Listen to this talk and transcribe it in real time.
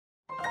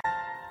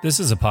This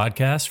is a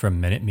podcast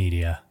from Minute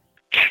Media.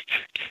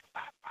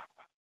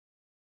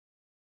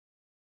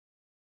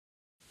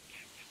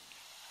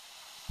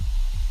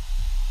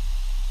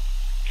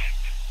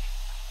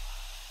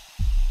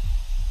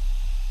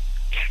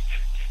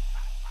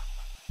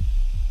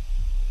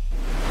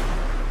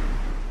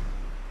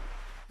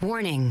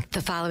 Warning,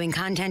 the following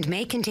content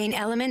may contain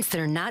elements that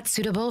are not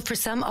suitable for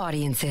some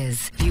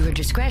audiences. Viewer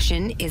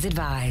discretion is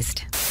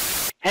advised.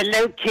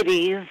 Hello,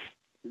 kiddies.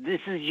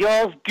 This is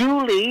yours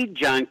duly,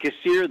 John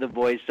Kassir, the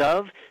voice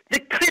of The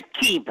Crypt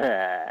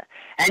Keeper.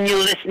 And you're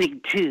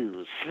listening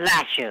to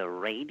Slasher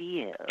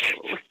Radio.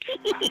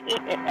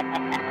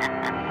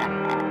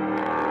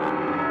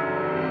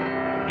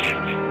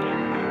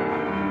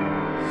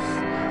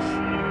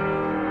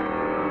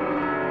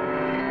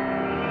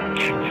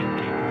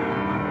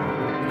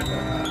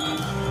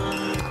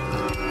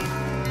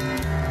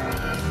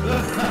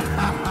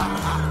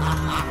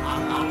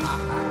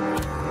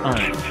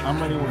 Alright,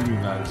 I'm ready when you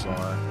guys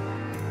are.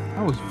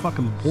 I was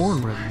fucking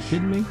born ready. You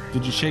kidding me?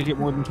 Did you shake it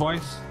more than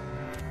twice?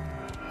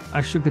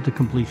 I shook it to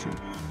completion.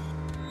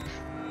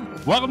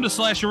 Welcome to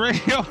Slasher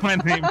Radio. My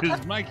name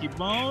is Mikey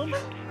Bones,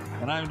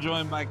 and I'm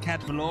joined by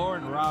Cat Valor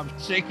and Rob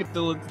Shake It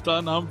Till It's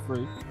Done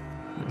Humphrey.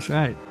 That's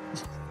right.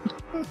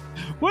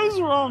 What is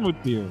wrong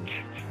with you?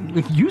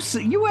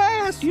 You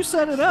asked. You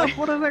set it up.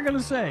 What was I going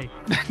to say?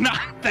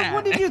 Not that.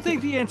 What did you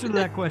think the answer to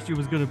that question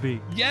was going to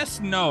be? Yes,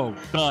 no,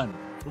 done.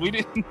 We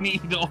didn't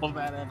need all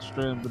that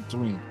extra in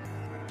between.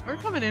 We're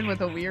coming in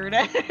with a weird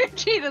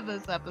energy to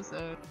this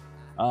episode.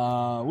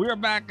 We are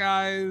back,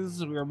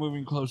 guys. We are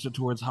moving closer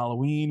towards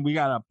Halloween. We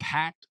got a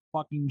packed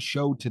fucking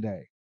show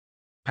today.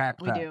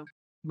 Packed. We do.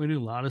 We do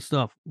a lot of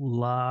stuff. A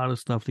lot of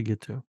stuff to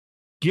get to.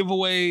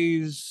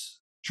 Giveaways,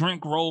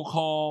 drink roll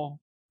call,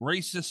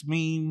 racist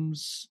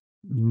memes,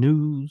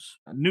 news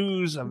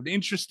of an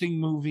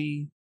interesting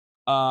movie.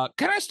 Can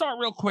I start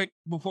real quick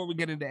before we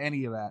get into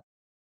any of that?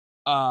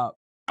 I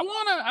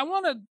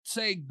wanna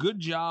say good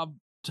job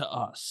to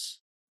us.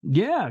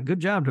 Yeah,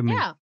 good job to me.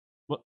 Yeah.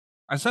 Well,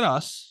 I said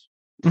us.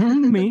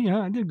 Me, yeah,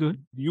 I did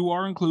good. You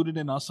are included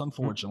in us,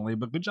 unfortunately,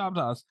 but good job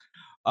to us.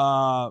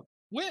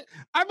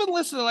 I've been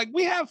listening, like,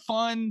 we have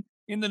fun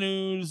in the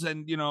news,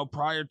 and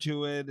prior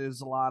to it is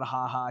a lot of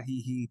ha ha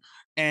he he.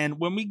 And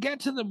when we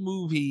get to the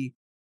movie,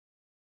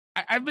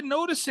 I've been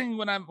noticing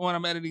when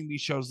I'm editing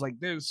these shows,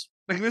 there's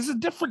a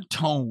different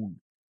tone.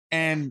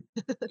 And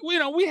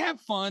we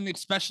have fun,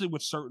 especially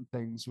with certain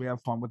things. We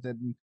have fun with it,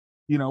 and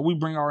we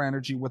bring our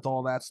energy with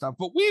all that stuff.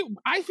 But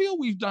I feel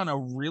we've done a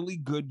really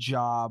good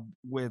job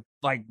with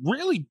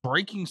really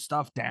breaking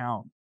stuff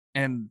down.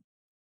 And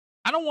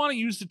I don't want to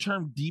use the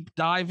term deep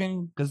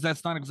diving because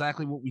that's not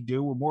exactly what we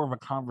do. We're more of a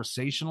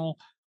conversational.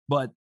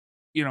 But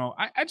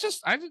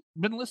I've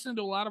been listening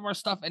to a lot of our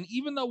stuff, and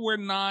even though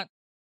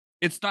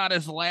it's not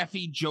as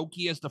laughy,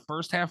 jokey as the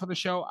first half of the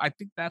show, I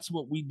think that's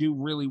what we do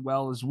really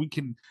well, is we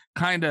can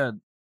kind of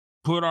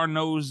put our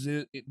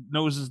noses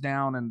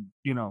down and,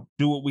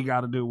 do what we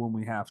got to do when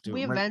we have to.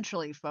 We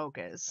eventually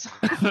focus.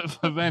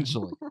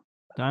 Eventually.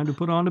 Time to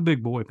put on the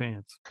big boy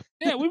pants.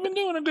 Yeah, we've been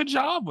doing a good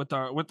job with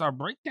our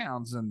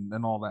breakdowns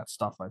and all that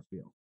stuff, I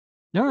feel.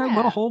 All right, Yeah.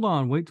 well, hold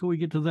on. Wait till we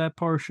get to that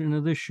portion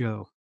of this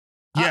show.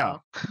 Yeah.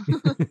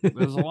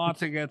 There's a lot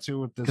to get to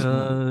with this movie.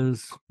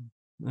 Because,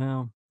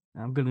 well,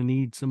 I'm going to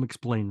need some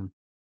explaining.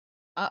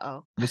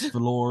 Uh-oh. Miss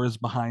Valor is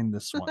behind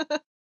this one.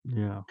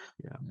 Yeah.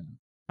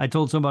 I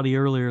told somebody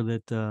earlier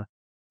that the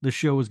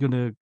show was going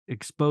to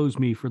expose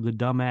me for the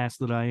dumbass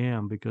that I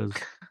am because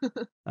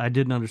I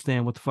didn't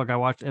understand what the fuck I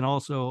watched. And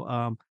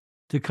also,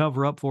 to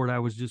cover up for it, I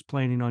was just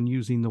planning on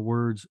using the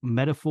words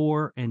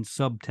metaphor and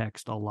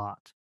subtext a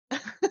lot.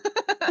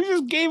 You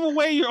just gave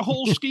away your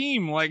whole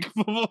scheme. What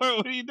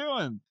are you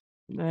doing?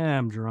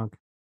 I'm drunk.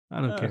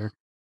 I don't care.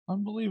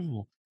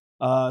 Unbelievable.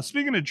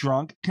 Speaking of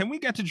drunk, can we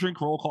get to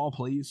drink roll call,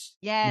 please?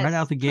 Yes. Right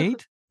out the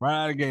gate? Right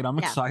out of the gate. I'm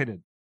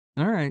excited.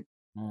 All right.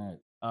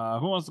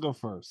 Who wants to go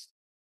first?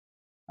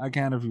 I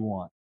can if you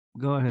want.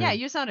 Go ahead. Yeah,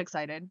 you sound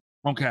excited.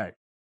 Okay.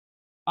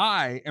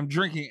 I am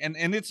drinking,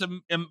 and it's a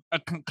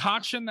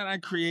concoction that I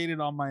created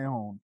on my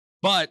own,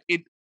 but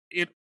it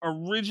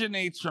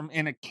originates from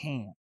in a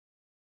can.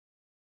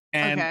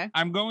 And Okay.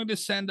 I'm going to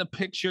send a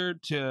picture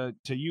to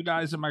you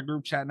guys in my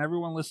group chat and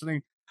everyone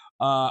listening.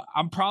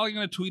 I'm probably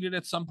going to tweet it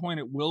at some point.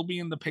 It will be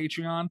in the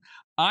Patreon.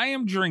 I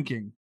am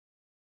drinking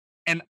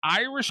an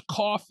Irish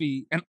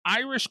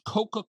Coca-Cola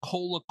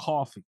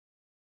coffee.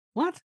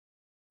 What?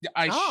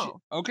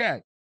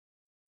 Okay.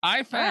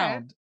 I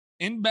found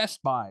in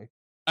Best Buy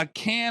a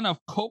can of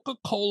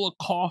Coca-Cola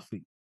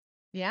coffee.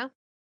 Yeah.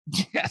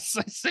 Yes,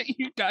 I sent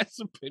you guys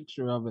a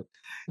picture of it.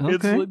 Okay.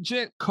 It's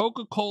legit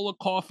Coca-Cola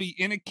coffee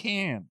in a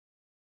can.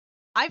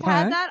 I've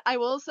had that, I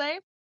will say.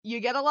 You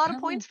get a lot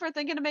of points for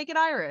thinking to make it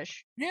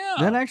Irish. Yeah.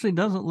 That actually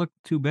doesn't look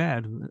too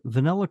bad.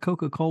 Vanilla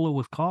Coca-Cola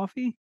with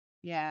coffee?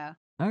 Yeah.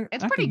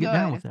 It's pretty could get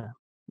down good. with that.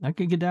 I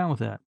could get down with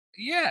that.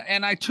 Yeah,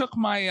 and I took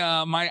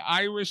my my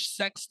Irish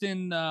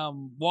Sexton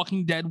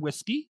Walking Dead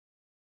whiskey,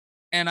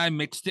 and I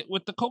mixed it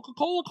with the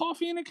Coca-Cola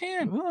coffee in a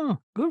can. Oh,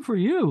 good for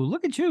you.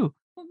 Look at you.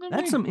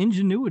 That's some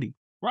ingenuity.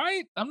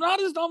 Right? I'm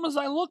not as dumb as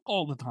I look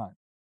all the time.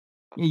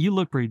 Yeah, you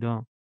look pretty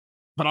dumb.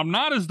 But I'm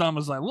not as dumb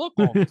as I look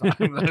all the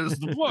time. That is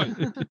the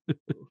point.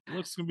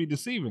 Looks can be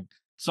deceiving.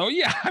 So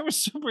yeah, I was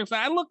super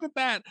excited. I looked at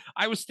that.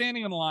 I was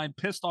standing in line,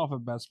 pissed off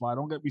at Best Buy.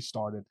 Don't get me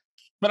started.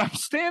 But I'm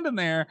standing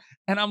there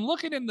and I'm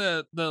looking in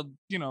the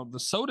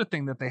soda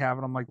thing that they have,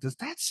 and I'm like, does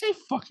that say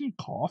fucking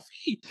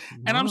coffee?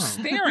 And I'm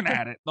staring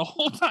at it the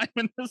whole time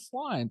in this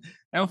line.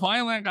 And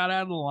finally I got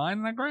out of the line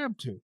and I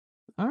grabbed two.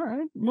 All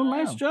right. Well,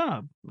 nice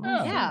job.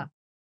 Yeah.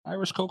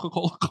 Irish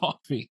Coca-Cola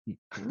coffee.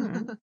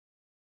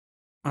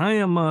 I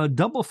am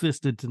double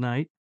fisted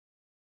tonight.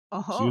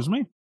 Excuse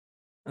me?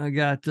 I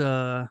got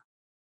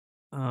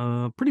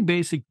pretty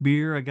basic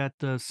beer. I got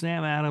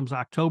Sam Adams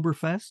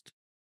Oktoberfest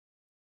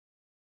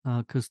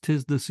because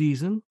 'tis the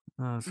season.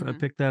 So I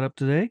picked that up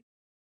today.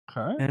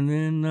 Okay. And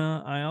then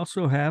I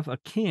also have a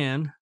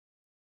can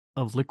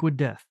of Liquid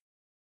Death.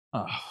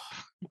 Oh.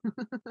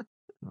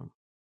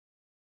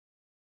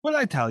 What did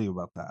I tell you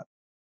about that?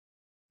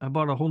 I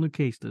bought a whole new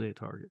case today at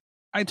Target.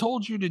 I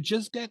told you to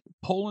just get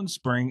Poland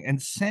Spring and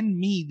send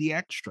me the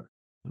extra.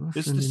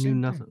 It's the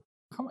same nothing.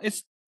 Come on,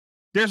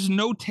 there's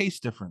no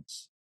taste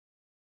difference.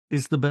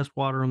 It's the best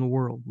water in the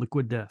world,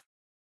 Liquid Death.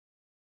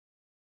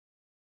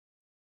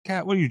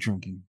 Kat, what are you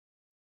drinking?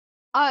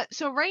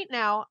 So right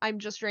now I'm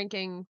just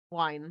drinking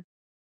wine.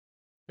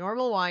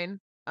 Normal wine.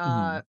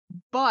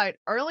 But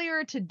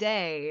earlier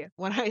today,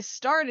 when I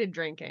started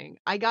drinking,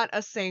 I got a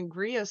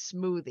sangria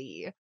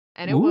smoothie,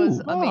 and it was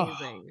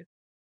amazing.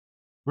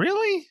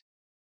 Really?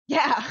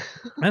 Yeah.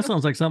 That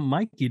sounds like something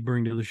Mikey'd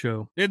bring to the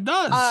show. It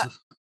does.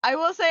 I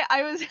will say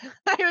I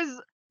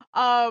was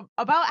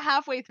about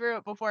halfway through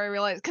it before I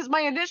realized, because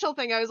my initial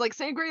thing, I was like,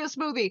 sangria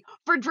smoothie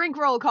for drink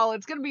roll call,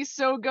 it's gonna be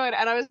so good,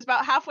 and I was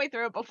about halfway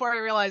through it before I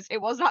realized it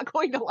was not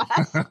going to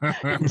last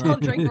until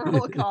drink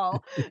roll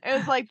call. It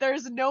was like,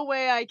 there's no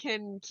way I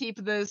can keep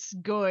this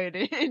good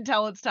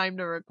until it's time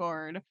to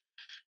record.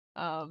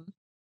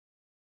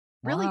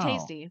 Really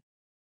tasty.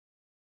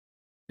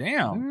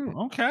 Damn.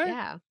 Okay.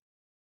 Yeah.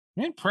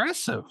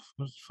 Impressive.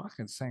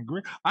 Fucking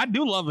sangria. I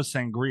do love a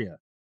sangria.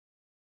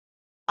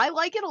 I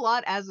like it a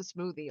lot as a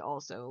smoothie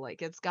also.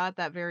 Like, it's got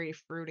that very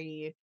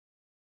fruity.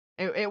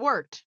 It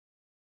worked.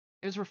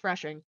 It was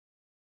refreshing.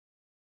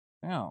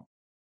 Yeah.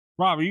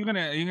 Rob, are you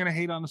gonna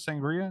hate on the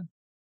sangria?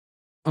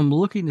 I'm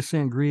looking the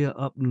sangria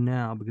up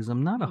now because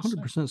I'm not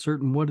 100%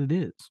 certain what it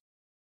is.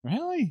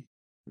 Really?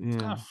 Yeah. It's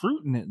got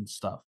fruit in it and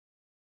stuff.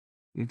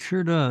 It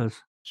sure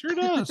does. Sure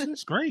does.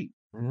 It's great.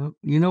 Well,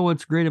 you know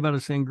what's great about a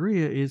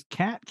sangria is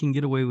Kat can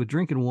get away with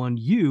drinking one.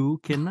 You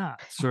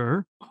cannot,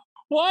 sir.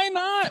 Why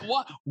not?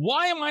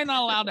 Why am I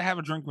not allowed to have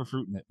a drink with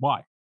fruit in it?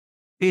 Why?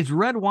 It's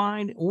red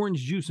wine,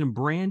 orange juice, and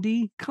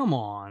brandy. Come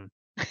on.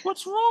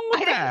 What's wrong with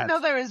that? I didn't know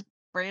there was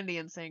brandy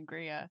and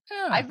sangria.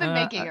 Yeah. I've been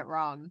making it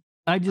wrong.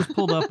 I just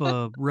pulled up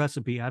a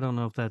recipe. I don't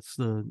know if that's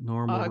the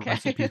normal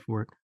recipe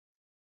for it.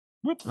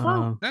 With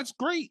fruit. That's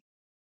great.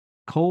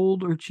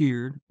 Cold or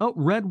cheered. Oh,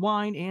 red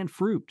wine and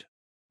fruit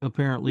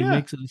apparently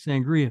makes it a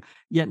sangria.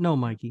 Yet no,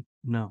 Mikey.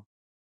 No.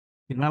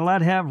 You're not allowed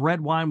to have red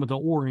wine with an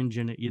orange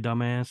in it, you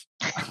dumbass.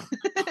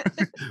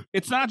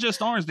 It's not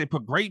just orange. They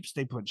put grapes,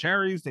 they put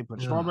cherries, they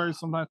put strawberries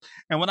sometimes.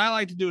 And what I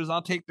like to do is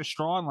I'll take the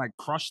straw and like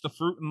crush the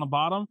fruit in the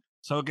bottom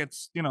so it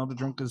gets, the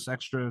drink is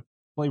extra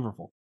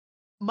flavorful.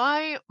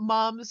 My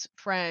mom's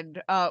friend,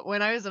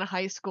 when I was in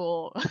high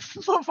school,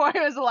 before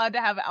I was allowed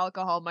to have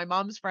alcohol, my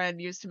mom's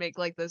friend used to make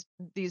like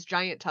these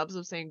giant tubs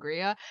of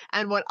sangria.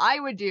 And what I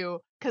would do,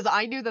 because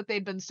I knew that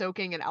they'd been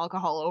soaking in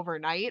alcohol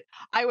overnight,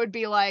 I would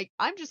be like,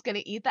 I'm just going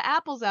to eat the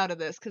apples out of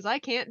this because I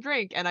can't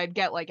drink. And I'd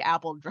get like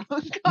apple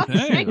drunk on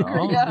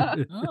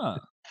sangria.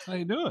 That's how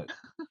you do it.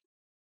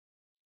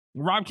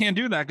 Rob can't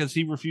do that because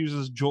he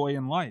refuses joy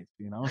in life,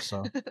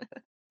 so.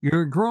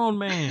 You're a grown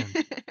man.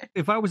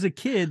 If I was a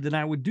kid, then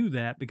I would do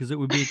that because it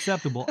would be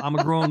acceptable. I'm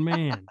a grown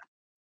man.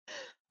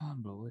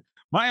 Unbelievable.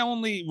 My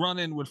only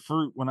run-in with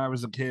fruit when I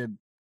was a kid,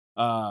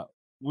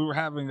 we were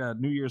having a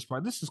New Year's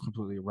party. This is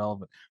completely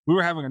irrelevant. We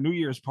were having a New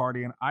Year's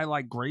party, and I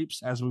like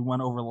grapes, as we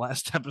went over the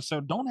last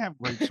episode. Don't have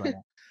grapes right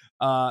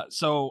now.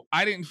 So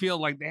I didn't feel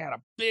like they had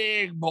a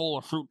big bowl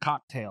of fruit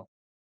cocktail,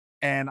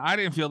 and I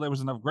didn't feel there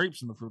was enough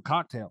grapes in the fruit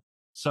cocktail.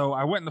 So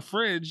I went in the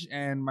fridge,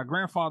 and my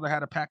grandfather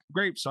had a pack of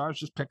grapes, so I was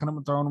just picking them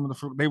and throwing them in the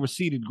fruit. They were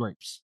seeded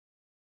grapes.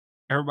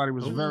 Everybody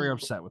was very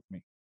upset with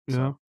me.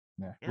 So,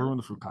 ruined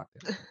the fruit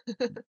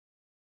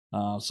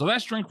cocktail. So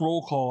that's drink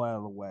roll call out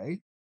of the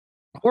way.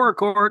 Horror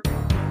court.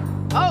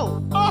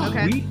 Oh,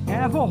 okay. We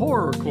have a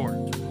horror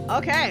court.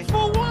 Okay.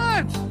 For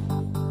what?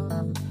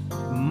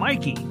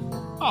 Mikey.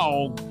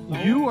 Oh.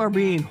 You are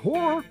being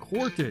horror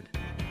courted.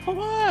 For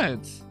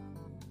what?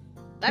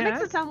 That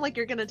makes it sound like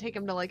you're going to take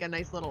him to like a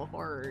nice little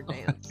horror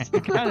dance.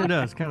 It kind of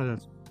does.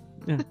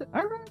 Yeah.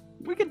 All right.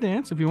 We can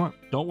dance if you want.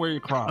 Don't wear your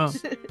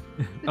Crocs.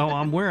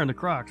 I'm wearing the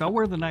Crocs. I'll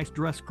wear the nice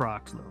dress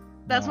Crocs, though.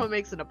 That's what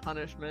makes it a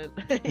punishment.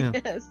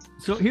 Yes.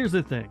 So here's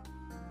the thing.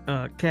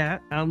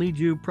 Kat, I'll need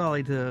you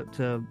probably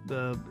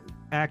to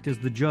act as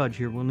the judge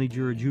here. We'll need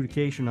your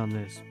adjudication on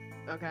this.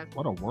 Okay.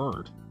 What a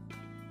word.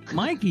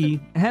 Mikey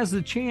has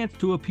the chance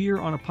to appear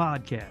on a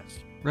podcast.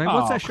 right?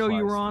 What's Oh, that show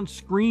you were Christ. on?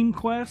 Scream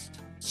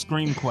Quest?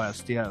 Screen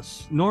Quest,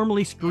 yes.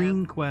 Normally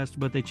Screen Quest,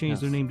 but they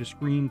changed their Yes. name to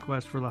Scream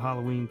Quest for the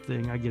Halloween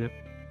thing. I get it.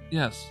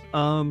 Yes.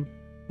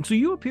 So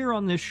you appear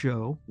on this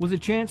show with a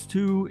chance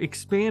to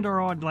expand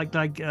our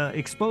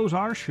expose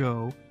our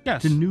show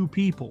Yes. to new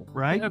people,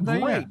 right? Yeah,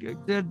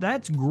 Great.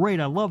 That's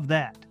great. I love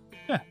that.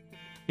 Yeah.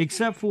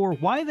 Except for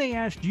why they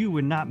asked you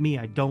and not me,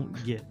 I don't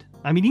get.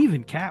 I mean,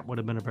 even Kat would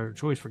have been a better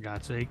choice, for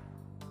God's sake.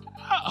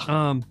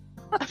 I'm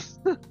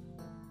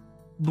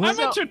But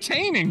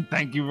entertaining.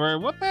 Thank you very.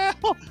 What the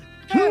hell?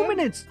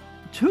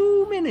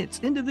 2 minutes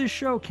into this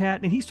show,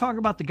 Kat, and he's talking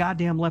about the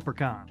goddamn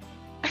leprechaun.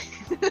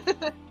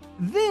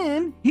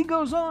 Then he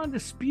goes on to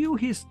spew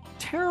his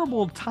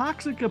terrible,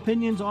 toxic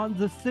opinions on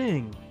The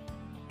Thing.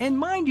 And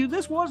mind you,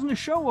 this wasn't a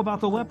show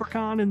about the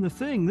leprechaun and The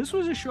Thing. This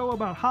was a show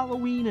about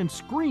Halloween and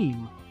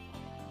Scream.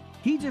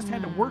 He just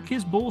had to work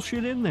his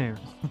bullshit in there.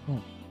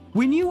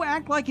 When you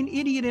act like an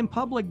idiot in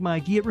public,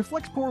 Mikey, it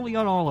reflects poorly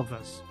on all of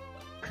us.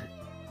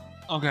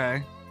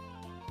 Okay.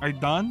 Are you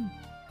done?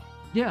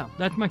 Yeah,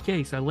 that's my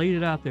case. I laid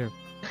it out there.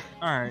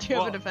 All right. Do you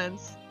have well, a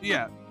defense?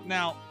 Yeah.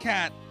 Now,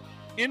 Kat,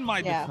 in my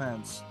Yeah.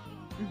 defense,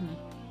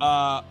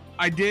 Mhm.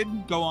 I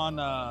did go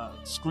on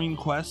Screen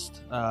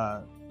Quest.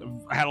 I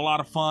had a lot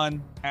of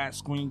fun at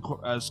Screen.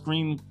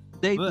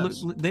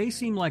 This. They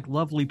seem like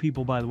lovely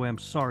people, by the way. I'm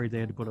sorry they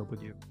had to put up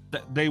with you.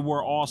 They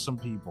were awesome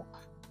people.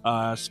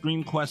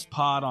 Screen Quest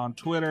Pod on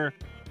Twitter.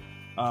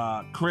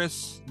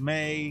 Chris,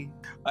 May.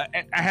 I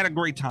had a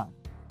great time.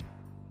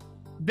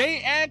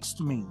 They asked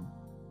me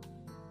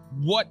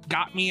what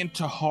got me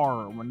into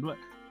horror. When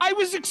I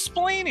was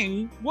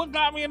explaining what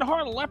got me into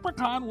horror,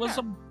 Leprechaun was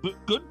a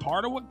good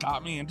part of what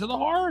got me into the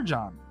horror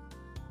genre.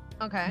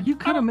 Okay. You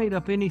could have made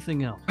up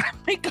anything else.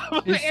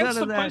 Instead Instead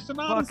of that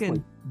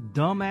fucking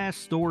dumbass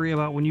story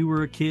about when you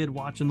were a kid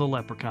watching the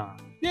Leprechaun.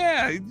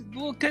 Yeah,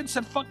 little kid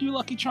said, "Fuck you,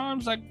 Lucky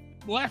Charms." I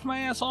laughed my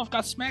ass off,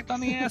 got smacked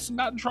on the ass, and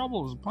got in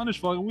trouble. Was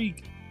punished for like a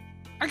week.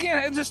 I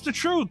can't. It's just the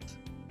truth.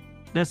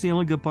 That's the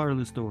only good part of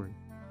the story.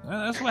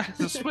 That's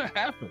what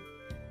happened.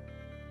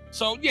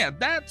 So yeah,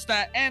 that's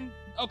that. And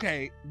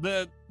okay,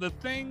 the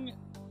thing,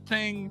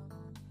 the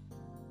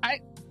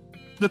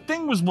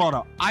thing was brought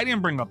up. I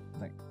didn't bring up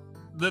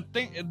the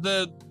thing.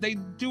 They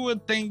do a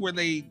thing where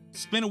they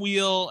spin a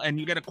wheel and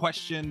you get a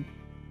question,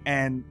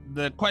 and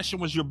the question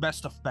was your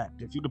best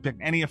effect. If you could pick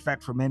any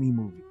effect from any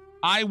movie,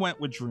 I went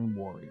with Dream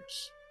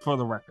Warriors for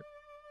the record.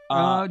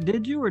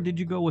 Did you, or did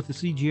you go with the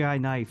CGI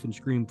knife in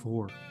Scream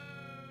 4?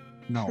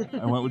 No,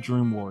 I went with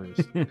Dream Warriors.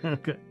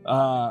 Okay.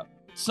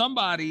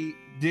 Somebody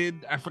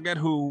did, I forget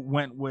who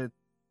went with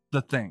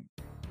The Thing.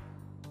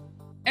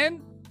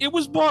 And it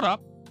was brought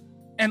up,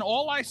 and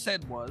all I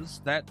said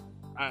was that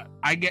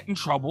I get in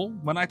trouble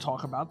when I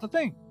talk about The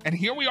Thing. And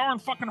here we are in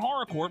fucking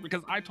horror court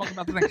because I talk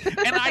about The Thing.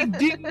 And I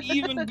didn't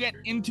even get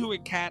into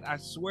it, Kat. I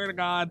swear to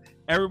God.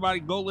 Everybody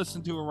go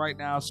listen to it right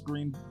now,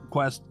 Screen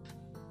Quest.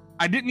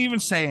 I didn't even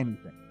say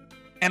anything.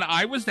 And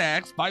I was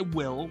asked by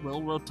Will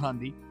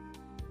Rotundi,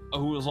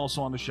 who was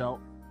also on the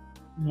show,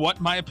 what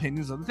my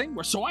opinions of The Thing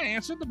were. So I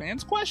answered the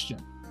man's question.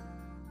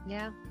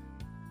 Yeah.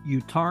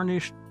 You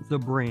tarnished the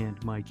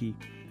brand, Mikey.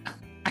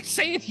 I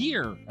say it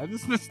here.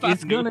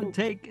 It's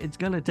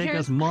gonna take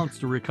us months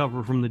to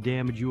recover from the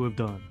damage you have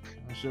done.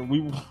 Sure,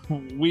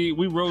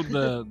 we rode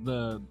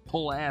the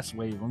pull ass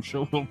wave. I'm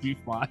sure we'll be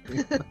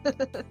fine.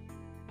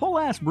 Pull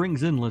ass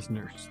brings in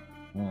listeners.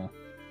 Yeah.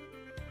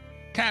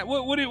 Kat,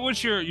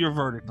 what's your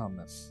verdict on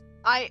this?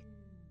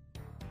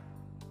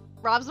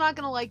 Rob's not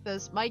gonna like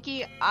this.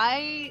 Mikey,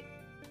 I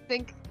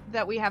think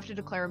that we have to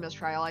declare a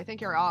mistrial. I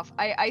think you're off.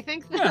 I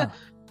think that Yeah.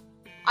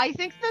 I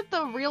think that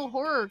the real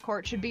horror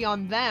court should be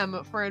on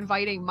them for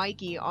inviting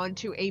Mikey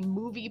onto a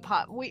movie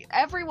pod.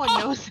 Everyone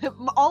knows that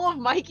all of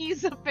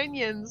Mikey's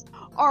opinions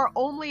are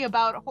only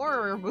about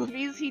horror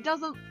movies. He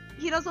doesn't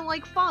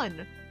like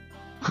fun.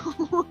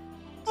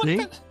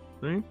 See?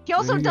 He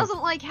also There you go.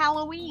 doesn't like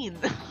Halloween.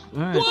 All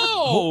right.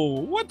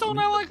 Whoa! What don't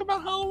I like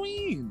about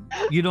Halloween?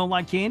 You don't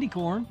like candy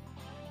corn?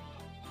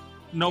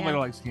 Nobody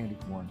Yeah. likes candy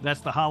corn.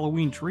 That's the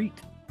Halloween treat.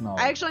 No.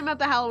 I actually meant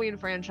the Halloween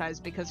franchise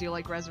because you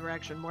like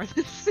Resurrection more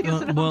than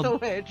Season well, of the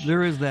Witch.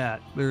 There is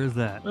that.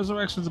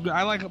 Resurrection's good.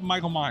 I like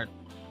Michael Myers.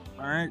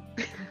 All right.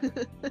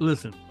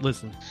 Listen.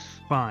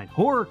 Fine.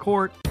 Horror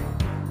court.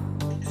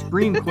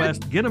 Scream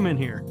Quest. Get them in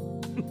here.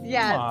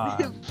 Yeah.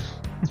 Come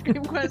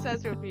Scream Quest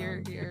has to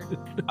appear here.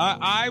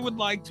 I would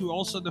like to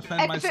also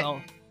defend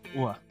myself.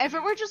 What? If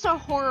it were just a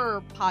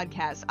horror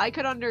podcast, I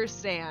could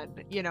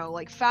understand,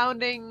 like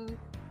founding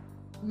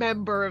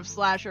member of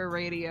Slasher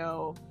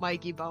Radio,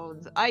 Mikey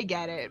Bones. I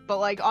get it. But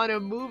like on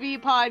a movie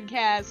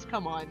podcast,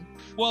 come on.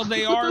 Well,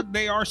 they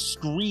are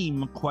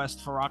Scream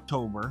Quest for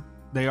October.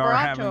 They are For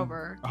having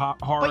October.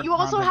 horror. But you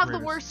also content have the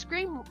creators. worst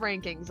Scream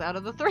rankings out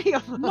of the three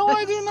of them. No,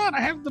 I do not.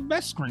 I have the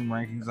best Scream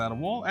rankings out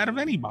of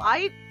anybody.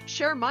 I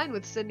share mine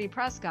with Sydney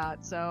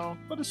Prescott, so.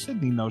 What does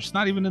Sydney know? She's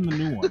not even in the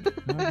new one.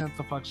 What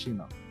the fuck she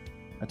know?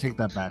 I take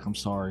that back. I'm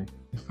sorry.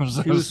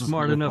 He was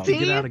smart enough to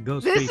get out of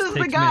Ghostface This is the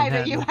Takes guy Manhattan.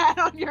 that you had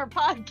on your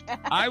podcast.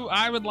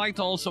 I would like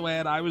to also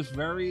add, I was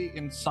very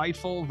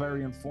insightful,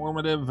 very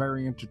informative,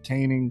 very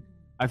entertaining.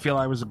 I feel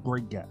I was a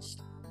great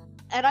guest.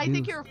 And I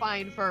think you're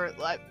fine for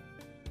like.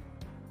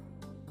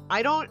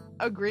 I don't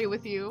agree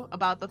with you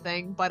about the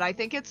thing, but I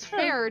think it's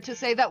fair to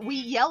say that we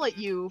yell at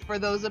you for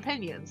those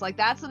opinions. Like,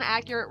 that's an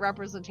accurate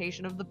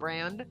representation of the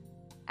brand.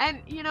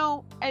 And, you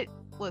know,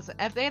 listen,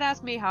 if they'd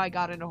asked me how I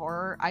got into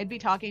horror, I'd be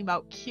talking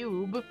about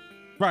Cube.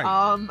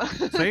 Right.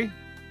 See?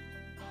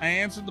 I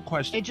answered the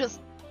question.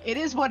 It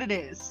is what it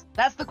is.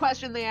 That's the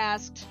question they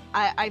asked.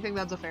 I think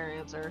that's a fair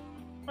answer.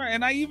 Right,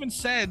 and I even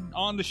said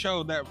on the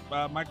show that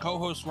my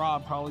co-host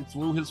Rob probably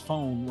threw his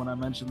phone when I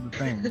mentioned the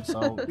thing.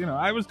 So, you know,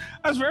 I was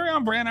very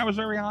on brand. I was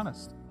very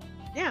honest.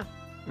 Yeah.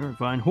 You're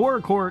fine.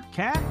 Horror court,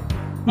 cat.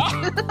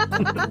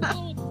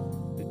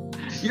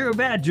 You're a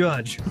bad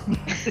judge.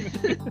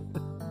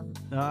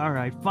 All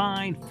right,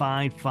 fine.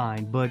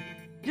 But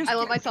just I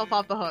let myself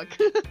off the hook.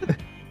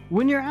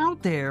 when you're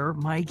out there,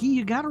 Mikey,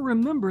 you got to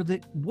remember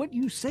that what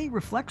you say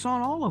reflects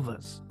on all of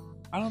us.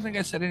 I don't think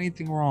I said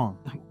anything wrong.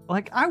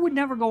 Like, I would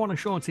never go on a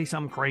show and say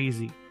something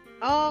crazy.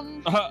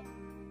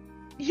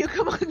 You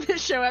come on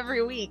this show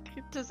every week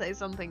to say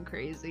something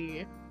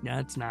crazy.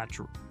 That's not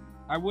true.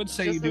 I would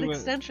say Just you do an it.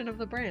 extension of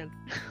the brand.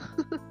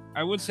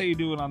 I would say you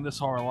do it on This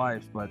Horror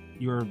Life, but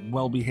you're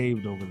well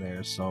behaved over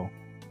there. So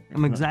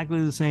I'm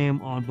exactly the same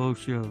on both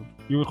shows.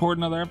 You record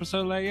another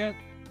episode of that yet?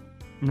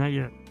 Not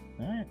yet.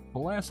 All right,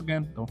 pull ass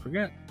again. Don't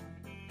forget.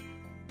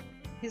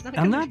 He's not.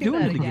 I'm gonna not do doing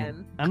that it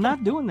again. I'm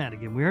not doing that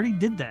again. We already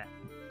did that.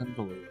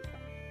 Unbelievable.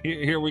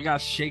 Here we got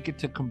Shake It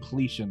to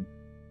Completion.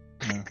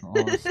 All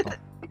this stuff.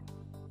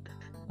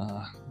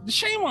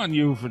 Shame on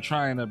you for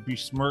trying to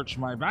besmirch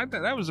my.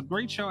 That was a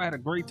great show. I had a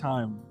great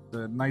time.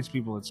 The nice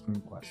people at Screen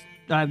Quest.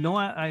 I have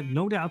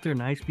no doubt they're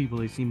nice people.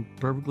 They seem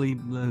perfectly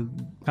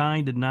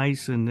kind and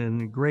nice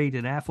and great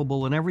and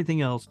affable and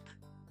everything else.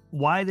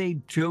 Why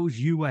they chose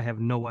you, I have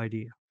no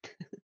idea.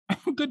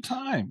 A good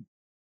time.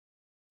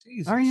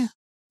 Jesus. Are you?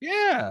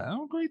 Yeah, I had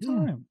a great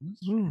time.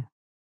 Mm.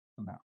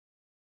 No.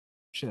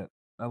 Shit.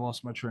 I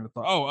lost my train of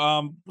thought.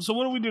 Oh, so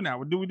what do we do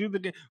now? Do we do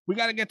we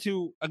got to get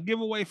to a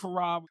giveaway for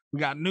Rob. We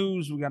got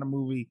news. We got a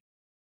movie.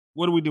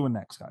 What are we doing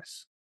next,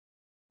 guys?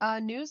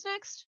 News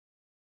next?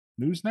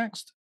 News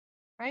next?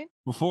 Right?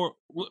 Before.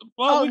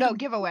 Well,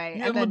 giveaway.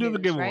 Yeah, and we'll then do the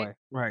news, giveaway.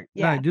 Right.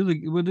 Yeah. All right,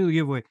 we'll do the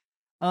giveaway.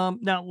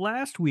 Now,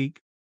 last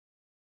week,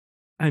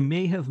 I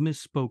may have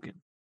misspoken.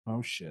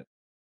 Oh, shit.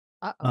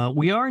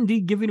 We are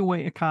indeed giving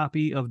away a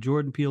copy of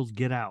Jordan Peele's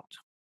Get Out.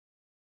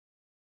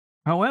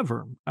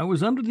 However, I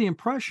was under the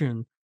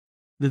impression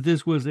that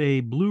this was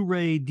a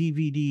Blu-ray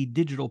DVD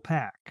digital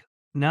pack.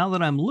 Now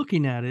that I'm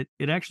looking at it,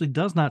 it actually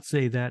does not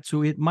say that,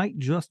 so it might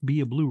just be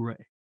a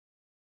Blu-ray.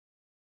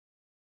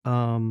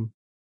 I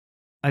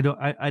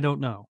don't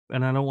know,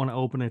 and I don't want to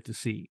open it to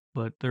see,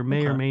 but there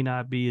may or may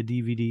not be a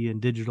DVD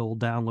and digital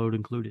download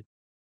included.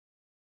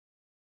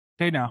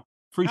 Okay, now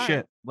free All shit.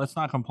 right. Let's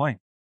not complain.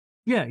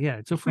 Yeah,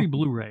 it's a free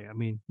Blu-ray. I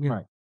mean,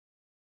 yeah.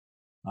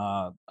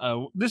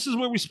 Right. This is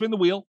where we spin the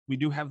wheel. We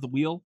do have the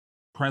wheel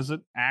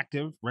present,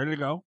 active, ready to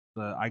go.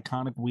 The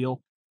iconic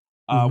wheel.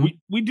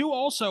 We do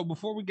also,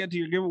 before we get to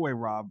your giveaway,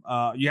 Rob,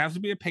 you have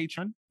to be a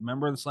patron,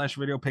 member of the Slash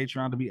Radio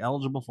Patreon to be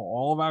eligible for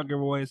all of our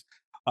giveaways.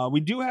 We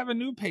do have a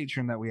new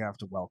patron that we have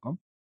to welcome,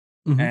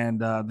 and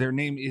their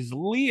name is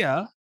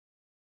Leah,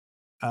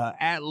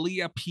 at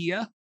Leah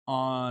Pia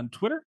on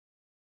Twitter.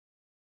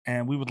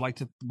 And we would like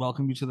to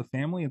welcome you to the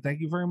family and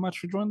thank you very much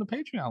for joining the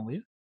Patreon, Leah.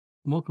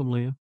 Welcome,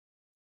 Leah.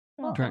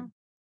 Welcome.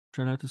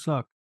 Try not to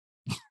suck.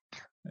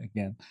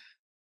 Again.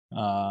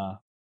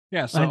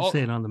 Yeah, so I'd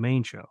say it on the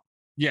main show.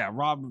 Yeah,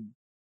 Rob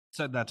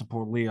said that to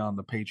poor Leah on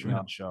the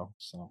Patreon show.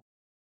 So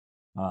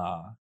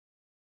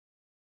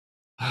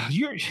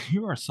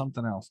you are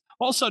something else.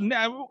 Also,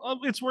 now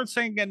it's worth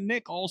saying again,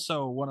 Nick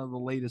also one of the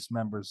latest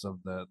members of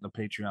the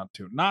Patreon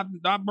too. Not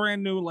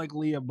brand new like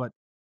Leah, but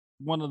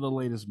one of the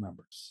latest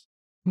members.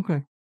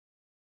 Okay.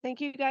 Thank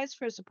you guys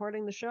for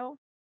supporting the show.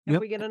 Yep. If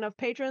we get enough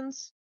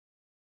patrons,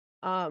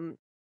 I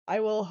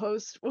will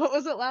host. What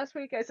was it last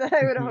week? I said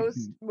I would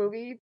host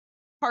movie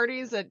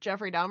parties at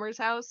Jeffrey Dahmer's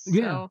house.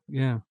 Yeah.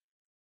 So,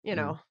 you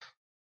know,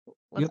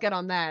 let's get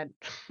on that.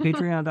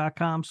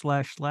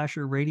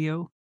 Patreon.com/slasher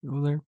radio.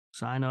 Over there.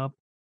 Sign up.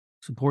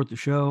 Support the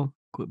show.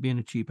 Quit being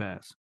a cheap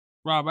ass.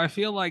 Rob, I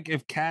feel like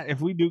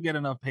if we do get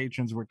enough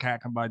patrons where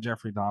Cat can buy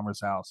Jeffrey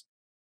Dahmer's house,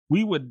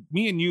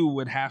 me and you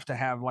would have to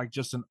have like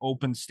just an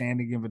open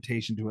standing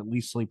invitation to at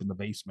least sleep in the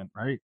basement,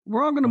 right?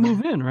 We're all going to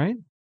move in, right?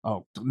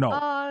 Oh,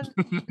 no.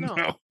 No.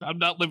 No, I'm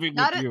not living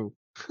with you.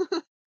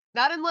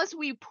 Not unless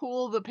we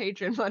pool the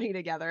patron money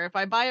together. If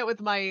I buy it with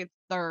my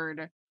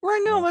third.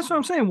 Right, no, that's what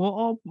I'm saying.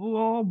 We'll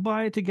all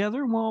buy it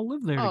together and we'll all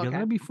live there together. Okay.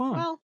 That'd be fun.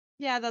 Well,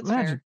 yeah, that's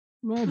fair.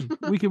 Imagine.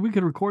 we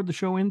could record the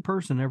show in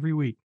person every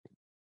week.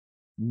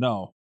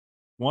 No.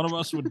 One of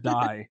us would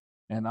die,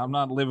 and I'm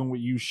not living with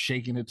you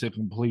shaking it to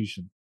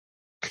completion.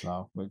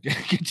 So, but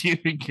continue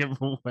to give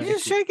away. You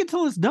just shake it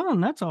till it's done.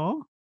 That's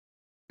all.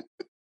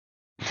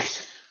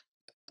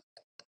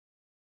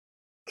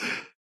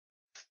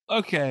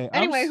 Okay.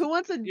 Anyway, who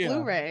wants a yeah.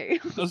 Blu-ray?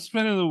 Let's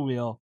spin the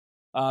wheel.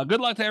 Good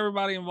luck to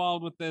everybody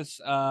involved with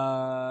this.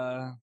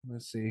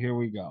 Let's see. Here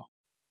we go.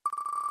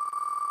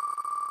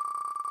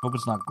 Hope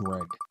it's not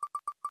Greg.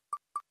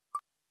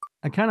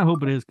 I kind of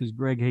hope it is because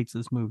Greg hates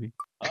this movie.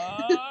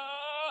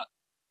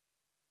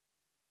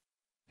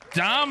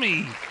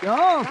 Dami.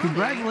 Oh,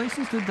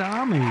 congratulations to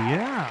Dami.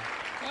 Yeah.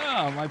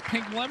 Oh, my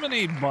pink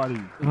lemonade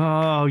buddy.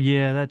 Oh,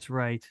 yeah, that's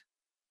right.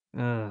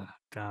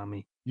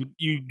 Dami.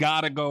 You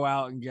gotta go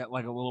out and get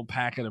like a little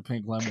packet of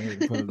pink lemonade.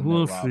 And put it in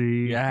We'll there, Rob.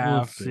 see. You have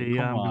We'll to. see.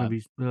 Come I'm on. gonna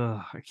be.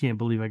 I can't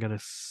believe I gotta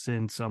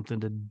send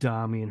something to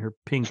Dami and her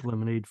pink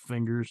lemonade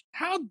fingers.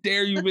 How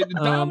dare you?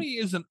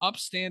 Dami is an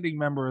upstanding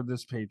member of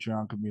this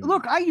Patreon community.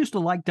 Look, I used to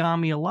like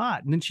Dami a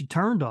lot, and then she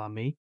turned on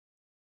me.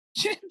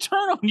 She didn't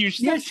turn on you.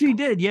 Yes, she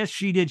did. Yes,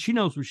 she did. She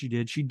knows what she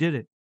did. She did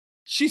it.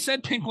 She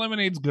said pink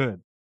lemonade's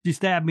good. She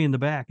stabbed me in the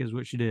back, is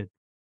what she did.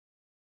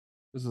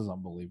 This is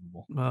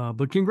unbelievable.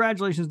 But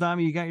congratulations,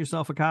 Dami. You got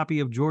yourself a copy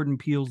of Jordan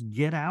Peele's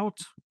Get Out,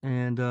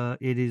 and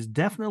it is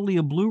definitely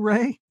a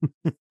Blu-ray.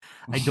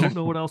 I don't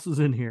know what else is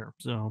in here,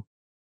 so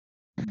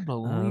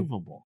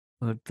Unbelievable.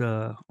 but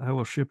I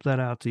will ship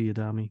that out to you,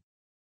 Dami.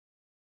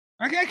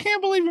 I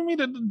can't believe you mean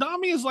that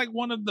Dami is like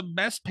one of the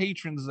best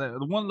patrons,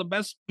 one of the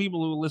best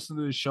people who listen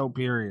to the show,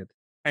 period.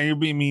 And you're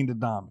being mean to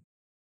Dami.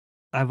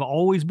 I've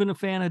always been a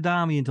fan of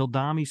Dami until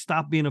Dami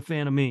stopped being a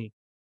fan of me.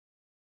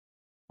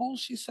 All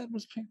she said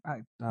was pink.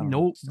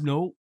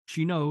 Nope,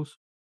 she knows.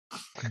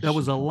 That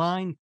was a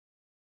line.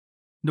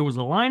 There was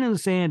a line in the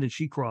sand and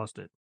she crossed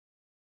it.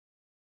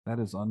 That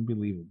is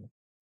unbelievable.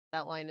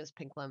 That line is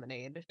pink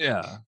lemonade.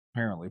 Yeah,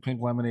 apparently.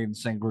 Pink lemonade and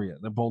sangria.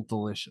 They're both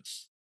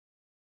delicious.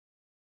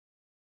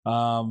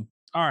 All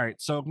right.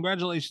 So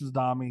congratulations,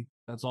 Dami.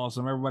 That's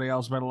awesome. Everybody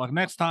else, better luck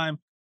next time.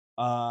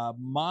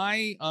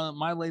 My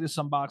latest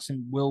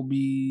unboxing will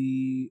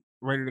be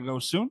ready to go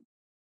soon.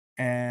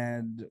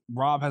 And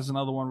Rob has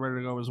another one ready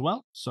to go as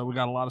well. So we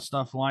got a lot of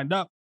stuff lined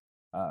up.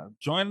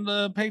 Join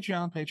the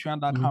Patreon,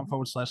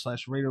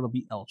 patreon.com/radio to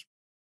be eligible.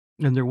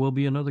 And there will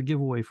be another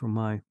giveaway from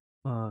my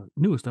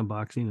newest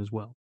unboxing as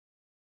well.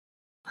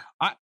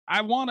 I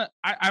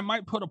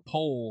might put a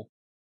poll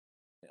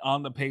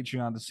on the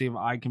Patreon to see if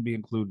I can be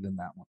included in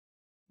that one.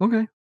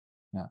 Okay.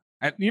 Yeah.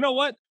 And you know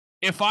what?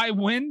 If I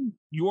win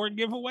your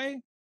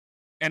giveaway,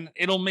 and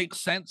it'll make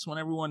sense when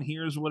everyone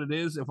hears what it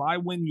is. If I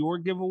win your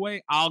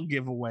giveaway, I'll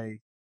give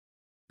away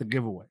the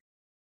giveaway.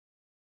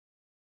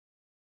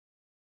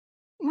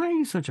 Why are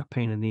you such a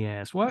pain in the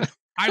ass? What?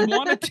 I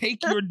want to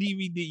take your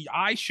DVD.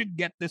 I should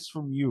get this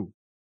from you.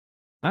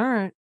 All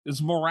right.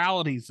 There's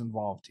moralities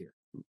involved here.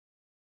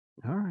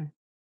 All right.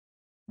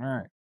 All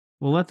right.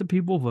 We'll let the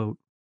people vote.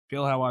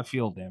 Feel how I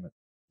feel, damn it.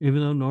 Even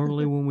though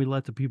normally when we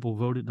let the people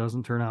vote, it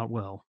doesn't turn out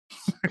well.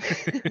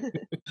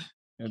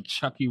 And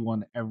Chucky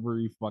won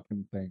every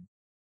fucking thing.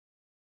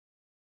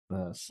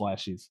 The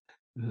slashies.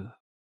 Ugh.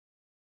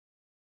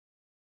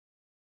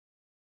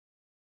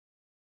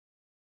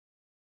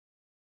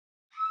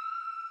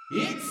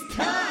 It's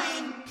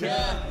time to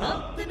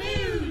hump the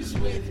news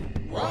with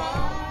Rob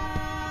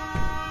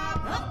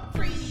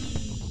Humphrey.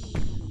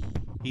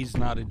 He's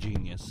not a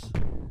genius.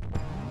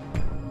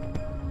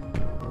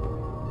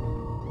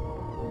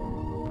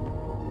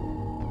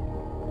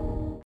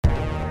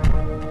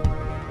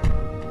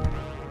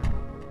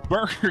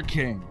 Burger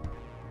King.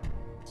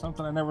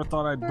 Something I never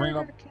thought I'd bring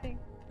up. King.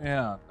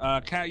 Yeah.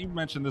 Kat, you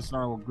mentioned this in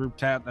our little group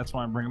chat. That's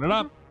why I'm bringing it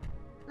up.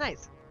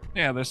 Nice.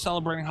 Yeah, they're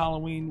celebrating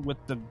Halloween with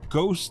the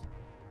Ghost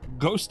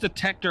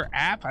Detector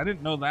app. I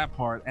didn't know that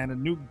part. And a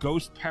new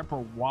Ghost Pepper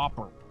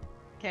Whopper.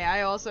 Okay,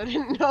 I also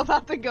didn't know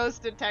about the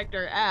Ghost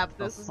Detector app.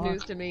 This is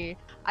news to me.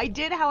 I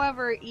did,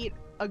 however, eat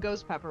a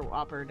Ghost Pepper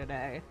Whopper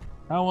today.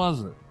 How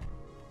was it?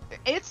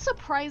 It's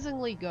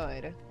surprisingly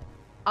good.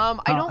 I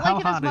don't like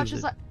it as much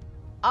as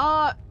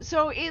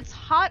so it's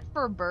hot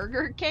for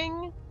Burger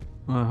King,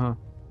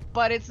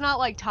 but it's not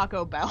like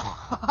Taco Bell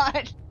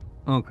hot.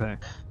 Okay.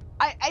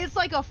 It's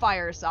like a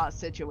fire sauce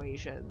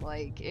situation.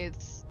 Like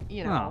it's,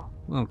 you know.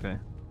 Oh, okay.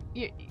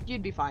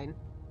 You'd be fine.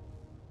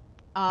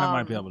 I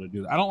might be able to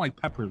do that. I don't like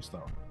peppers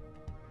though.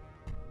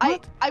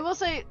 I will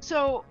say,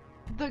 so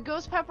the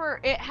Ghost Pepper,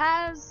 it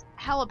has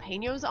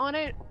jalapenos on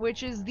it,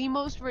 which is the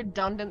most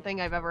redundant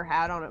thing I've ever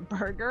had on a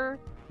burger.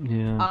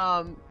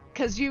 Yeah.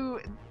 Because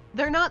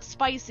they're not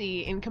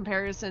spicy in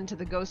comparison to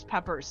the Ghost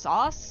Pepper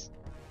sauce.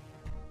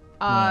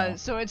 No.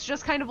 So it's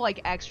just kind of like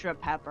extra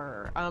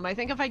pepper. I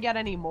think if I get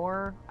any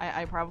more,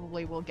 I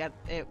probably will get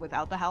it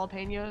without the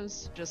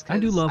jalapenos. Just 'cause I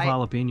do love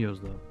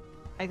jalapenos though.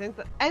 I think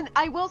that, and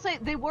I will say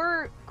they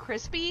were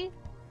crispy,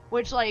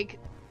 which like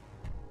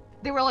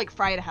they were like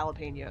fried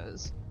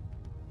jalapenos.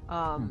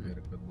 Get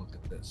a good look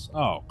at this.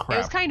 Oh crap! It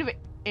was kind of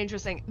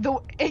interesting.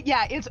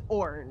 It's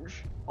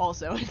orange.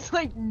 Also, it's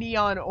like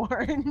neon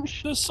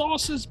orange. The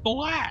sauce is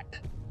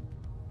black.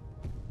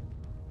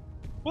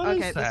 What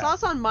is that? The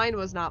sauce on mine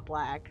was not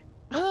black.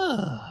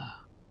 Ugh.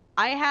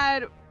 I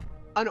had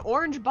an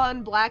orange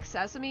bun, black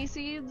sesame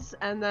seeds,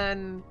 and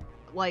then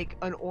like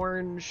an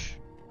orange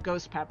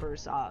ghost pepper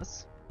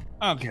sauce.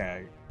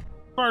 Okay,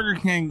 Burger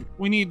King,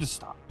 we need to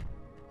stop.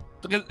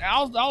 Because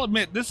I'll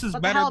admit this is But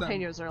the better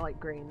jalapenos are like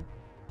green.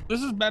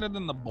 this is better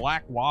than the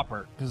Black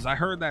Whopper because I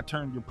heard that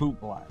turned your poop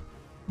black.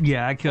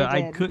 Yeah, I could. They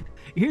I did. could.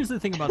 Here's the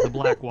thing about the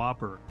Black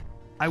Whopper.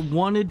 I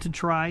wanted to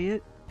try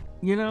it,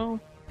 you know,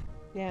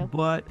 Yeah.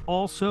 but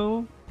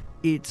also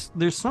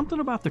there's something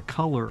about the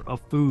color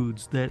of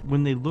foods that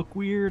when they look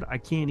weird, I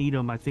can't eat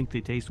them. I think they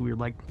taste weird.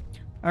 Like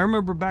I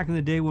remember back in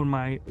the day when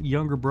my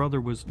younger brother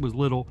was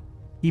little,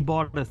 he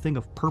bought a thing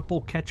of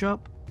purple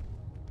ketchup.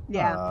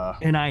 Yeah.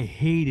 And I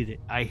hated it.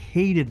 I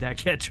hated that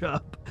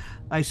ketchup.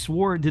 I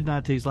swore it did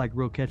not taste like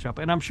real ketchup.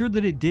 And I'm sure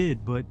that it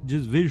did, but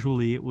just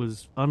visually it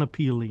was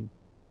unappealing.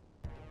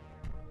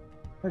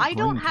 I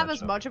don't have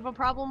as much of a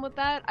problem with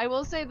that. I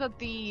will say that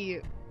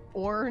the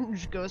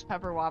orange ghost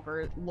pepper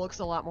Whopper looks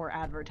a lot more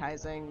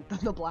advertising than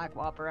the Black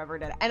Whopper ever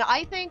did. And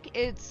I think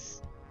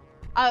it's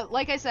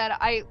like I said,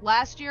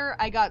 last year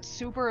I got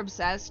super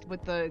obsessed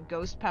with the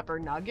ghost pepper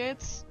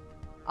nuggets.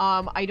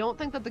 I don't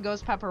think that the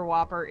ghost pepper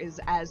Whopper is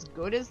as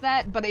good as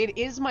that, but it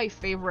is my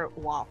favorite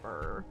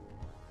Whopper.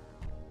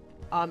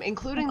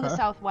 Including the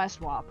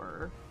Southwest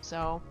Whopper.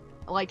 So,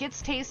 like,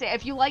 it's tasty.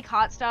 If you like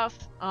hot stuff,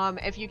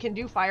 if you can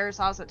do fire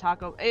sauce at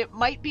Taco, it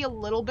might be a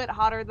little bit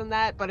hotter than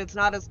that, but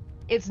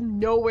it's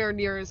nowhere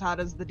near as hot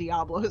as the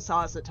Diablo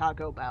sauce at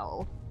Taco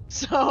Bell.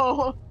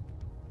 So,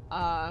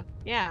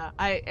 yeah,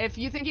 if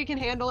you think you can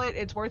handle it,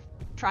 it's worth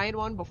trying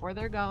one before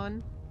they're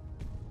gone.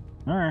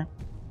 All right.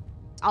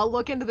 I'll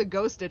look into the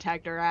ghost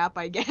detector app,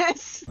 I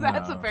guess.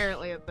 That's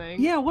apparently a thing.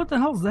 Yeah, what the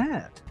hell's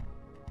that?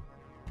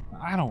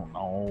 I don't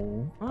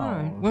know. All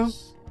right. Well,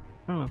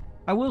 I don't know.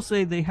 I will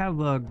say they have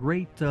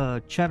great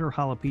cheddar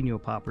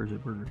jalapeno poppers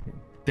at Burger King.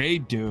 They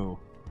do.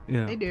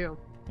 Yeah. They do.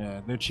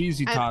 Yeah, their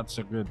cheesy tots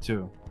are good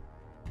too.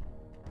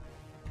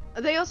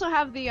 They also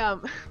have the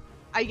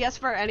I guess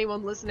for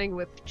anyone listening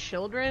with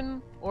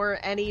children or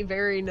any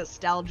very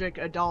nostalgic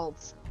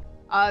adults,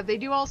 they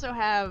do also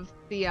have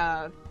the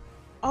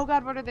oh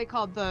god, what are they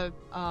called? The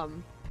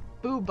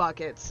boo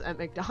buckets at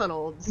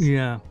McDonald's.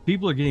 Yeah.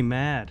 People are getting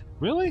mad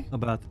Really?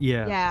 about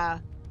yeah. Yeah,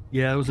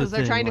 Yeah, it was a because they're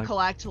thing, trying to like-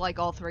 collect like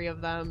all three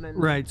of them.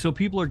 And Right. So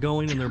people are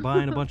going and they're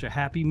buying a bunch of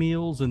Happy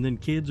Meals, and then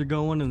kids are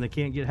going and they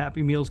can't get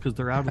Happy Meals because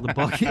they're out of the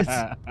buckets.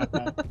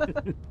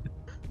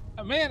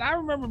 Man, I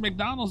remember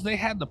McDonald's, they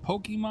had the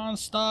Pokemon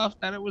stuff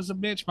that it was a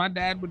bitch. My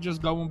dad would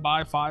just go and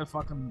buy 5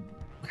 fucking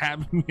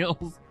Happy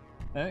Meals.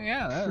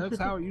 That's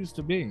how it used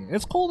to be.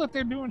 It's cool that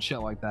they're doing shit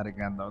like that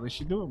again, though. They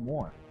should do it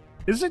more.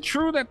 Is it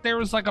true that there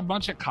was like a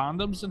bunch of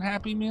condoms in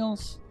Happy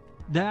Meals?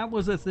 That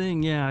was a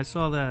thing. Yeah, I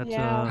saw that.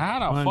 Yeah. How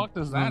the on, fuck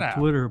does that on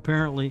happen? Twitter.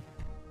 Apparently,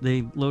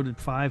 they loaded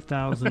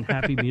 5,000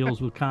 Happy Meals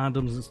with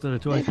condoms instead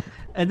of toys.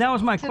 And that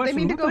was my Did question. they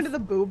mean to what go the into the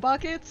boo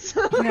buckets?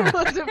 Yeah.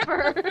 Was it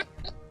for...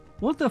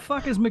 What the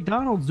fuck is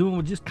McDonald's doing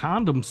with just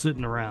condoms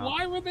sitting around?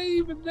 Why were they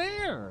even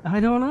there? I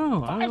don't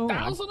know. I don't know.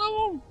 5,000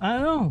 of them? I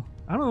know.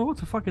 I don't know what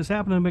the fuck is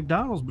happening at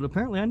McDonald's, but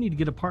apparently I need to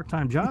get a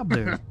part-time job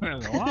there. A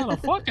lot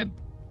of fucking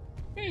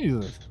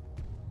Jesus.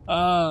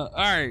 All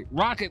right,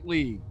 Rocket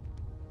League.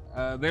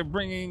 They're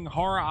bringing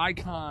horror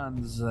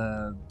icons,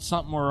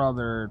 something or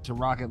other, to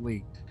Rocket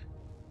League.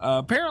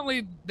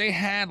 Apparently, they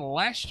had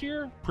last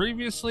year,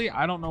 previously.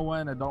 I don't know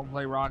when. I don't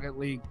play Rocket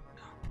League.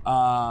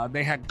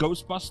 They had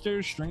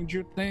Ghostbusters,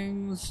 Stranger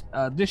Things.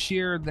 This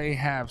year, they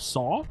have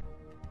Saw,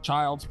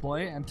 Child's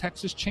Play, and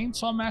Texas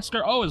Chainsaw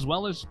Massacre. Oh, as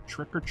well as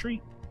Trick or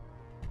Treat.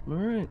 All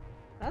right.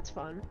 That's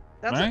fun.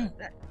 That's Right?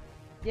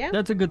 yeah.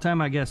 That's a good time,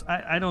 I guess.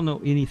 I don't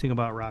know anything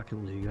about Rocket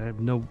League. I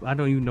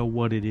don't even know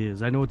what it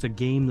is. I know it's a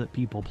game that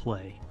people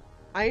play.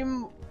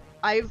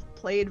 I've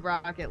played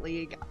Rocket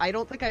League. I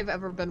don't think I've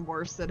ever been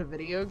worse at a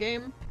video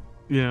game.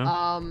 Yeah.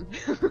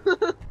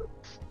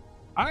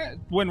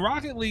 When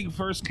Rocket League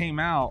first came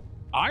out,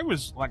 I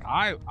was like,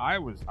 I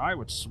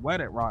would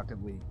sweat at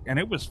Rocket League, and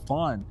it was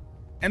fun.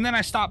 And then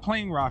I stopped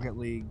playing Rocket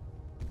League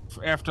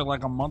after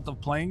like a month of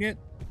playing it,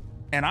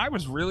 and I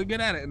was really good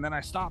at it. And then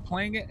I stopped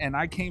playing it, and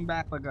I came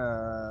back like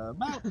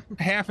about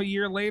half a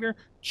year later.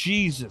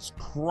 Jesus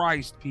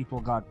Christ, people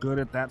got good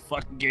at that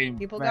fucking game.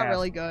 People fast. got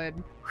really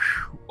good.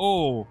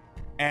 Oh,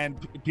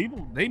 and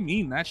people, they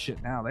mean that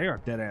shit now. They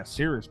are dead ass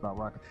serious about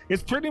Rocket.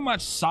 It's pretty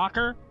much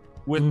soccer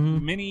with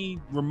Mhm. mini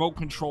remote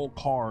control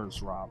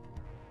cars, Rob.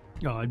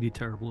 Oh, I'd be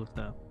terrible at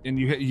that. And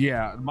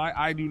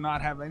I do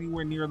not have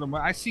anywhere near them.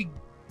 I see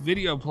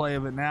video play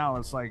of it now.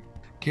 It's like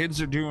kids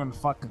are doing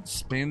fucking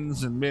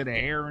spins in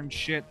midair and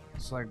shit.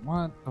 It's like,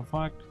 what the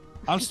fuck?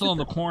 I'm still in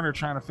the corner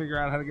trying to figure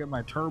out how to get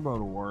my turbo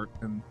to work.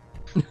 And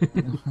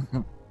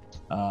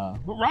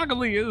but Rocket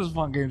League is a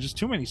fun game. Just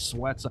too many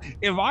sweats.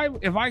 If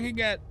I could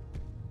get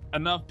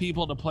enough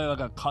people to play like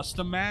a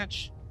custom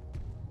match,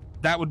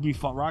 that would be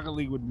fun. Rocket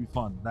League would be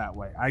fun that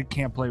way. I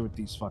can't play with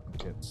these fucking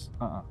kids.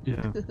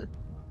 Yeah.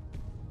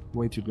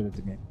 Way too good at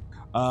the game.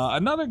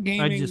 Another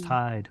gaming. I'd just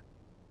hide.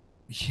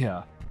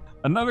 Yeah.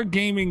 Another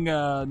gaming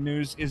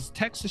news is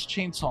Texas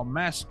Chainsaw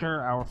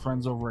Massacre. Our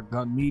friends over at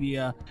Gun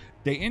Media,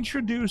 they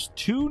introduced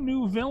 2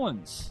 new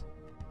villains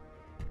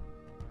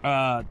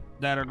that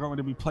are going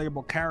to be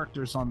playable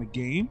characters on the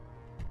game.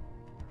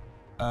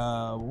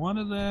 One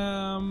of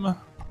them,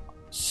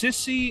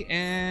 Sissy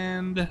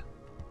and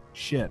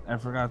Shit, I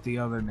forgot the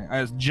other name.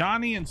 It's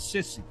Johnny and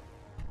Sissy.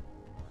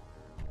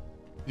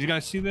 Did you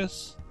guys see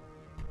this?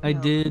 I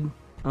No. did.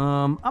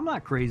 I'm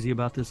not crazy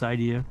about this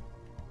idea.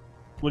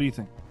 What do you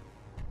think?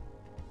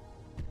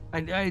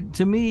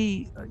 To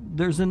me,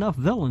 there's enough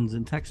villains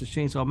in Texas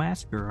Chainsaw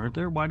Massacre, aren't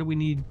there? Why do we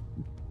need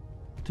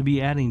to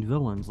be adding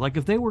villains? Like,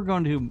 if they were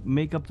going to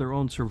make up their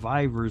own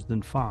survivors,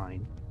 then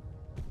fine,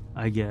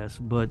 I guess.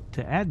 But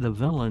to add the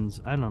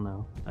villains, I don't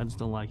know. I just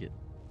don't like it.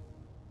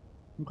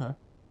 Okay.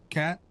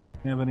 Kat,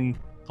 you have any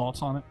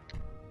thoughts on it?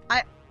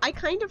 I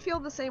kind of feel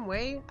the same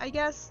way, I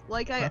guess.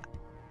 Like, Okay.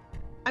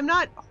 I'm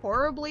not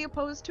horribly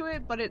opposed to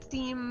it, but it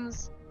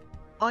seems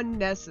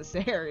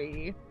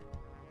unnecessary.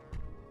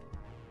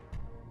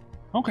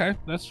 Okay,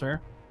 that's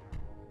fair.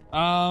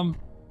 I'm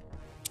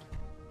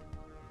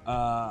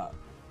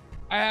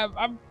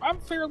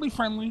fairly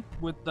friendly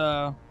with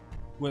some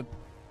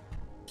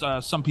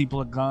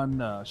people at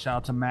Gun. Shout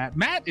out to Matt.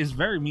 Matt is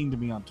very mean to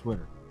me on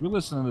Twitter. If you're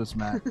listening to this,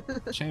 Matt,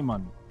 shame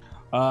on you.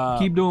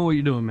 Keep doing what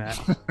you're doing, Matt.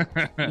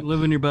 You're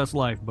living your best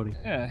life, buddy.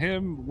 Yeah,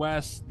 him,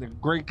 Wes, they're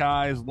great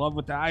guys. Love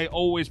with that. I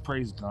always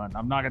praise Gun.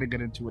 I'm not gonna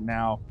get into it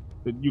now.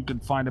 But you can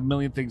find a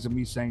million things of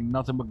me saying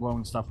nothing but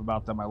glowing stuff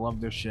about them. I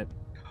love their shit.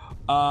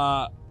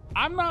 I'm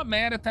not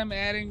mad at them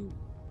adding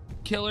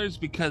killers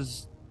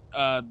because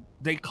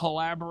they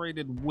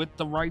collaborated with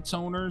the rights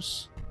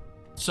owners.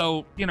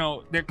 So, you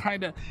know, they're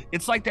kind of,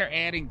 it's like they're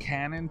adding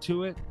canon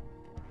to it.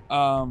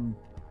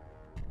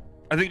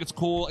 I think it's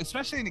cool,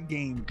 especially in a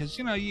game, because,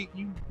 you know,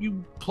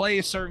 you play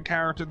a certain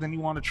character, then you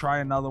want to try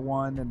another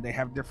one, and they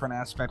have different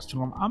aspects to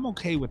them. I'm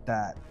okay with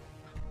that.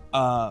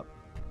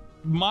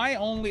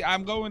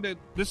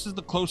 This is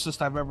the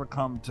closest I've ever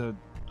come to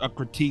a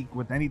critique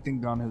with anything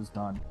Gunn has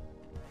done.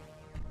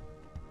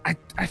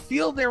 I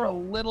feel they're a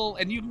little,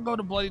 and you can go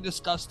to Bloody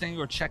Disgusting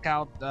or check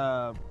out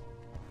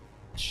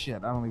shit,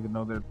 I don't even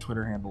know their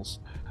Twitter handles.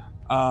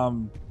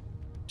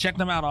 Check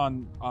them out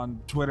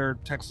on Twitter,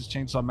 Texas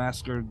Chainsaw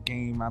Massacre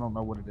game. I don't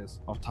know what it is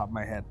off the top of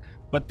my head,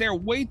 but they're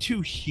way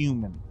too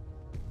human.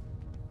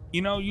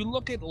 You know, you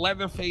look at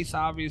Leatherface,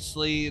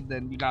 obviously,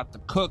 then you got the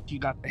cook, you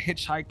got the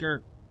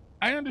hitchhiker.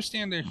 I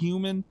understand they're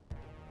human,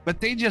 but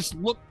they just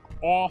look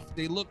off.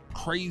 They look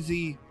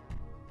crazy.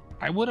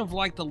 I would have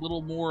liked a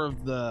little more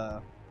of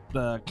the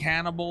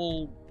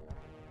cannibal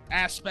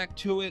aspect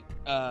to it.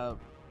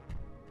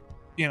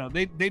 You know,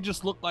 they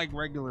just look like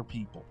regular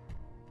people.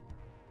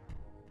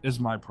 Is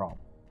my problem.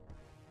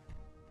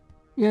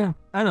 Yeah,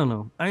 I don't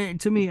know.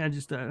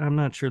 I'm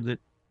not sure that.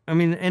 I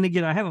mean, and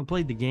again, I haven't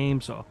played the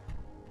game, so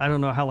I don't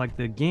know how like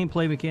the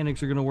gameplay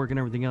mechanics are going to work and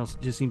everything else.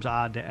 It just seems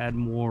odd to add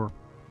more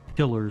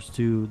killers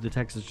to the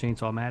Texas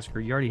Chainsaw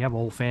Massacre. You already have a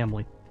whole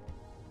family.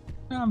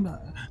 I'm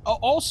not.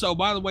 Also,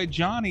 by the way,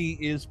 Johnny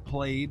is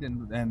played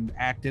and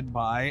acted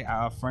by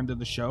a friend of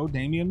the show,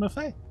 Damien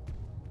Maffei.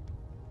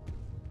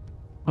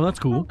 Oh, that's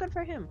cool. Oh, good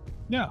for him.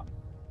 Yeah.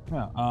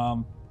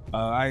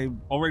 I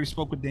already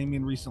spoke with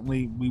Damien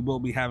recently. We will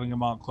be having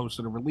him on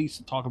closer to release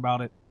to talk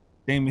about it.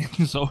 Damien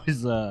is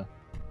always a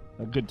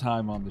good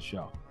time on the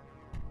show.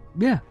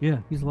 Yeah,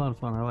 he's a lot of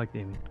fun. I like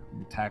Damien.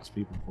 He attacks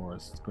people for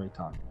us. It's a great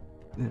time.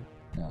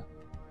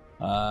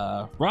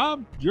 Yeah.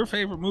 Rob, your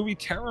favorite movie,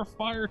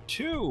 Terrifier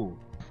 2.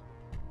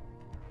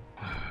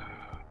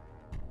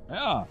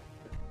 Yeah.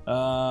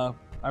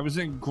 I was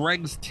in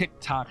Greg's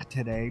TikTok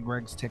today.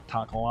 Greg's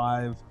TikTok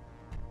Live.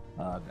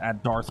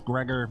 At Darth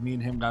Gregor. Me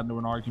and him got into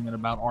an argument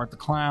about Art the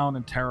Clown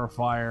and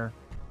Terrifier.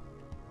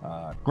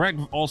 Greg,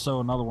 also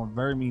another one,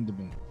 very mean to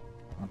me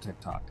on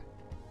TikTok.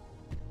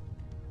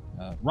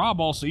 Rob,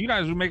 also, you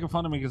guys were making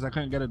fun of me because I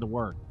couldn't get it to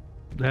work.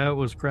 That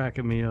was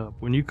cracking me up.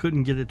 When you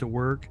couldn't get it to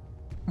work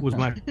was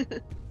my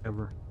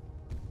ever.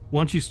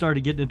 Once you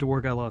started getting it to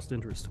work, I lost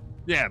interest.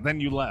 Yeah,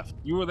 then you left.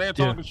 You were there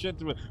talking shit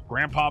to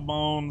Grandpa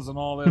Bones and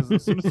all this.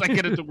 As soon as I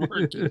get it to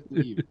work, you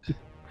leave.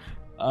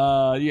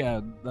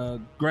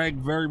 Greg,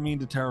 very mean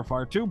to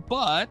Terrifier 2,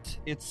 but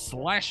it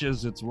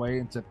slashes its way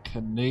into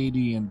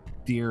Canadian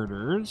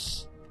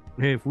theaters.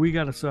 Hey, if we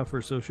gotta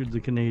suffer, so should the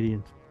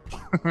Canadians.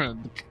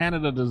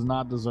 Canada does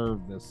not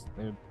deserve this.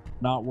 They're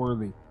not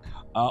worthy.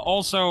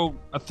 Also,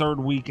 a third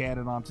week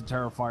added on to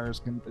Terrifier's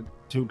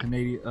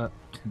Canadian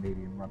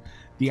run,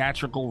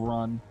 theatrical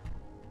run.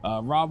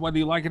 Rob, whether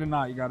you like it or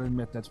not, you got to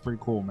admit that's pretty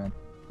cool, man.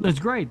 That's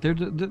great.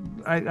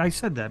 I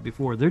said that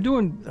before. They're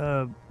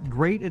doing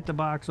great at the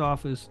box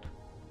office.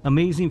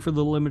 Amazing for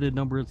the limited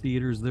number of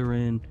theaters they're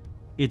in.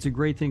 It's a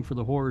great thing for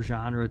the horror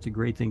genre. It's a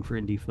great thing for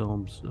indie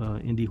films,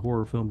 indie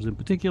horror films in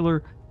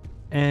particular.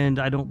 And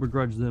I don't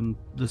begrudge them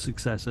the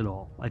success at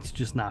all. It's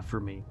just not for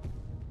me.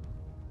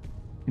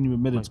 Can you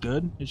admit it's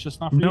good? It's just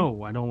not for you?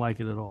 No, I don't like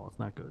it at all. It's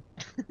not good.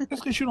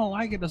 Just because you don't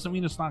like it doesn't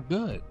mean it's not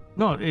good.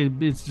 No,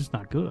 it's just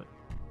not good.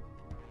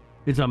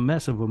 It's a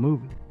mess of a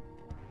movie.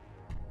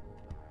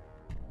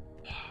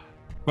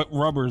 But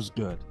Rubber's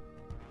good.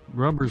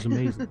 Rubber's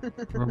amazing.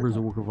 Rubber's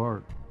a work of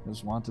art.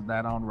 Just wanted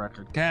that on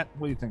record. Kat,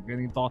 what do you think?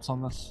 Any thoughts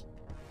on this?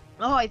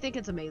 Oh, I think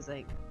it's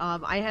amazing.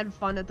 I had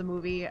fun at the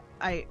movie.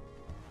 I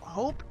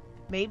hope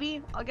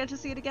maybe I'll get to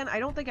see it again. I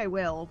don't think I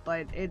will,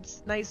 but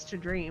it's nice to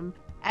dream.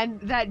 And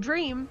that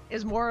dream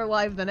is more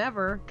alive than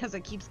ever because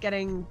it keeps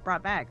getting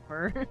brought back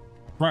for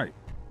Right.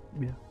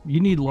 Yeah. You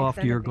need extended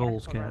loftier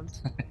goals, theatrical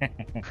Kat.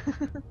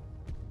 runs.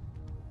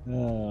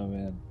 Oh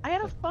man. I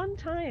had a fun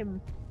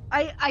time.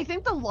 I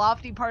think the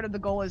lofty part of the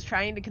goal is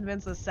trying to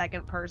convince a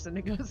second person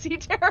to go see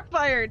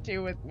Terrifier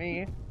 2 with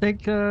me.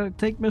 Take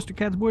Mr.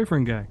 Cat's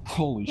boyfriend guy.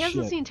 Holy He shit.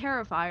 hasn't seen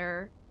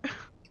Terrifier. You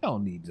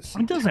don't need to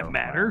see. It doesn't Terrifier.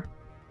 matter.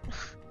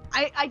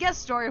 I guess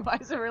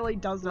story-wise, it really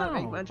does not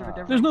make No, much of a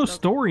difference. There's no does it?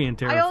 story in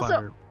I also-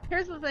 Terrifier.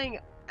 Here's the thing.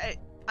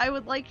 I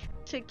would like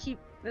to keep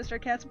Mr.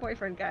 Cat's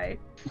boyfriend guy.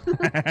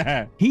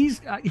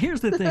 He's here's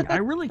the thing. I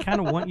really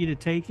kind of want you to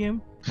take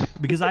him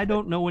because I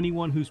don't know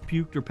anyone who's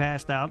puked or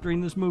passed out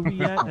during this movie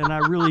yet, and I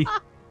really,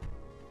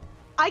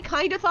 I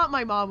kind of thought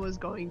my mom was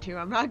going to.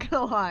 I'm not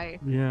gonna lie.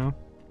 yeah. You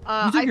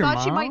I think your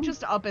thought she might mom?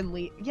 just up and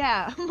leave.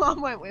 Yeah, mom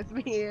went with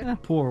me.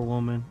 That poor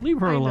woman. Leave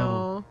her I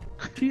alone.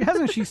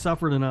 know. She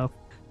suffered enough.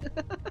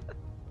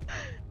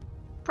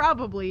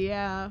 Probably,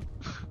 yeah.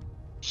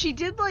 She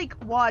did like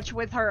watch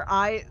with her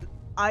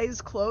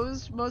eyes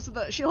closed most of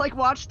the. She like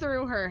watched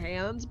through her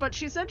hands, but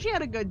she said she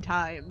had a good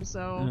time,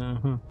 so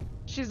Uh-huh.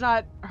 she's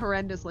not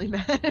horrendously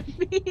mad at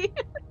me.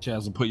 She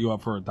hasn't put you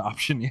up for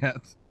adoption yet.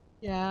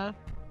 Yeah.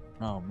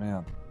 Oh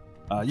man.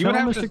 You Tell would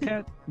have Mr. to.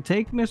 Cat,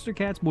 take Mr.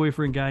 Cat's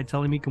boyfriend guy.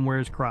 Tell him he can wear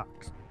his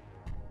Crocs.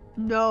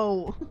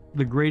 No,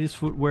 The greatest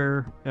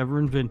footwear ever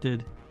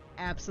invented.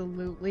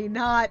 absolutely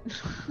not.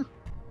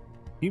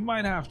 He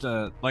might have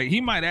to. Like, he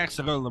might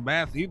actually go to the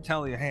bathroom. He'd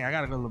tell you, "Hey, I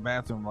gotta go to the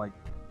bathroom." Like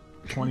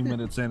 20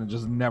 minutes in and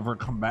just never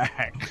come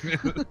back.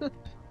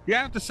 You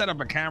have to set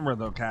up a camera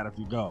though, Kat, if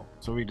you go,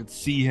 so we could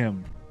see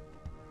him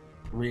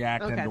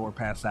react Okay. and or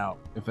pass out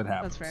if it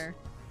happens. That's fair.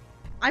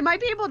 I might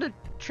be able to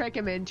trick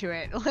him into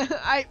it.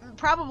 I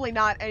probably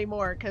not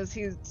anymore because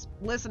he's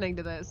listening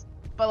to this.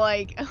 But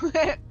like,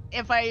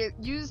 if I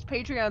used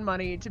Patreon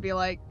money to be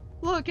like,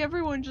 look,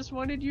 everyone just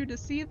wanted you to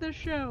see the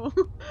show.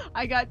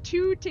 I got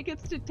 2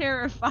 tickets to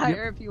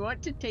Terrifier if you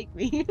want to take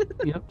me.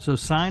 Yep. So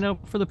sign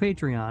up for the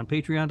Patreon,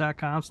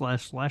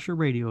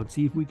 patreon.com/slasherradio, and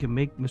see if we can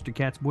make Mr.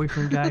 Cat's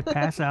boyfriend guy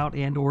pass out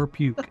and or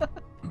puke.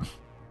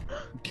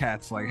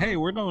 Kat's like, "Hey,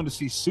 we're going to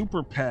see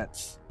Super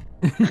Pets."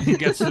 He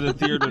gets to the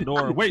theater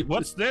door. Wait,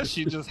 what's this?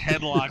 She just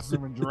headlocks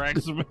him and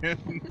drags him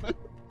in.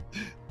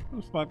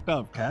 It's fucked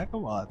up, Kat.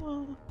 Come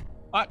on.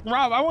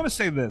 Rob, I want to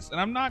say this, and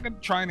I'm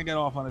not trying to get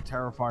off on a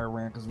Terrifier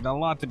rant because we got a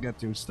lot to get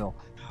to still.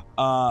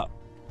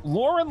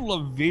 Lauren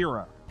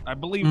Lavera, I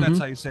believe that's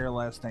how you say her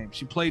last name.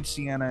 She played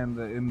Sienna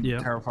in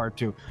Yep. Terrifier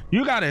 2.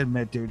 You got to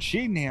admit, dude,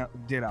 she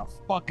did a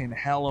fucking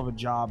hell of a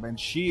job, and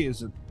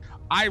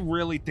I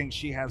really think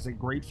she has a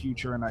great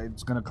future, and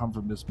it's going to come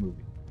from this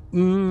movie.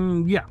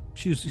 Yeah,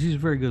 she's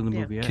very good in the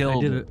Yeah. movie.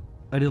 Killed it.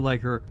 I did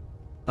like her.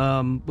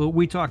 But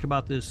we talked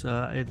about this.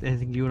 I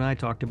think you and I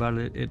talked about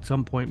it at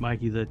some point,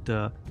 Mikey.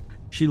 That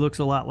she looks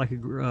a lot like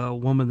a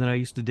woman that I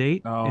used to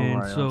date, Oh, and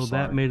right, I'm so sorry.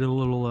 that made it a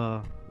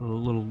little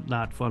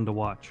not fun to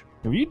watch.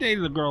 If you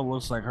dated a girl who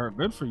looks like her,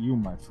 good for you,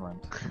 my friend.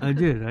 I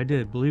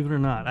did. Believe it or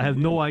not, I have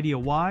no idea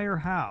why or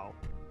how,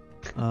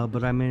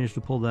 but I managed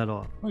to pull that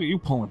off. Look at you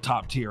pulling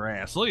top tier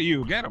ass. Look at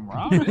you. Get him,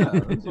 Rob. Yeah,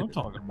 that's what I'm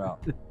talking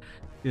about.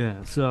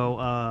 Yeah.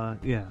 So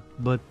yeah,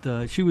 but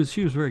she was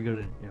very good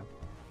at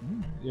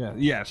it.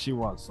 Yeah, she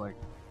was. Like,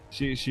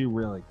 she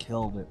really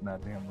killed it in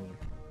that damn movie.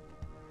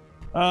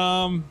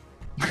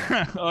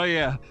 Oh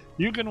yeah,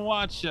 you can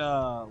watch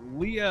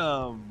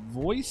Leah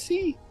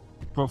Voicey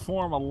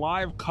perform a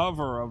live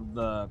cover of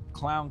the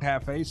Clown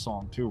Cafe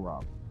song too,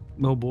 Rob.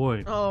 Oh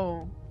boy,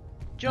 Oh,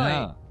 joy.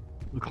 Yeah.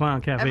 the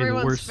Clown Cafe, the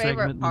Everyone's worst favorite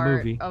segment in the part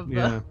movie. of the-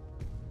 Yeah.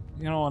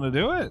 You don't want to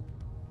do it?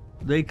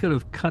 They could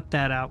have cut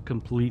that out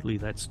completely,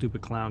 that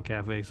stupid Clown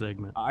Cafe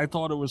segment. I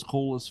thought it was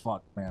cool as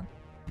fuck, man.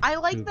 I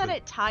like that Stupid.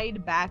 it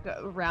tied back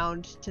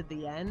around to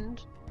the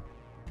end.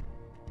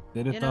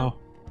 Did it You though? know,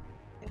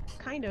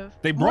 kind of.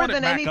 They More brought it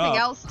than back anything up.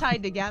 else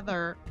tied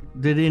together.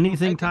 Did anything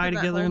think tie in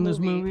that together whole in this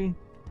movie- movie?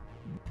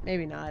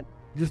 Maybe not.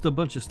 Just a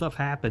bunch of stuff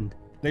happened.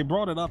 They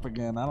brought it up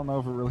again. I don't know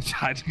if it really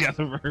tied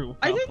together very well.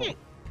 I think it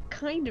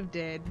kind of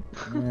did.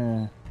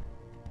 Yeah.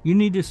 You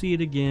need to see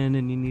it again,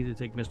 and you need to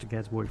take Mr.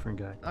 Cat's boyfriend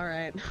guy. All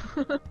right.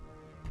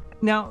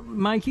 Now,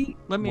 Mikey,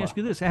 let me What? ask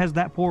you this: has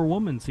that poor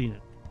woman seen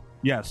it?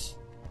 Yes.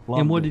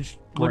 And what Loved it. did she,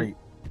 Great.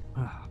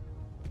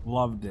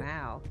 Loved it.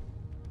 Wow.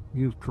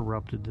 You've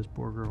corrupted this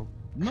poor girl.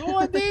 No,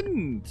 I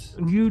didn't.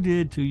 You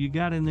did too. You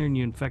got in there and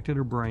you infected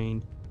her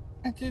brain.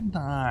 I did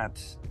not.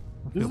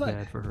 I feel Is that-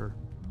 bad for her.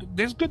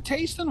 There's good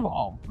taste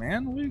involved,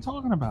 man. What are you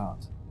talking about?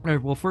 All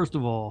right, well, first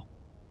of all,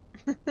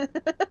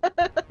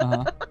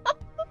 Uh-huh.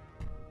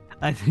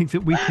 I think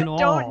that we can all.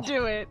 Don't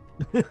do it.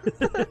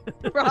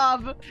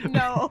 Rob,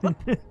 no.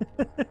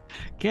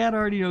 Kat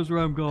already knows where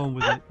I'm going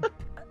with it.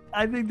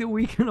 I think that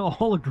we can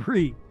all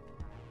agree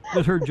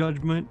that her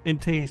judgment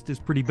and taste is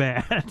pretty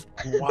bad.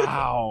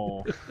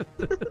 Wow.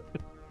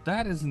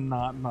 That is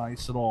not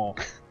nice at all.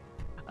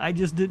 I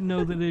just didn't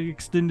know that it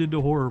extended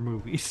to horror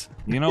movies.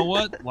 You know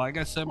what? Like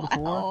I said before,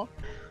 Wow.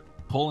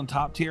 pulling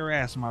top tier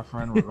ass, my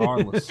friend,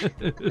 regardless.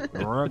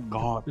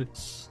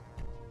 Regardless.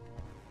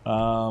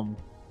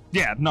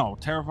 Yeah, no,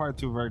 Terrifier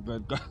 2 very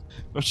good. Go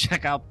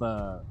check out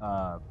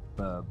the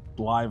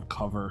live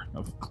cover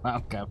of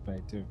Clown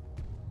Cafe too.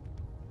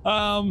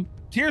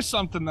 Here's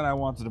something that I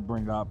wanted to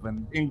bring up,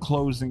 and in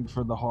closing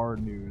for the horror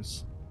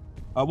news.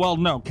 Well,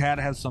 no, Kat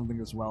has something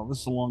as well.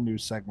 This is a long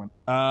news segment.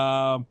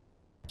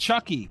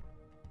 Chucky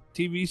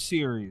TV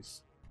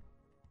series.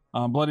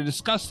 Bloody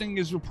Disgusting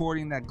is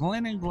reporting that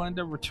Glenn and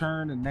Glenda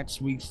return in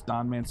next week's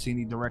Don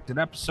Mancini directed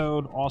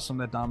episode. Awesome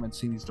that Don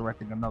Mancini's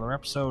directing another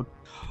episode.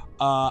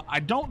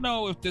 I don't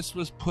know if this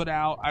was put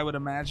out, I would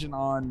imagine,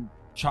 on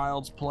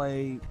Child's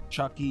Play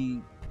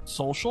Chucky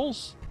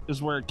socials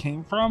is where it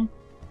came from.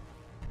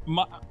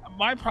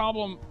 My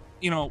problem,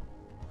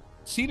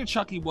 Seed of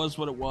Chucky was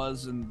what it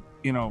was, and,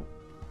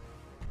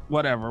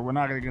 whatever. We're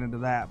not going to get into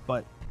that,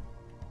 but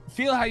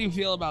feel how you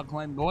feel about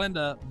Glenn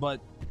Glenda, but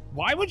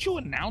why would you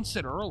announce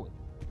it early?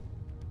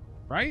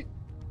 Right?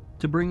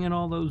 To bring in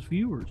all those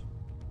viewers.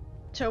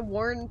 To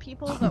warn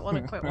people that want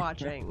to quit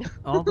watching.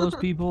 all those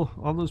people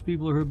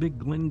who are big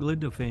Glenn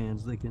Glenda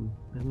fans, they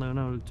know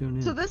how to tune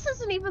in. So this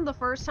isn't even the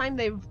first time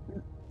they've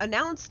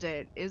announced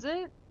it, is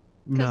it?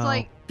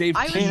 No. Because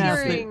I was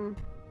hearing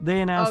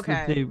they announced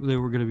okay. that they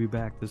were going to be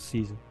back this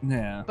season.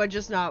 Yeah. But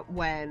just not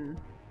when.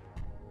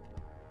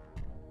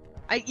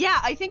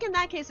 I think in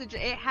that case it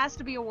has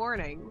to be a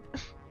warning.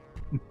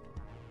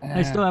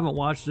 I still haven't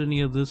watched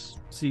any of this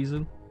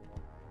season.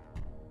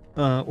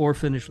 Or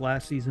finished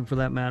last season for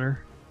that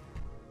matter.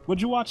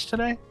 What'd you watch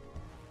today?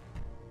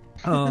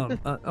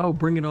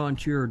 Bring It On,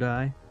 Cheer or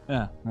Die.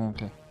 Yeah,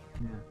 okay.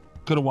 Yeah.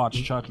 Could have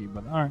watched Chucky,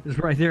 but all right. It's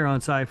right there on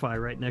Sci-Fi,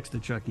 right next to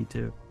Chucky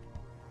too.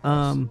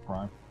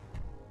 But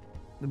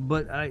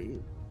I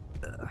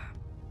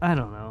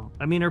don't know.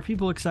 I mean, are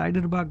people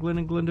excited about Glenn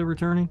and Glenda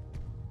returning?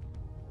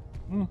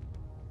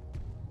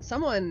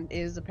 Someone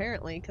is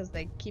apparently, because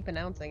they keep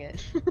announcing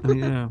it.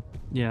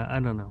 Yeah, I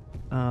don't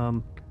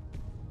know.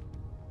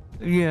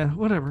 Yeah,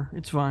 whatever.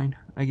 It's fine,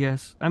 I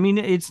guess. I mean,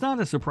 it's not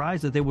a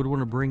surprise that they would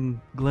want to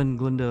bring Glenn and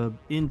Glenda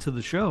into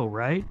the show,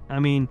 right? I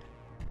mean,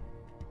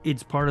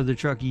 it's part of the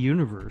Chucky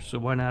universe, so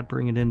why not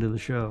bring it into the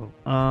show?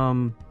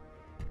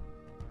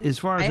 As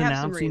far as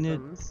announcing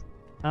it,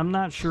 I'm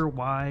not sure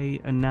why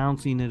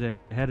announcing it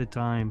ahead of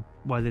time,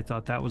 why they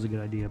thought that was a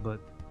good idea,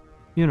 but,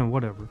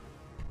 whatever.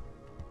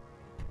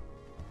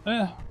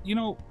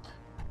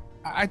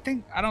 I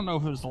think, I don't know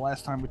if it was the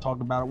last time we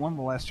talked about it, one of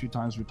the last few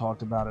times we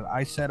talked about it,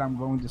 I said I'm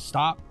going to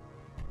stop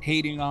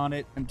hating on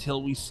it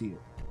until we see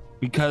it.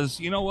 Because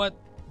you know what?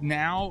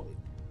 Now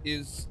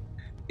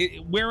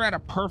we're at a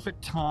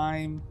perfect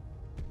time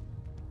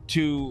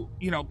to,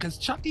 because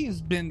Chucky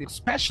has been,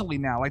 especially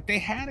now, like they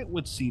had it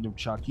with Seed of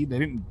Chucky. They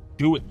didn't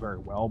do it very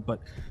well, but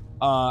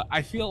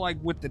I feel like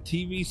with the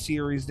TV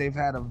series, they've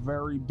had a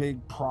very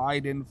big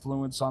pride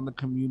influence on the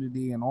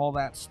community and all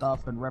that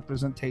stuff and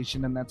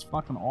representation, and that's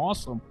fucking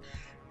awesome.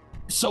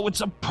 So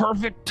it's a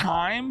perfect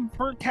time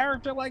for a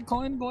character like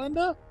Glenn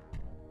Glenda,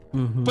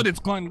 but it's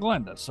Glenn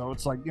Glenda, so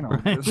it's like,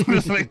 Right.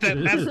 it's like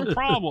that's the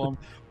problem.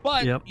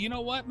 But Yep. You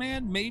know what,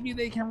 man? Maybe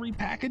they can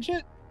repackage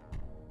it,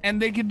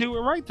 and they can do it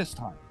right this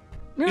time.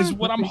 Yeah, is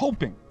what I'm maybe.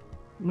 hoping.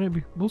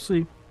 Maybe. We'll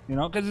see.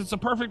 Because it's a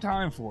perfect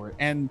time for it.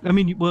 And I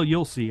mean, well,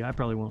 you'll see. I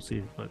probably won't see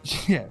it,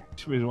 but yeah,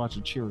 should watch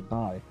it Cheer or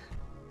Die.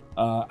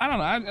 I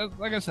don't know.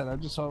 Like I said, I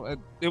just saw it.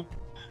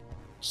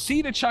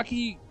 Seed of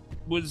Chucky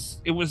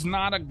was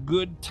not a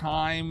good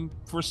time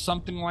for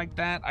something like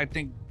that. I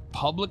think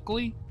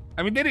publicly.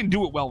 I mean, they didn't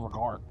do it well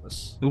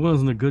regardless. it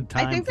wasn't a good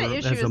time. I think the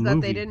issue is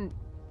that they didn't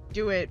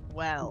do it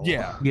well.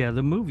 Yeah. Yeah,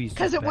 the movie's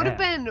Because it would have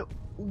bad. been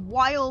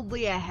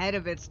wildly ahead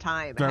of its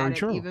time Very had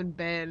true. it even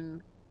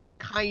been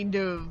kind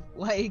of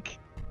like.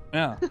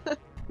 Yeah,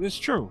 it's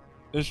true.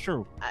 It's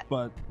true.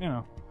 But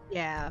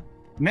Yeah.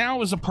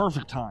 now is a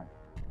perfect time.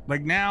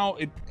 Like now,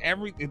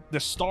 the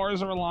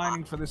stars are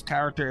aligning for this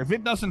character. If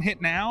it doesn't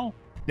hit now,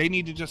 they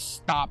need to just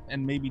stop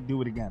and maybe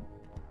do it again.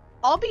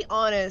 I'll be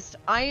honest,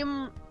 I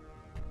am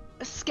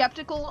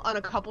skeptical on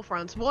a couple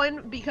fronts.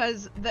 One,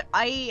 because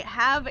I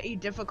have a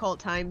difficult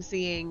time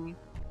seeing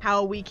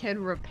how we can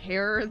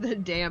repair the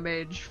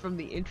damage from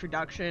the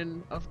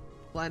introduction of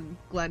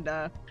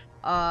Glenda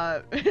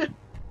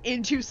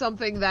into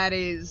something that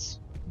is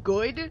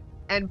good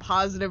and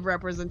positive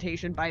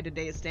representation by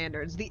today's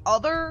standards. The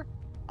other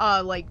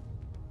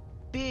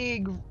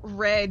big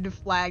red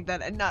flag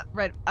that not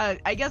red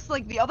I guess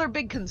the other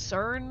big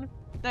concern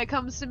that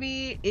comes to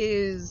me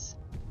is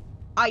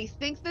I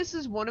think this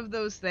is one of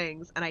those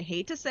things, and I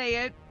hate to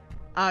say it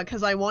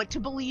because I want to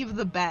believe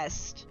the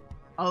best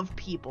of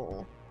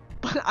people,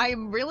 but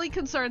I'm really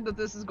concerned that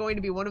this is going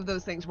to be one of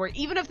those things where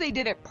even if they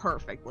did it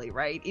perfectly,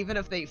 right, even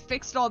if they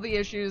fixed all the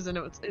issues and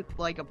it's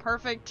like a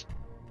perfect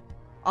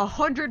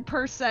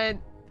 100%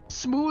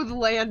 smooth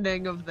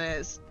landing of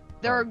this,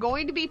 there are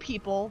going to be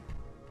people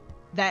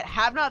that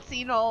have not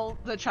seen all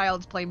the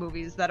Child's Play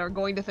movies that are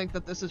going to think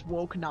that this is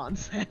woke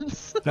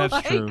nonsense. That's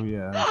true.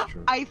 Yeah, that's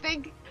true. I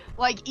think,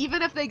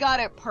 even if they got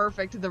it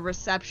perfect, the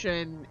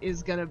reception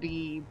is gonna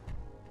be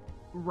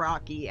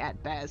rocky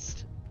at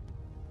best.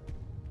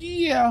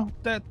 Yeah,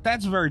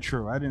 that's very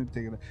true. I didn't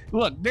think of that.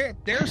 Look,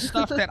 there's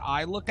stuff that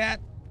I look at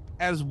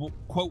as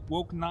quote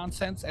woke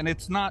nonsense, and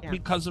it's not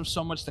because of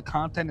so much the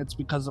content, it's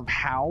because of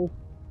how,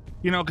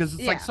 because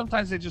it's like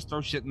sometimes they just throw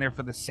shit in there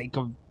for the sake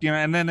of,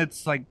 and then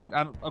it's like,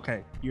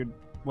 okay, you're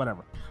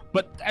whatever.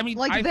 But I mean,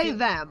 like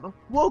them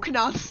woke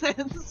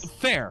nonsense.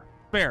 Fair.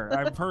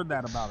 I've heard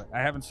that about it. I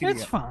haven't seen it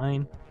yet. It's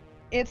fine.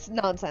 It's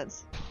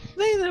nonsense.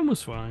 Them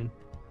was fine.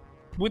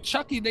 With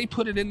Chucky, they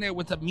put it in there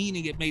with a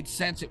meaning. It made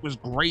sense. It was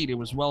great. It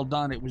was well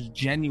done. It was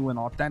genuine,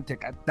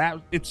 authentic.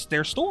 It's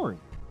their story.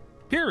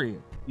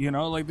 Period.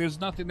 Like there's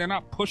nothing. They're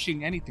not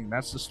pushing anything.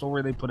 That's the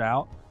story they put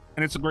out,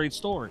 and it's a great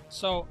story.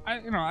 So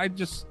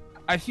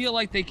I feel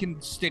like they can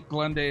stick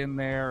Glenda in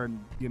there, and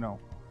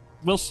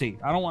we'll see.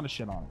 I don't want to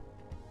shit on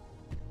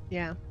it.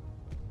 Yeah.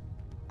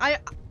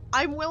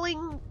 I'm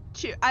willing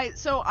to.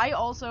 I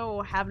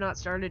also have not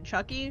started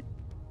Chucky.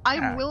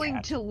 I'm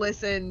willing to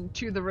listen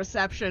to the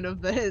reception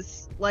of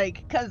this,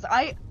 because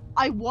I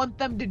want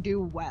them to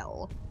do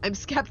well. I'm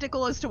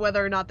skeptical as to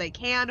whether or not they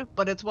can,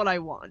 but it's what I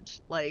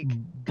want.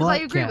 Because I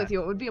agree with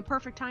you, it would be a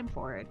perfect time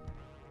for it.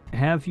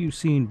 Have you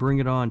seen Bring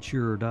It On,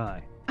 Cheer or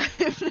Die? I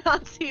have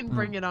not seen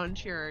Bring It On,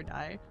 Cheer or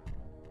Die.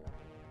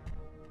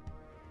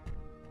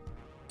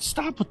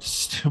 Stop with the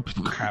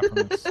stupid crap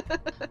on this.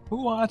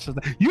 Who watches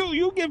that?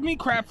 You give me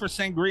crap for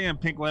Sangria and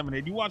Pink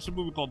Lemonade. You watch a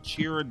movie called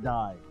Cheer or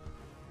Die.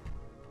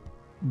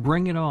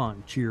 Bring It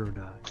On, Cheer or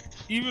Die.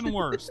 Even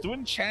worse.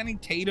 Wasn't Channing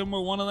Tatum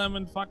or one of them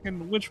in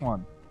fucking which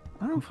one?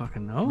 I don't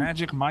fucking know.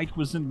 Magic Mike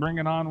was in Bring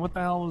It On. What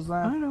the hell was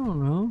that? I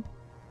don't know.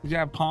 Did you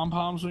have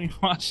pom-poms when you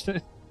watched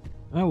it?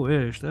 I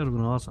wish. That would have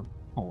been awesome.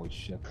 Holy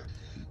shit.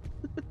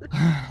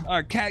 All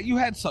right, Kat, you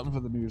had something for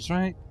the news,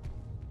 right?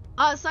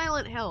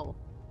 Silent Hill.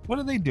 What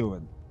are they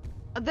doing?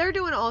 They're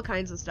doing all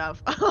kinds of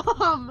stuff.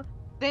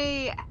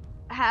 They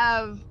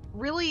have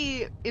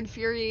really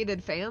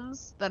infuriated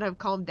fans that have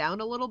calmed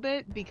down a little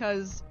bit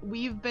because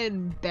we've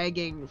been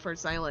begging for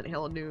Silent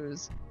Hill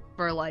news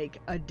for like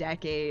a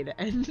decade,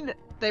 and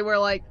they were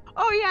like,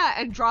 oh yeah,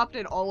 and dropped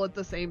it all at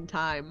the same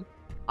time.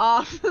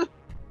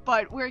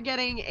 But we're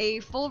getting a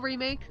full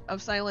remake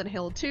of Silent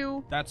Hill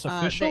 2. That's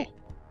official?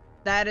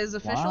 That is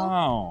official.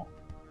 Wow.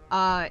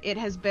 It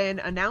has been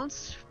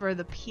announced for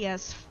the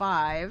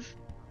PS5.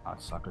 Ah,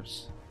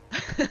 suckers.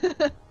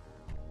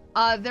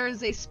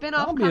 There's a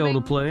spin-off I'll be coming.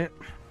 able to play it.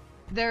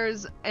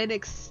 There's an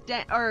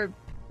or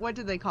what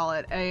did they call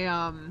it?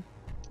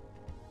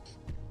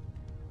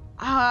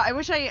 I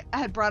wish I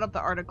had brought up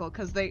the article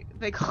because they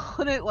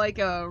called it like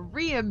a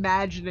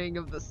reimagining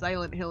of the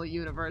Silent Hill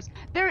universe.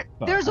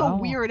 There's a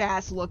weird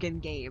ass looking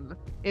game,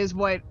 is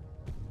what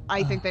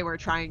I think they were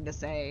trying to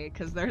say,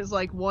 because there's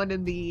like one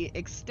in the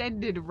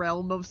extended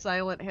realm of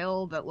Silent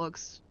Hill that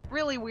looks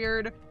really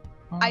weird.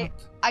 I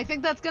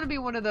think that's going to be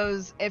one of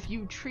those, if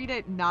you treat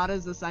it not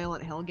as a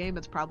Silent Hill game,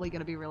 it's probably going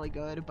to be really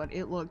good, but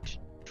it looked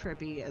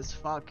trippy as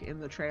fuck in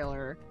the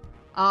trailer.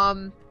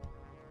 And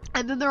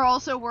then they're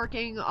also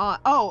working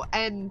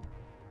on,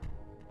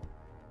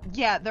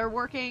 they're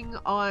working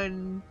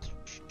on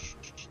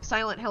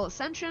Silent Hill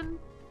Ascension.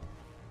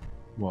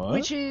 What?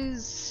 Which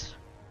is,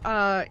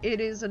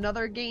 it is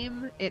another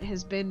game. It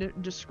has been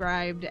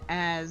described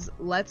as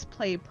Let's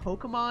Play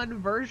Pokemon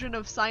version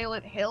of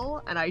Silent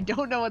Hill, and I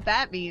don't know what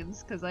that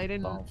means, because I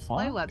didn't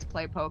play Let's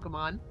Play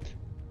Pokemon.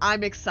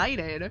 I'm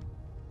excited.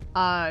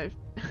 And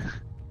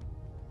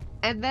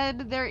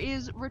then there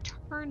is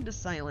Return to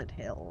Silent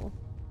Hill,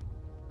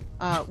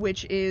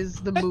 which is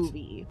the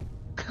movie.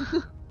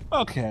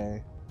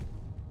 Okay.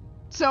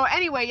 So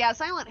anyway, yeah,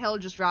 Silent Hill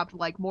just dropped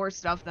like more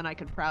stuff than I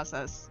could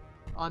process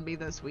on me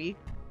this week.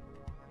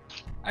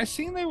 I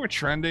seen they were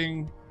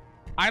trending.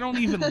 I don't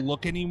even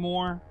look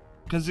anymore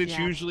because it's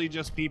usually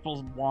just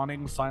people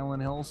wanting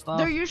Silent Hill stuff.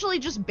 They're usually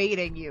just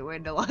baiting you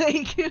into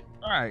like.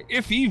 All right,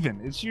 if even,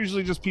 it's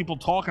usually just people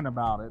talking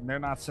about it and they're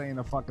not saying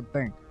a fucking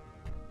thing.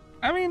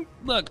 I mean,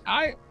 look,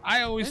 I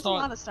always There's thought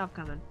a lot of stuff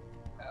coming.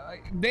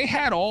 They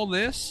had all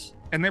this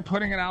and they're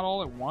putting it out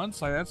all at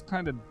once. Like that's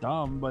kind of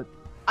dumb, but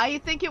I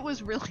think it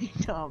was really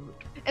dumb,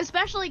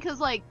 especially because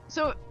like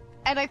so.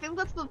 And I think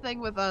that's the thing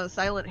with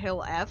Silent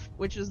Hill F,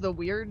 which is the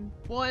weird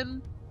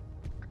one.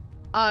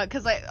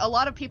 Because a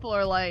lot of people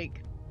are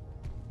like,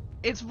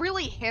 it's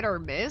really hit or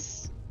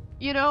miss,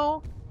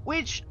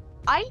 Which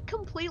I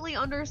completely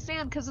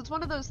understand, because it's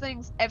one of those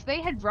things, if they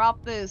had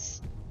dropped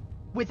this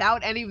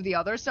without any of the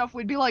other stuff,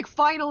 we'd be like,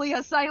 finally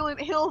a Silent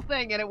Hill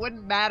thing, and it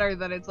wouldn't matter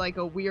that it's like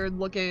a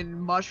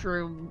weird-looking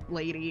mushroom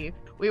lady.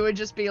 We would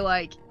just be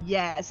like,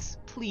 yes,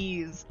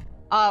 please.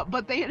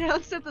 But they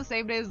announced it the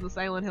same day as the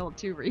Silent Hill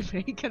 2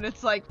 remake, and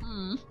it's like,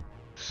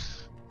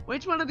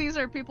 which one of these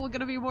are people going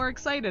to be more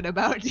excited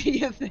about, do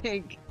you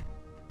think?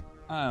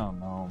 I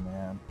don't know,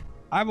 man.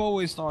 I've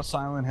always thought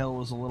Silent Hill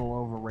was a little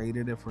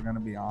overrated, if we're going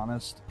to be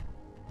honest.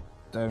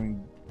 I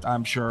mean,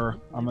 I'm sure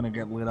I'm going to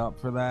get lit up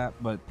for that,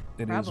 but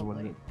it is what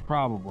it is.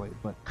 Probably,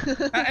 but...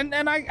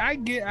 and I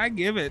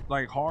give it,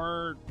 like,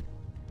 hard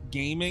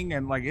gaming,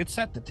 and, like, it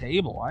set the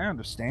table. I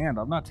understand.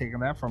 I'm not taking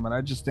that from it.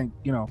 I just think,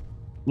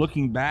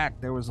 looking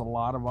back, there was a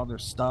lot of other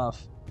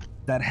stuff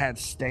that had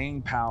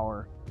staying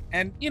power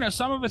And you know,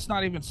 some of it's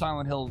not even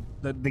Silent Hill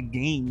the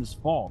game's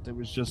fault. It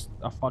was just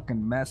a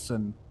fucking mess,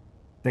 and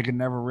they could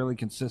never really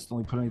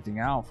consistently put anything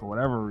out for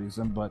whatever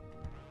reason. But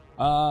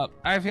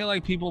I feel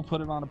like people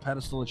put it on a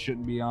pedestal it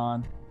shouldn't be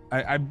on.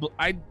 I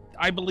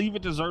believe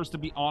it deserves to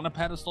be on a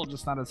pedestal,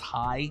 just not as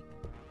high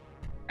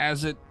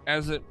as it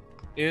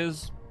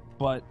is.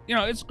 But you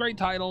know, it's a great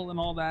title and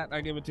all that. I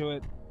give it to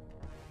it.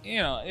 You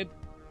know,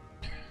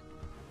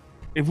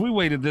 if we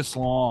waited this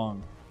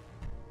long,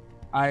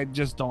 I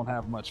just don't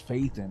have much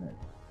faith in it.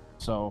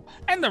 So,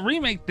 and the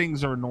remake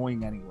things are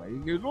annoying anyway.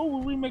 You go,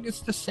 oh, remake,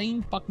 it's the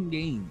same fucking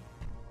game.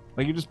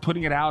 Like, you're just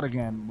putting it out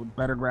again with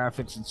better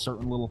graphics and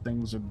certain little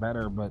things are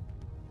better, but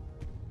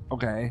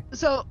okay.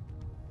 So,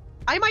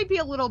 I might be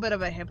a little bit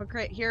of a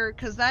hypocrite here,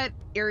 because that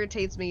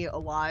irritates me a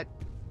lot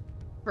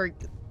for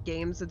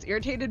games. It's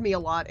irritated me a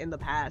lot in the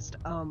past.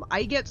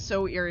 I get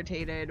so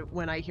irritated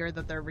when I hear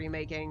that they're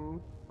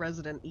remaking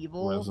Resident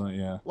Evil.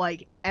 Yeah.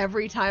 Like,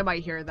 every time I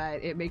hear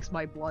that, it makes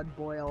my blood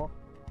boil.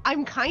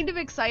 I'm kind of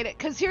excited,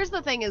 because here's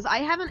the thing is, I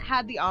haven't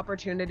had the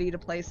opportunity to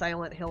play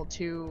Silent Hill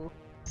 2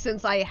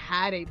 since I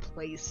had a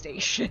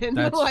PlayStation.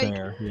 That's like,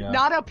 fair, yeah.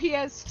 Not a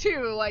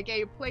PS2, like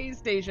a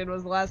PlayStation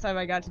was the last time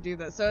I got to do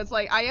this. So it's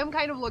like, I am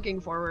kind of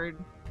looking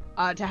forward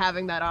to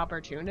having that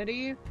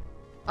opportunity.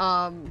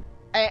 And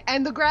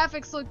the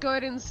graphics look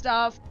good and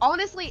stuff.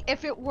 Honestly,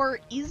 if it were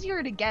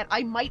easier to get,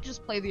 I might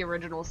just play the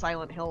original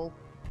Silent Hill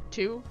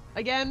 2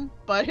 again,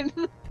 but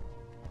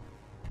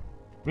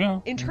Yeah.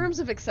 in terms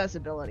of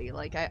accessibility,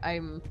 like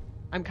I'm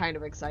kind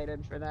of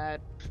excited for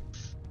that.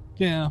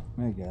 Yeah,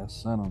 I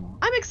guess. I don't know.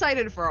 I'm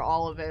excited for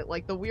all of it,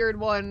 like the weird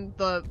one,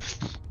 the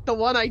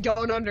one I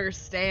don't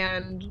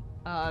understand,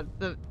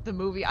 the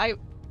movie.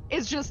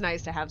 It's just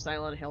nice to have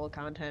Silent Hill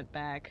content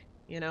back,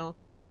 you know?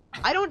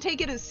 I don't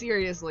take it as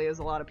seriously as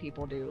a lot of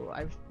people do,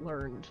 I've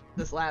learned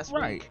this last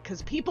week,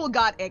 because people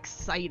got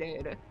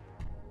excited.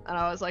 And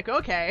I was like,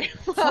 okay,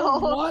 well...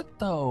 For what,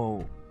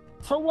 though?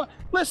 For what?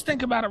 Let's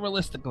think about it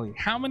realistically.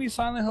 How many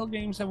Silent Hill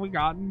games have we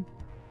gotten?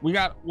 We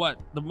got, what?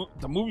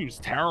 The movie was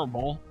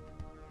terrible.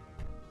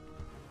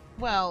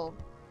 Well...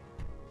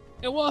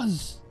 It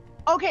was.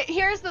 Okay,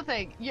 here's the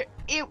thing.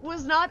 It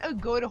was not a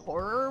good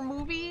horror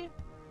movie,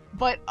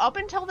 but up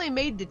until they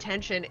made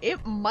Detention,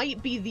 it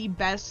might be the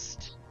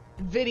best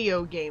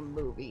video game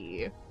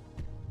movie.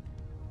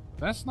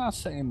 That's not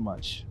saying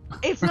much.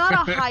 It's not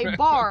a high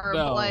bar,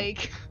 No. but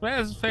like...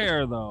 That's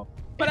fair, though.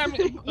 But I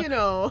mean, you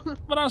know...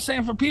 But I'm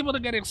saying, for people to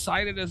get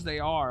excited as they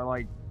are,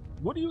 like,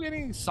 what are you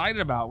getting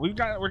excited about? We're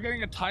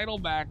getting a title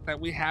back that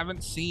we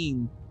haven't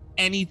seen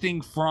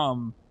anything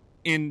from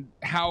in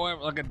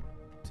however, like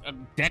a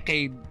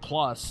decade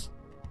plus.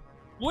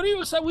 What are you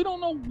excited? We don't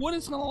know what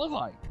it's gonna look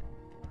like.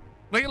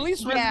 Like, at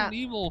least Resident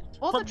Evil.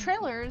 Well, the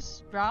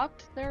trailers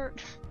dropped. They're...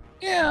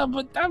 Yeah,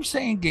 but I'm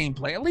saying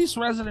gameplay. At least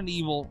Resident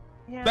Evil,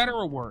 Yeah. better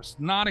or worse.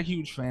 Not a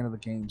huge fan of the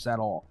games at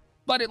all.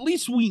 But at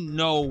least we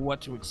know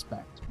what to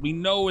expect. We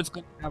know it's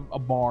going to have a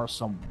bar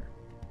somewhere.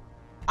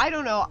 I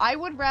don't know. I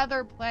would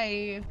rather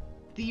play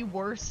the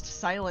worst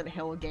Silent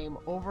Hill game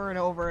over and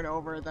over and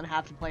over than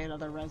have to play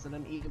another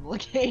Resident Evil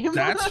game.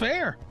 That's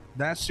fair.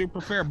 That's super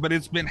fair. But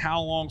it's been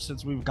how long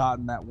since we've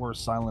gotten that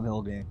worst Silent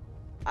Hill game?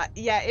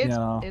 Yeah,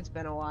 know. it's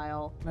been a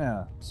while.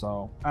 Yeah,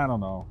 so I don't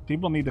know.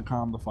 People need to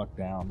calm the fuck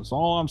down. That's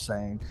all I'm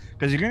saying.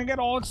 Because you're going to get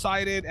all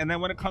excited, and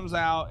then when it comes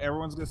out,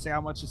 everyone's going to say how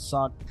much it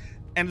sucked.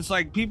 And it's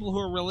like, people who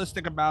are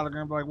realistic about it are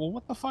going to be like, well,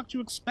 what the fuck do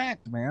you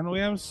expect, man? We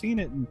haven't seen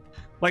it. And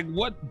like,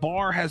 what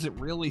bar has it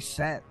really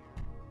set?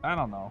 I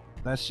don't know.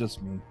 That's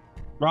just me.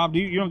 Rob,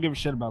 you don't give a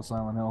shit about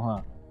Silent Hill,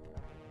 huh?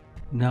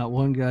 Not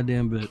one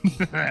goddamn bit.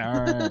 All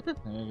right. There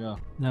you go.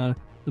 Now,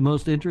 the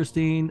most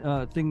interesting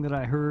thing that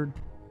I heard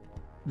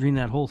during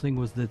that whole thing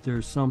was that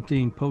there's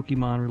something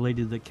Pokemon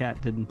related that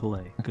Kat didn't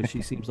play, because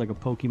she seems like a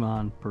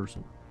Pokemon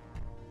person.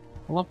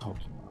 I love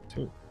Pokemon,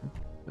 too.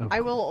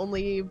 I will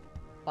only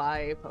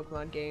buy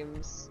Pokemon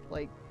games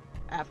like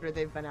after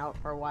they've been out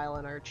for a while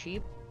and are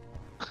cheap.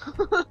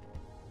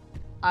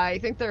 I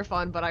think they're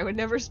fun, but I would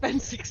never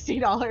spend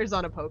 $60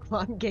 on a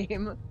Pokemon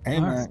game. Hey,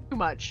 man. Too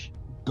much.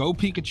 Go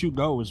Pikachu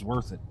Go is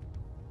worth it.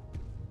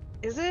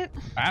 Is it?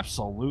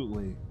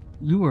 Absolutely.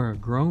 You are a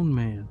grown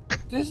man.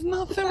 There's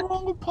nothing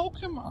wrong with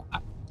Pokemon.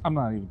 I'm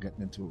not even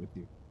getting into it with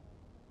you.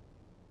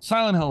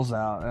 Silent Hill's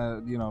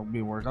out.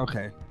 Be work.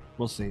 Okay,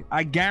 we'll see.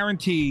 I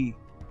guarantee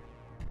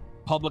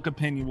public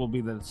opinion will be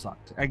that it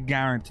sucked. I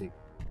guarantee.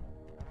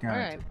 All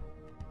right.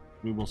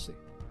 We will see.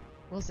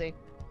 We'll see.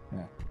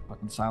 Yeah.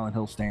 Fucking Silent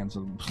Hill stands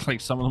are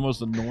like some of the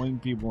most annoying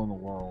people in the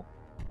world.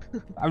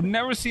 I've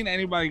never seen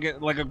anybody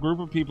get, like, a group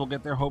of people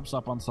get their hopes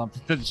up on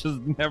something that just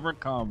never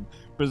come.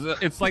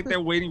 It's like they're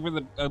waiting for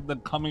the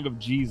coming of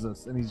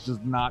Jesus, and he's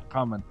just not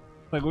coming.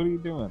 Like, what are you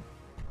doing?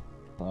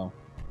 So,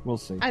 we'll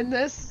see. And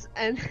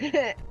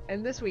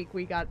this week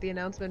we got the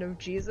announcement of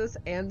Jesus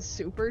and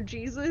Super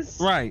Jesus.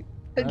 Right.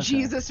 A Okay.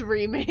 Jesus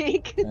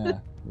remake. Yeah, the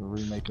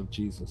remake of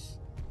Jesus.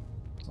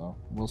 So,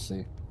 we'll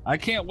see. I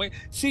can't wait.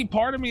 See,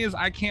 part of me is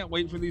I can't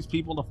wait for these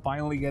people to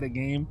finally get a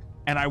game,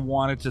 and I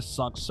want it to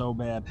suck so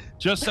bad,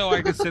 just so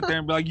I can sit there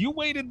and be like, you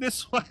waited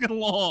this fucking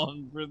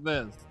long for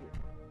this.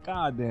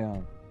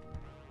 Goddamn.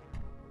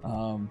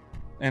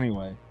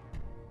 Anyway.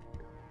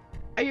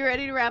 Are you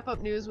ready to wrap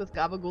up news with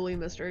Gabagooli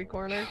Mystery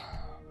Corner?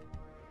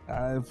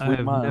 I have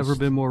never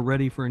been more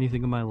ready for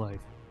anything in my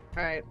life.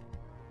 All right.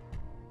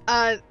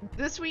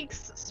 This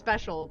week's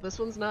special. This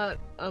one's not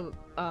a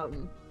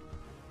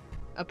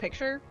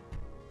picture.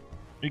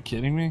 Are you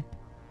kidding me?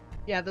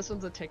 Yeah, this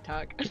one's a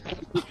TikTok.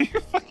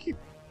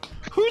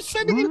 Who's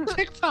sending you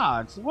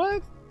TikToks?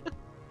 What?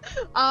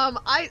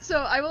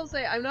 I will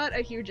say I'm not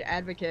a huge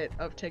advocate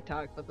of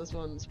TikTok, but this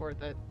one's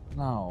worth it.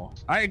 No.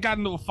 I got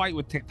into a fight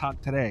with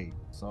TikTok today,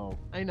 so.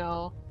 I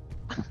know.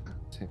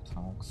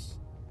 TikToks.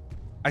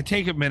 I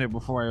take a minute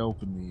before I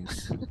open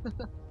these.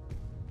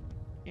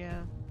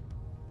 Yeah.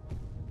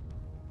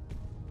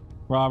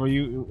 Rob, are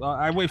you?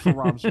 I wait for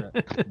Rob's shit.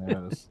 There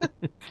it is.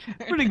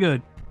 Pretty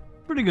good.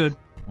 Pretty good.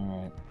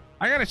 All right.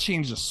 I gotta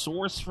change the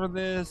source for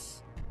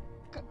this.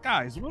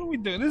 Guys, what are we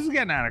doing? This is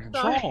getting out of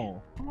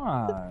control. Come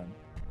on.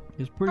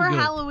 It's pretty For good.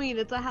 Halloween,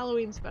 it's a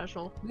Halloween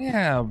special.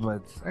 Yeah,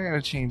 but I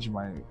gotta change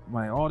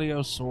my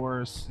audio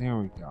source. Here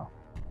we go.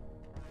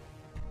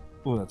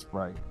 Oh, that's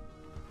bright.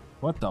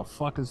 What the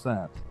fuck is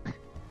that?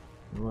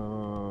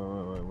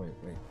 Wait.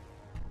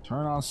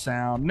 Turn on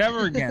sound.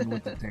 Never again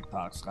with the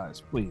TikToks, guys,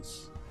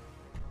 please.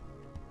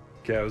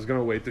 Okay, I was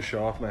gonna wait to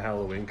show off my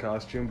Halloween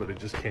costume, but it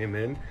just came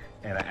in,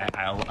 and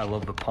I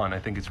love the pun. I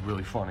think it's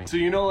really funny. So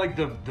you know, like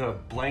the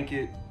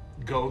blanket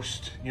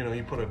ghost. You know,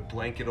 you put a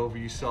blanket over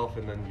yourself,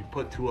 and then you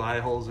put 2 eye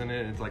holes in it,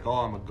 and it's like, oh,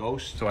 I'm a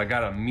ghost. So I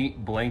got a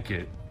meat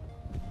blanket.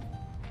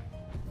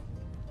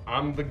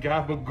 I'm the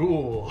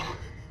Gabagool.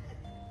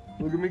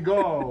 Look at me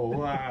go!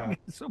 Wow.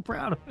 He's so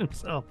proud of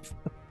himself.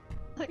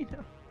 I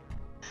know.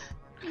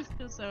 He's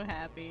just so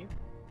happy.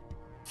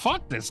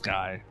 Fuck this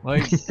guy.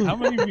 Like, how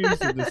many views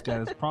did this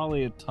guy? It's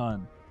probably a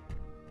ton.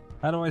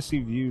 How do I see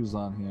views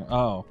on here?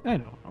 Oh, I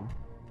don't know.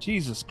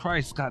 Jesus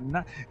Christ!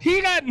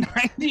 He got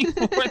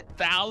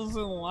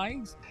 94,000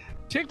 likes.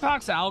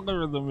 TikTok's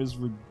algorithm is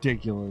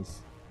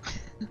ridiculous.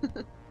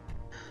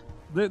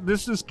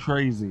 This is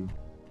crazy.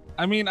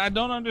 I mean, I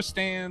don't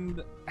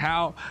understand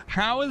how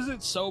is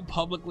it so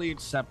publicly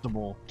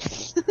acceptable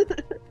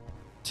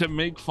to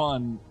make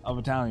fun of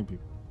Italian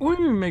people? What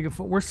do you mean making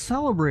fun? We're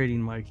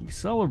celebrating, Mikey.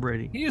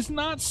 Celebrating. He is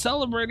not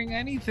celebrating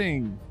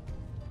anything.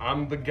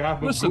 I'm the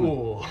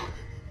Gabagool.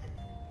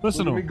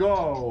 Listen to Look at me him.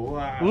 go!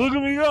 Wow. Look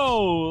at me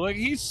go! Like,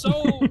 he's so.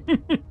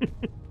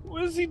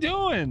 What is he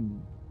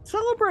doing?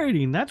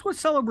 Celebrating. That's what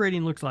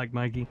celebrating looks like,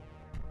 Mikey.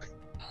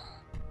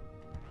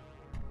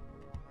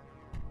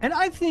 And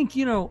I think,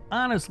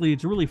 honestly,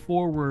 it's really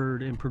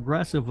forward and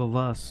progressive of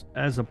us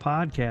as a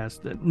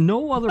podcast that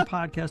no other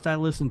podcast I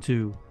listen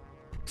to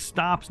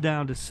stops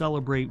down to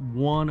celebrate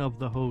one of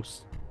the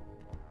hosts'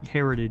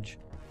 heritage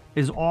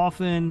as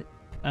often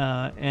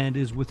and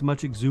as with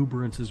much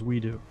exuberance as we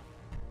do.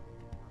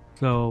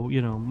 So,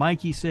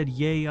 Mikey said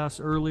yay us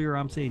earlier.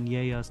 I'm saying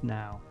yay us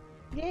now.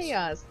 Yay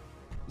us.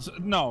 So,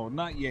 no,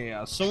 not yay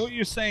us. So what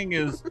you're saying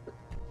is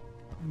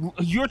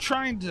you're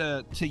trying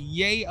to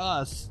yay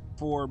us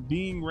for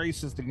being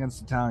racist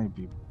against Italian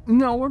people.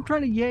 No, we're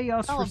trying to yay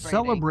us for Celebrating.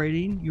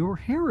 celebrating your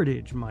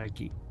heritage,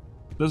 Mikey.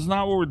 That's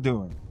not what we're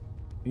doing.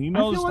 And you I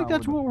know feel like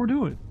that's what we're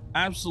doing.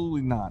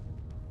 Absolutely not.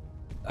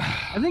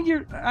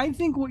 I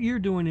think what you're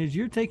doing is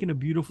you're taking a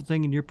beautiful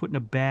thing and you're putting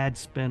a bad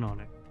spin on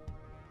it.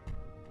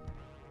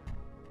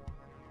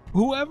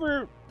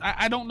 Whoever,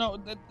 I don't know.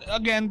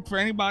 Again, for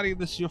anybody,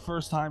 this is your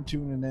first time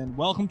tuning in,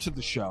 welcome to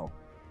the show.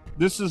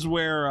 This is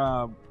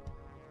where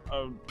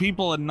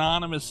people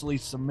anonymously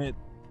submit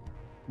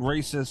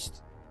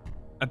racist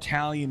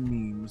Italian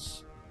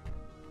memes,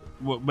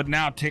 but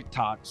now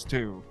TikToks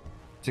too,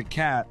 to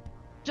Kat.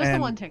 Just the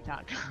And one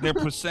TikTok.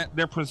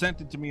 they're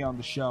presented to me on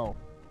the show.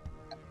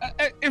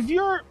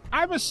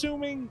 I'm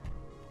assuming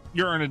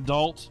you're an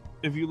adult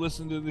if you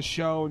listen to the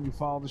show and you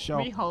follow the show.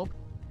 We hope.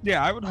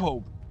 Yeah, I would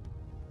hope.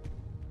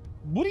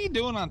 What are you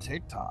doing on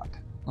TikTok?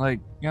 Like,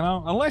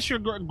 unless you're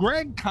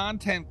Greg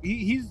content,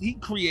 he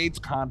creates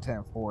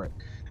content for it.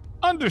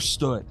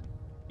 Understood.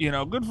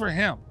 Good for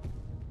him.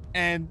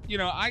 And,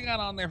 I got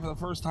on there for the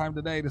first time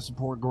today to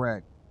support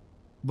Greg.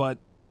 But,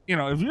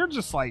 if you're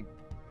just like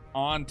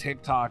on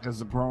TikTok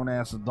as a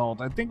grown-ass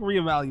adult, I think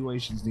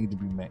reevaluations need to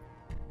be made.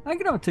 I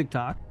get on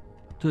TikTok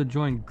to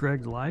join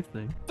Greg's live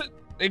thing.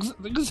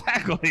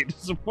 Exactly. To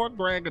support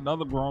Greg,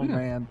 another grown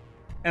man.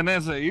 And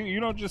you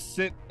don't just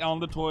sit on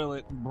the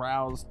toilet and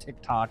browse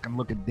TikTok and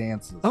look at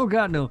dances. Oh,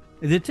 God, no.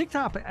 The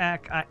TikTok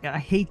app, I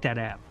hate that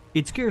app.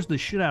 It scares the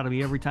shit out of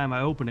me every time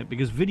I open it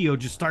because video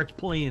just starts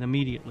playing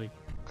immediately.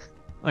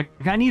 Like,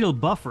 I need a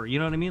buffer, you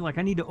know what I mean? Like,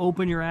 I need to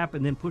open your app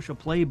and then push a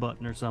play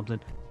button or something.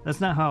 That's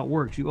not how it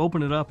works. You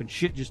open it up and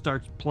shit just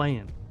starts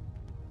playing.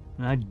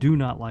 And I do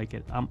not like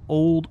it. I'm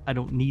old. I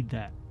don't need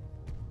that.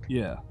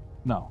 Yeah.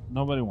 No,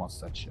 nobody wants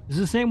that shit. It's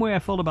the same way I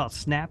felt about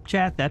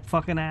Snapchat, that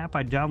fucking app.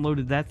 I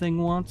downloaded that thing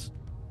once.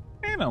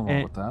 Ain't no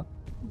wrong with that.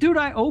 Dude,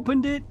 I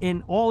opened it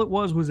and all it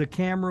was a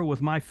camera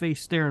with my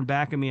face staring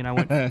back at me and I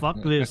went,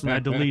 fuck this, and I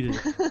deleted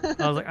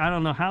it. I was like, I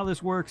don't know how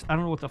this works. I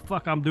don't know what the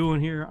fuck I'm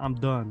doing here. I'm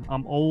done.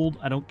 I'm old.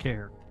 I don't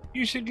care.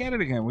 You should get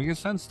it again. We can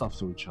send stuff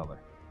to each other.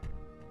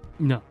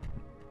 No,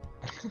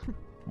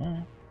 All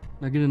right.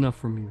 I get enough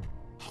from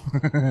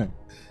you.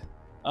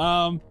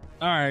 All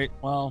right.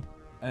 Well,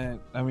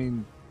 I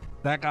mean,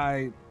 that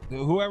guy,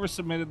 whoever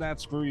submitted that,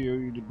 screw you.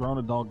 You're a grown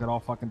adult. Get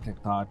off fucking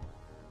TikTok.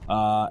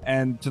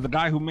 And to the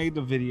guy who made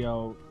the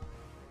video,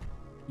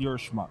 you're a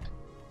schmuck.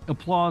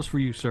 Applause for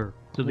you, sir.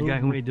 To the guy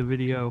who made the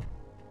video.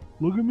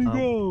 Look at me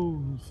go,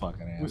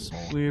 fucking asshole.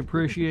 We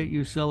appreciate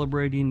you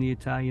celebrating the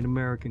Italian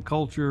American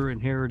culture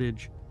and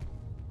heritage,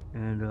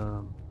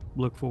 and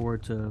look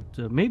forward to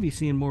maybe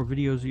seeing more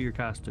videos of your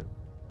costume.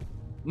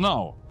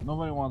 No,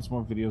 nobody wants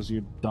more videos of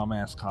your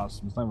dumbass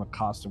costume. It's not even a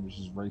costume, which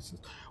is racist.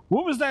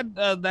 What was that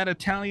that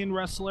Italian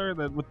wrestler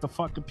that with the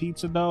fucking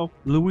pizza dough?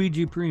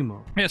 Luigi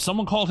Primo. Yeah,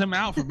 someone called him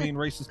out for being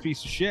racist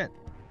piece of shit.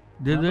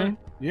 Did Remember?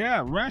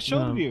 Yeah, I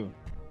showed you.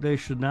 They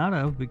should not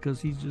have,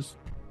 because he's just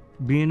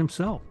being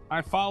himself.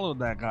 I followed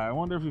that guy. I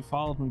wonder if he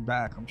followed me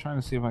back. I'm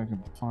trying to see if I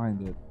can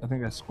find it. I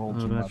think I scrolled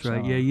too much. That's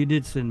right. Yeah, you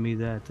did send me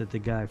that the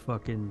guy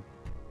fucking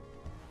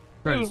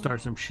tried to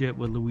start some shit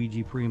with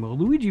Luigi Primo.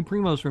 Luigi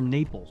Primo's from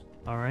Naples,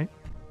 all right?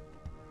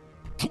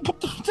 What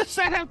does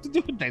that have to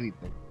do with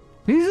anything?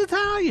 He's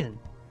Italian.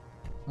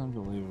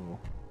 Unbelievable.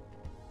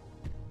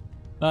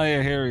 Oh,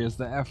 yeah, here he is,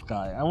 the F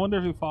guy. I wonder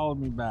if he followed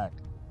me back.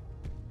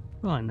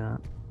 Probably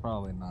not.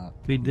 Probably not.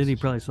 If he did, he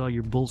probably saw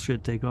your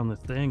bullshit take on the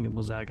thing and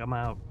was like, I'm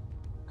out.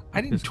 I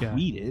didn't This guy.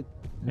 tweet it.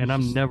 And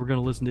I'm never going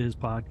to listen to his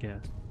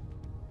podcast.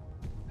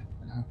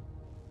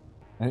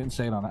 I didn't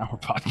say it on our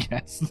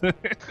podcast.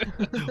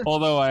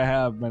 Although I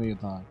have many a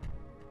time.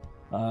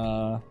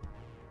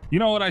 You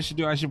know what I should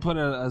do? I should put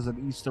it as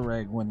an Easter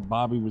egg when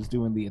Bobby was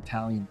doing the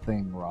Italian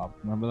thing, Rob.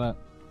 Remember that?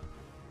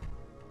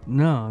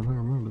 No, I don't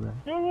remember that.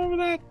 You don't remember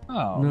that?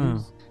 Oh,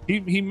 No.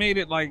 He made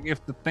it like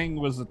if the thing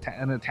was an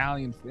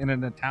Italian in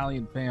an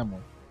Italian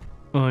family.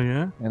 Oh,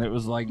 yeah? And it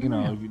was like, you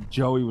know,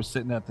 Joey was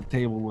sitting at the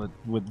table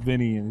with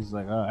Vinny, and he's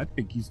like, oh, I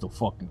think he's the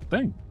fucking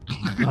thing.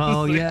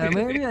 Oh, yeah.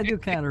 Maybe I do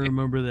kind of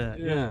remember that.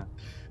 Yeah.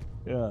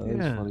 Yeah, that's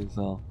Yeah. funny as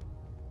hell.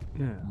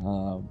 Yeah.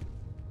 Um,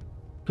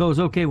 So it's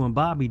okay when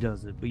Bobby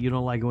does it, but you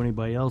don't like when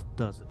anybody else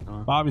does it,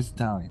 huh? Bobby's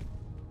Italian.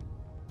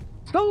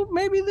 So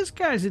maybe this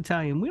guy's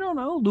Italian. We don't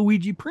know.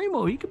 Luigi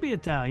Primo, he could be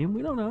Italian.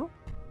 We don't know.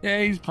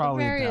 Yeah, he's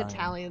probably Very Italian.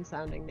 Italian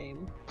sounding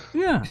name.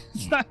 Yeah.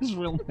 It's not his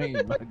real name.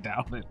 I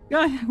doubt it.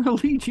 Yeah,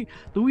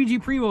 Luigi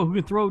Primo, who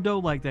can throw dough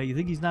like that. You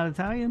think he's not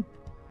Italian?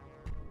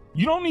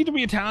 You don't need to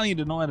be Italian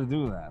to know how to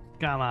do that.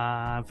 Come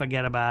on,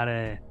 forget about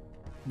it.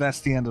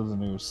 That's the end of the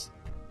news.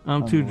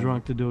 I'm too Unbelievable.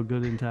 drunk to do a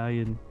good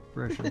Italian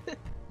impression.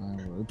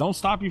 Don't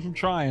stop you from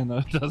trying,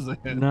 though, does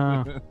it?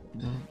 No.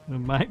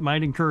 It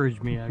might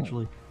encourage me,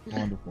 actually.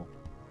 Wonderful.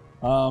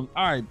 All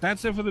right,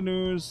 that's it for the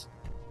news.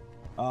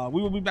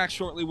 We will be back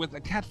shortly with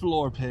a Cat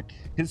Floor pick,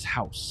 his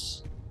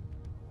house.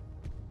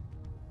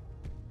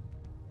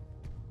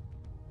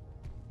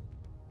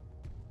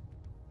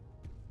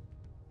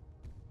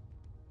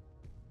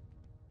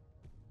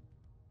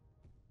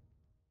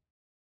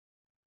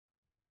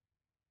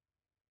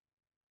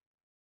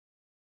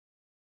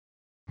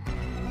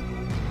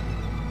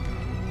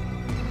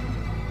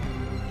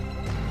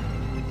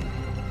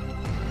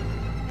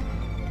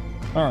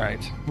 All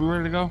right, we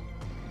ready to go?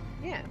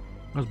 Yeah.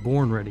 I was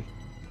born ready.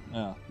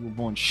 Yeah, you were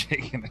born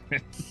shaking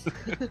it.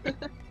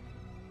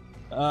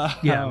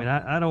 Yeah, I mean,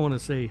 I don't want to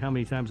say how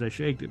many times I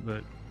shaked it,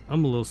 but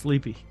I'm a little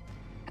sleepy.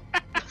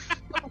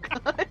 Oh,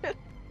 God.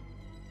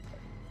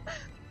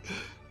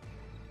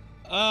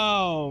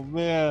 Oh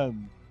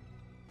man,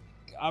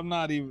 I'm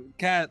not even.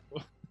 Kat,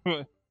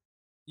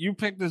 you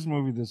picked this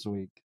movie this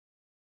week.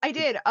 I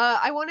did.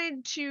 I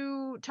wanted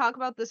to talk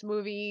about this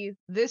movie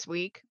this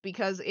week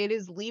because it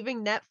is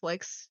leaving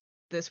Netflix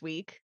this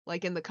week,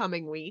 like in the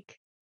coming week.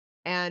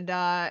 And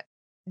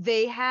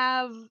they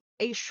have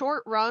a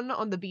short run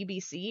on the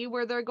BBC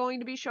where they're going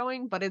to be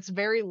showing, but it's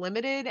very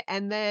limited.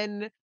 And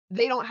then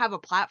they don't have a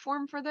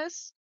platform for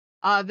this.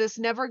 This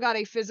never got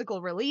a physical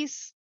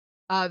release.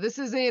 This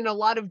is in a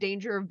lot of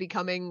danger of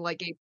becoming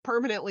like a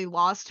permanently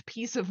lost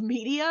piece of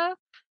media.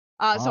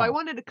 So I Wow.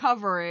 wanted to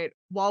cover it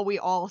while we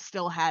all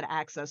still had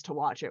access to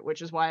watch it,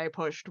 which is why I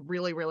pushed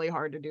really, really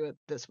hard to do it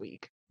this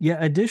week. Yeah,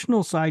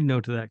 additional side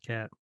note to that,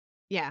 Cat.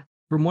 Yeah.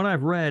 From what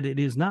I've read, it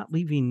is not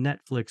leaving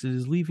Netflix. It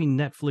is leaving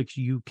Netflix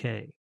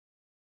UK.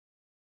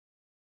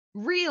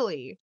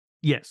 Really?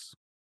 Yes.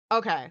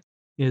 Okay.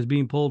 It is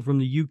being pulled from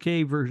the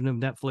UK version of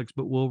Netflix,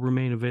 but will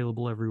remain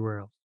available everywhere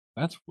else.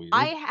 That's weird.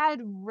 I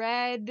had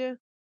read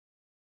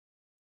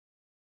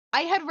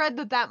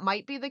that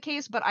might be the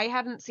case, but I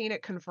hadn't seen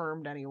it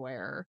confirmed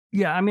anywhere.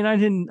 Yeah, I mean, I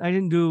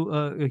didn't do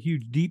a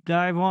huge deep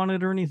dive on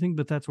it or anything,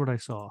 but that's what I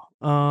saw.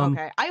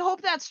 Okay. I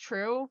hope that's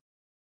true.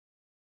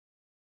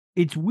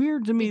 It's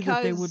weird to me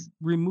that they would Because-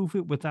 remove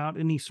it without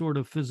any sort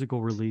of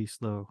physical release,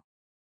 though.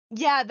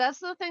 Yeah, that's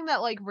the thing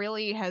that like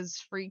really has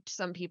freaked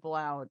some people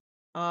out.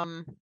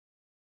 Is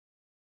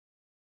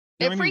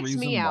there It any freaks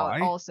me reason out why?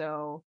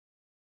 also.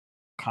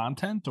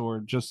 Content or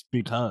just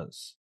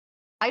because?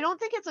 I don't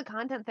think it's a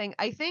content thing.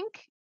 I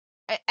think,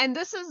 and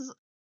this is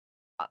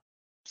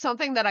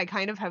something that I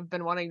kind of have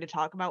been wanting to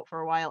talk about for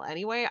a while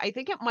anyway. I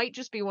think it might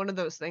just be one of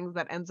those things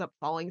that ends up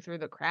falling through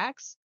the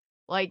cracks.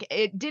 Like,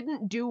 it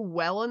didn't do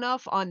well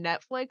enough on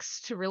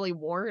Netflix to really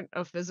warrant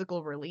a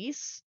physical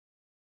release,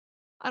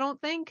 I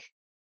don't think.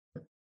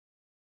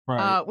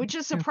 Right. Which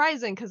is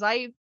surprising because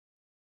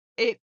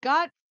it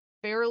got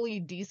fairly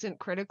decent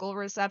critical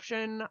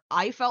reception.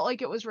 I felt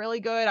like it was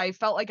really good. I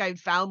felt like I'd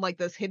found like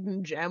this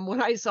hidden gem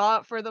when I saw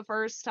it for the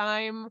first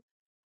time.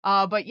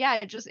 But yeah,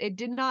 it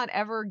did not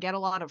ever get a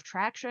lot of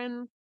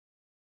traction.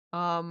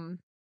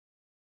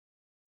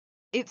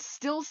 It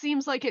still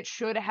seems like it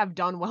should have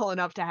done well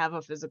enough to have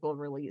a physical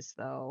release,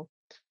 though.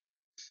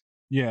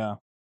 Yeah.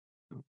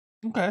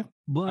 Okay.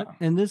 But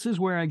and this is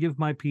where I give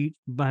my pitch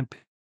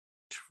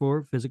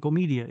for physical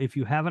media. If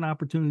you have an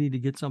opportunity to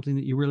get something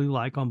that you really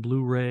like on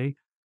Blu-ray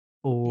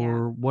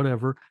or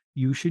whatever,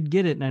 you should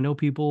get it. And I know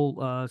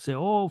people say,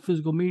 "Oh,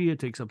 physical media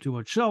takes up too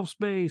much shelf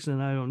space,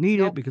 and I don't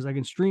need it because I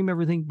can stream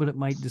everything." But it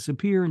might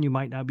disappear, and you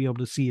might not be able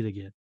to see it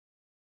again.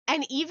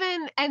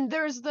 And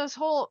there's this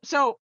whole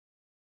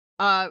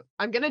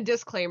I'm gonna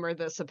disclaimer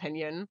this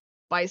opinion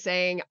by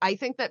saying I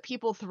think that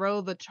people throw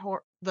the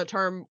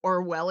term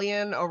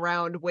Orwellian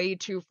around way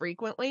too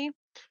frequently.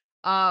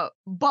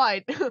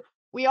 But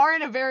we are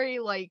in a very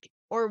like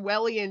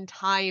Orwellian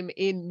time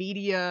in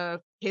media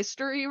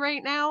history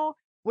right now,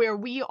 where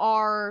we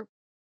are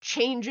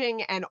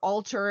changing and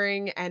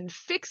altering and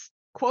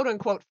quote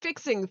unquote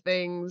fixing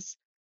things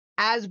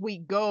as we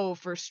go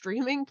for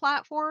streaming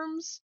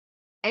platforms.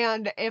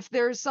 And if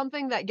there's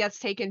something that gets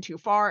taken too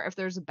far, if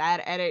there's a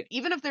bad edit,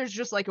 even if there's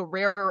just like a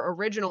rare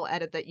original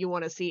edit that you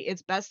want to see,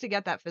 it's best to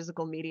get that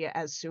physical media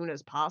as soon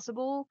as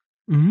possible.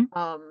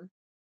 Mm-hmm.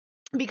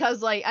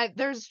 Because like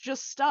there's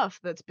just stuff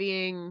that's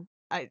being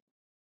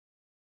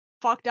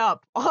fucked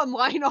up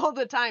online all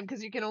the time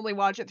because you can only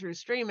watch it through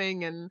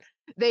streaming, and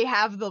they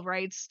have the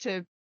rights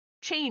to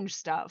change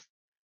stuff.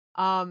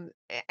 And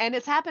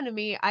it's happened to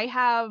me.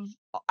 I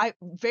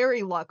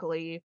very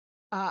luckily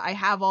I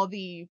have all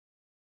the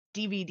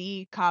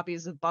DVD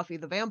copies of Buffy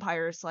the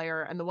Vampire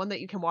Slayer, and the one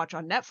that you can watch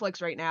on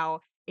Netflix right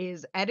now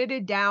is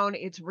edited down,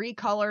 it's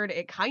recolored,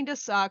 it kind of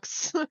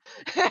sucks. And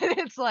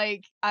it's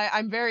like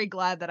I'm very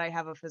glad that I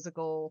have a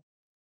physical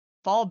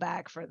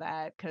fallback for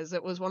that, because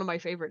it was one of my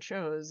favorite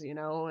shows,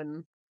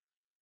 and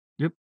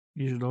Yep,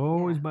 you should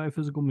always buy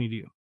physical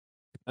media.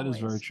 That is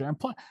very true. And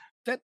plus,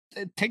 that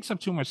it takes up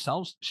too much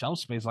shelf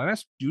space. Like,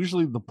 that's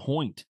usually the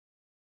point.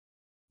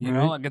 You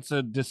know, like, it's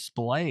a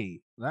display.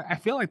 I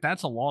feel like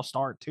that's a lost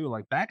art too.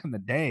 Like, back in the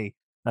day,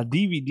 a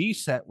DVD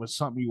set was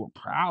something you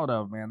were proud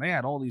of, man. They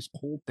had all these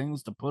cool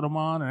things to put them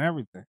on and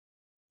everything.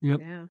 Yep.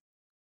 Yeah.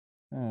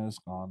 It's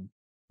gone.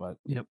 But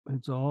yep,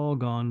 it's all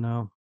gone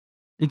now.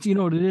 It's, you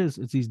know what it is?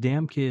 It's these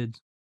damn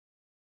kids.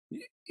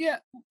 Yeah,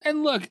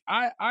 and look,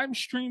 I'm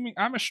streaming.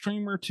 I'm a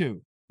streamer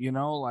too. You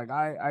know, like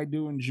I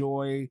do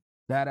enjoy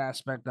that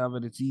aspect of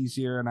it. It's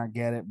easier, and I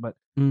get it. But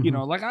you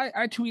know, like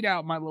I tweet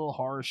out my little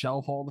horror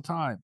shelf all the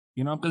time.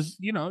 You know, because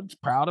it's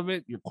proud of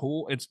it. You're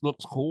cool. It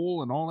looks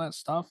cool and all that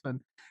stuff. And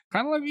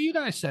kind of like you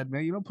guys said,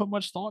 man, you don't put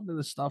much thought into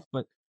this stuff.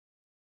 But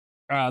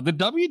the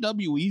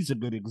WWE is a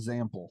good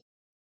example.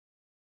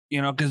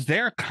 You know, because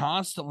they're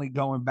constantly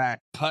going back,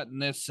 cutting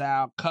this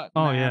out, cutting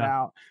that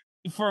out.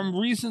 For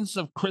reasons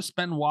of Chris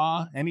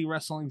Benoit, any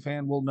wrestling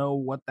fan will know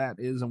what that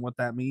is and what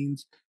that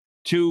means,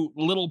 to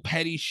little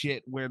petty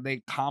shit where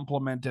they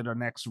complimented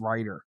an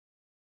ex-writer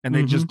and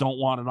they just don't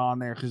want it on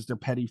there because they're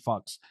petty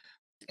fucks.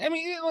 I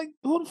mean, like,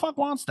 who the fuck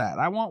wants that?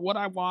 I want what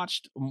I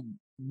watched,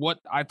 what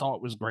I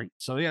thought was great.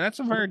 So yeah, that's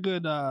a very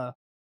good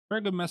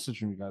message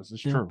from you guys.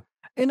 It's true.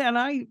 And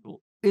I,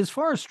 as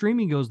far as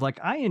streaming goes, like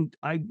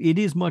it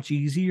is much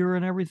easier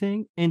and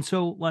everything. And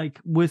so like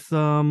with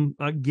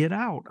Get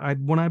Out,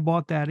 when I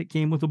bought that, it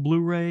came with a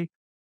Blu-ray,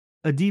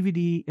 a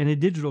DVD, and a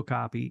digital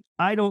copy.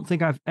 I don't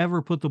think I've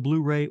ever put the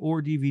Blu-ray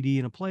or DVD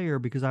in a player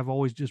because I've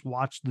always just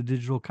watched the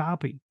digital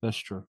copy. That's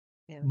true.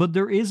 Yeah. But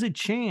there is a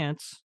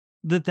chance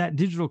that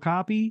digital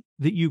copy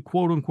that you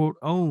quote unquote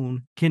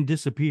own can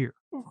disappear.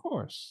 Of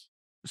course.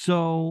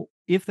 So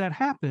if that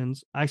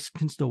happens, I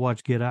can still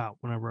watch Get Out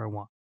whenever I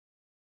want.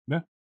 Yeah.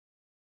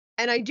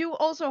 And I do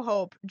also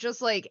hope,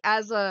 just like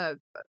as a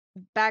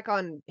back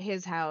on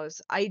his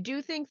house, I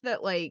do think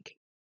that like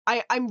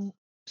I'm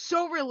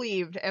so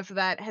relieved if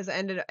that has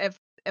ended, if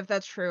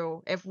that's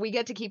true, if we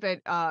get to keep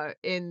it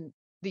in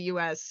the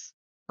US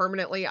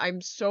permanently.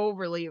 I'm so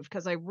relieved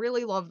because I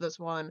really love this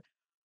one.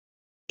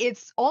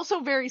 It's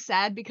also very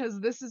sad because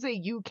this is a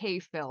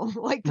UK film.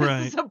 Like,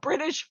 this is a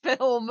British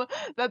film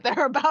that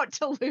they're about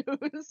to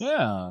lose.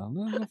 Yeah.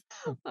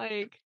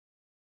 Like,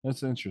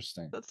 that's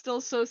interesting. That's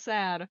still so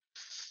sad.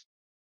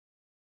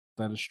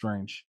 That is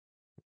strange.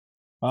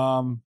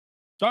 All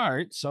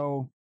right,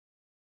 so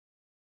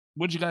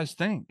what'd you guys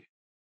think?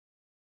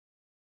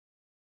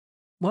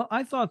 Well,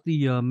 I thought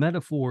the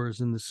metaphors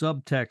and the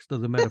subtext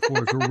of the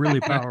metaphors were really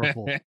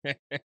powerful.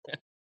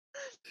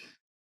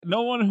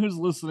 No one who's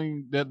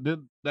listening that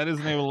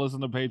isn't able to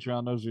listen to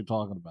Patreon knows what you're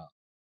talking about.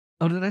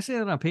 Oh, did I say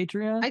that on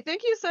Patreon? I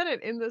think you said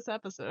it in this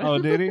episode. Oh,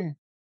 did he?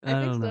 I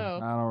think don't know. so. I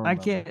don't I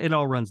remember. can't. It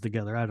all runs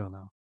together. I don't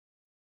know.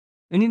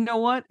 And you know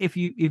what? If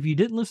you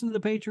didn't listen to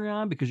the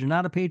Patreon because you're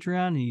not a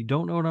Patreon and you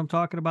don't know what I'm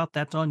talking about,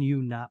 that's on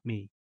you, not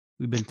me.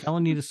 We've been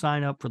telling you to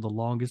sign up for the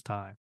longest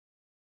time.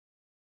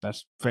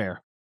 That's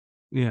fair.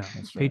 Yeah.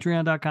 That's fair.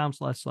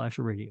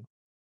 Patreon.com/radio.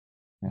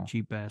 Yeah.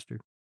 Cheap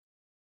bastard.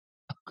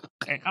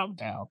 Okay, I'm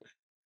down.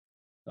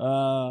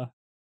 All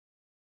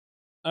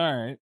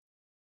right.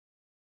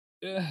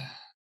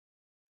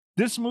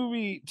 This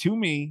movie, to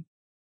me,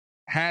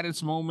 had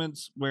its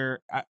moments where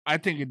I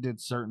think it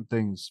did certain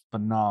things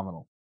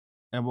phenomenal,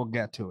 and we'll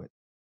get to it.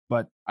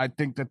 But I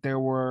think that there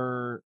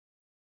were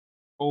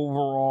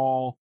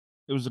overall,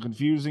 it was a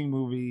confusing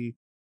movie.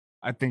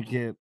 I think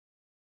it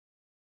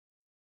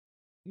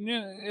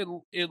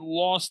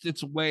lost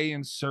its way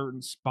in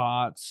certain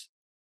spots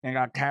and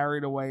got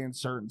carried away in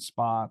certain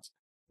spots.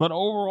 But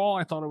overall,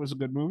 I thought it was a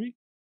good movie.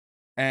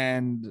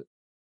 And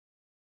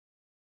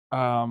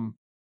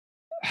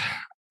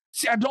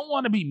see, I don't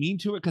want to be mean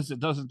to it because it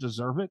doesn't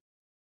deserve it.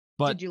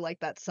 But Did you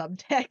like that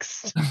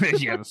subtext?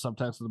 yeah, the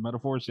subtext of the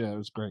metaphors, yeah, it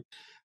was great.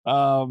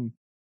 Yeah,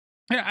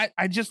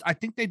 I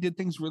think they did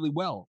things really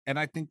well, and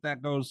I think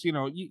that goes,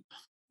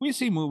 we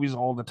see movies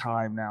all the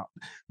time now.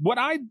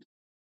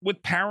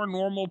 With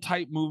paranormal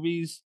type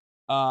movies,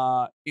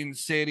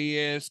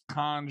 Insidious,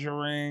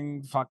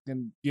 Conjuring,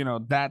 fucking,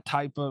 that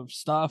type of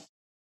stuff,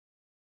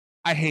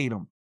 I hate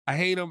them. I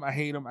hate them. I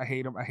hate them. I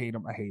hate them. I hate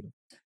them. I hate them.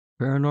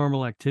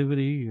 Paranormal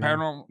Activity.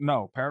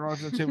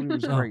 Paranormal Activity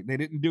was great. They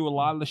didn't do a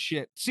lot of the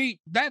shit. See,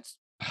 that's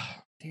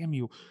damn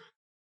you.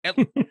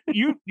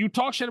 You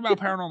talk shit about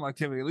Paranormal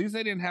Activity. At least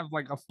they didn't have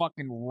like a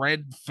fucking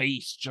red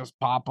face just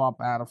pop up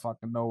out of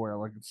fucking nowhere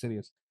like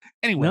Insidious.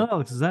 Anyway, No,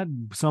 because that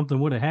something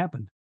would have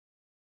happened.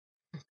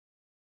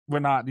 you're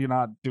not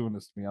doing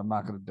this to me. I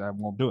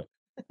won't do it.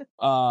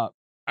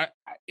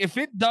 If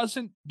it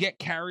doesn't get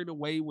carried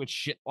away with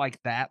shit like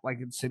that, like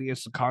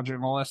Insidious, The Conjuring,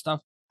 and all that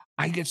stuff,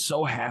 I get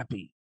so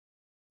happy,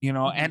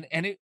 and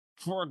it,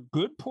 for a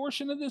good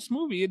portion of this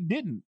movie, it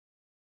didn't,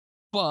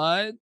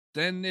 but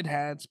then it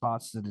had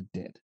spots that it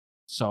did.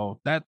 So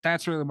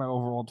that's really my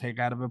overall take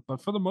out of it.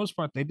 But for the most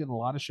part, they did a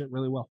lot of shit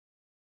really well.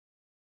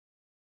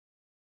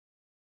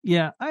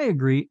 Yeah, I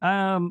agree.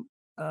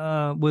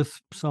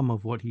 With some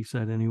of what he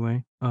said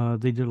anyway.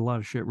 They did a lot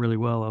of shit really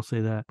well, I'll say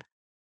that.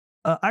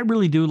 I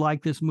really do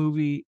like this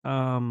movie.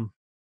 I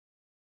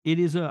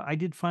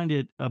did find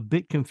it a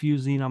bit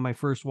confusing on my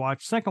first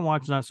watch. Second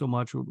watch, not so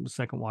much. The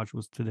second watch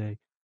was today.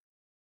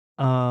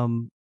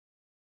 And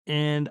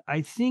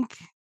I think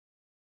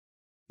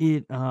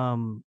it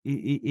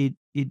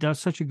does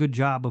such a good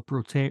job of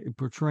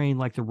portraying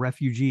like the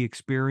refugee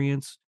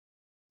experience,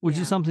 which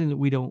is something that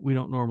we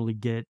don't normally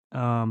get.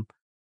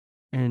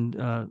 And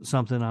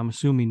something I'm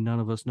assuming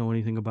none of us know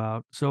anything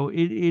about. So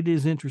it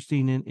is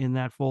interesting in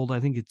that fold. I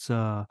think it's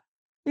a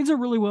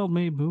really well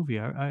made movie.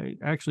 I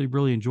actually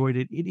really enjoyed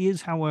it. It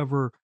is,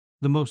 however,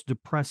 the most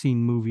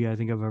depressing movie I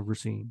think I've ever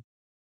seen.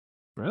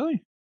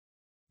 Really?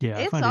 Yeah,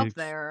 It's I find up it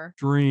there.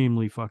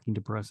 extremely fucking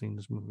depressing,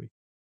 this movie.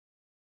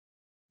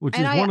 Which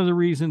And is one of the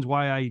reasons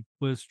why I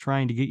was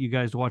trying to get you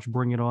guys to watch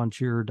Bring It On,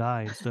 Cheer or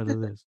Die instead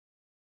of this.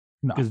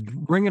 No. Because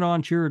Bring It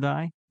On, Cheer or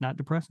Die, not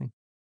depressing.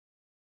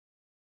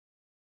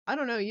 I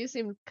don't know. You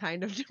seem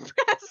kind of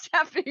depressed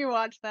after you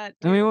watched that.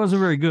 I mean, it too. wasn't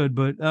very good,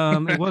 but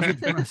it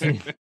wasn't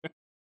depressing.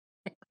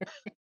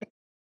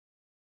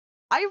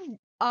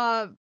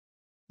 I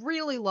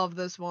really love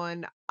this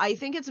one. I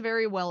think it's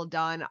very well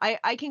done.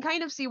 I can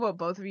kind of see what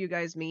both of you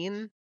guys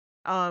mean.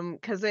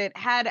 Because it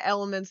had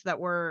elements that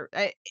were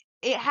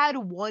it had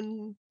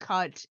one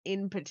cut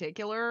in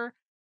particular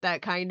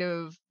that kind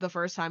of the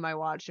first time I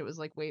watched it was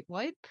like, wait,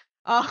 what?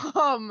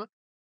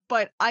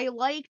 But I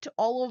liked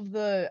all of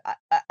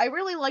I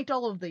really liked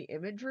all of the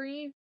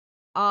imagery.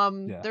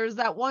 There's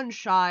that one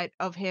shot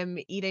of him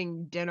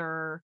eating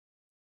dinner,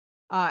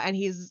 and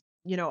he's,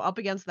 up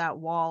against that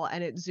wall,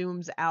 and it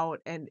zooms out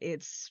and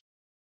it's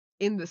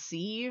in the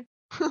sea.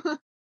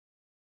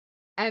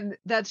 And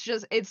that's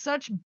just, it's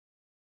such,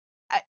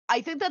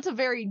 I think that's a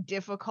very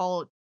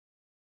difficult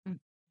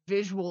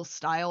visual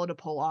style to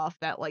pull off,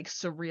 that like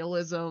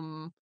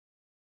surrealism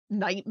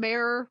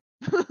nightmare,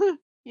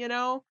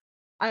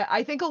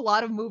 I think a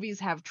lot of movies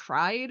have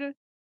tried, and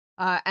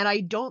I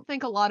don't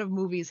think a lot of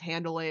movies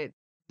handle it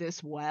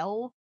this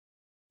well,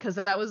 because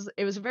it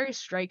was a very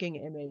striking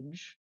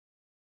image.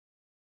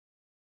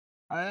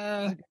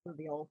 That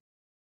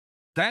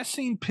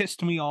scene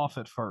pissed me off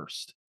at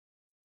first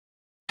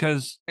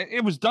because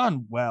it was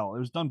done well. It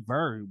was done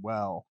very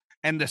well,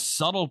 and the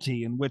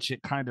subtlety in which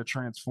it kind of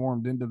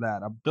transformed into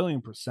that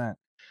 1,000,000,000%.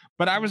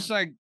 But I was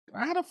like,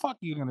 how the fuck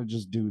are you gonna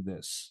just do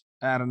this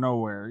out of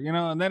nowhere,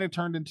 and then it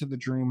turned into the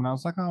dream, and I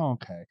was like, oh,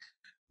 okay.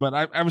 But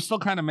I was still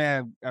kind of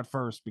mad at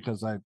first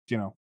because I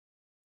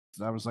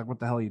was like, what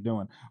the hell are you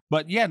doing?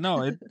 But yeah,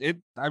 no,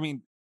 I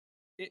mean,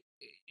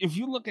 if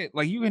you look at,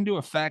 like, you can do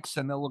effects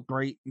and they'll look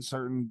great in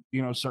certain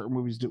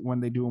movies when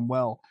they do them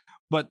well.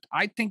 But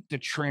I think the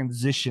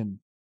transition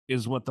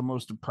is what the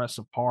most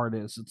impressive part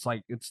is. It's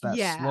like it's that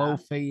slow Yeah.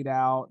 fade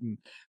out and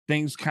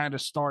things kind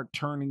of start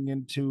turning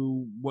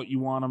into what you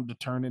want them to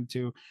turn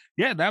into.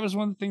 Yeah, that was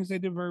one of the things they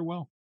did very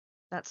well.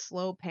 That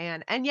slow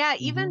pan. And yeah,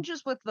 even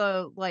just with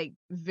the like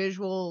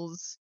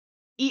visuals,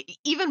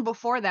 even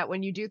before that,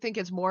 when you do think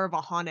it's more of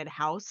a haunted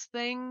house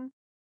thing,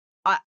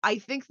 I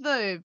think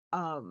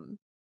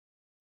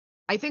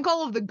I think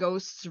all of the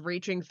ghosts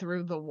reaching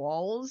through the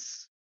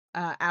walls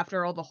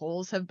after all the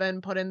holes have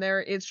been put in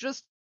there, it's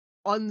just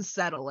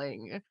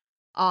unsettling.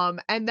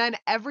 And then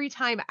every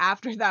time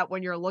after that,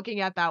 when you're looking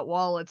at that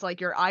wall, it's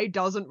like your eye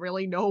doesn't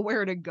really know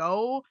where to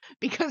go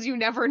because you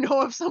never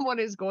know if someone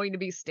is going to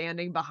be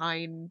standing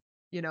behind,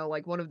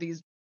 like one of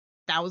these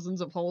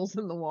thousands of holes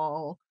in the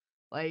wall.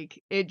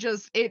 Like it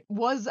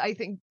was, I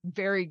think,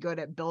 very good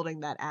at building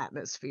that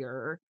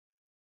atmosphere.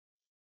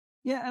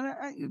 Yeah,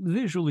 and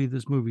visually,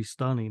 this movie's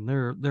stunning.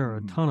 There are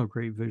a ton of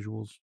great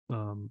visuals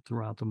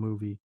throughout the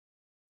movie.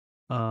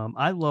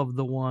 I love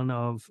the one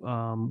of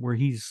where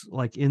he's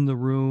like in the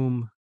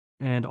room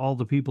and all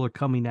the people are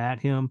coming at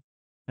him,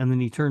 and then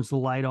he turns the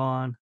light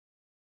on,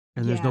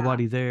 and there's Yeah.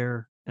 nobody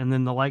there, and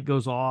then the light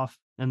goes off,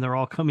 and they're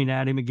all coming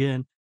at him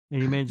again,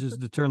 and he manages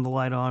to turn the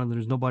light on, and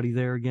there's nobody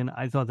there again.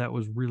 I thought that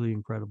was really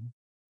incredible.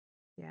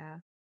 Yeah.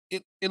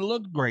 It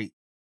looked great.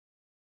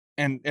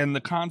 And the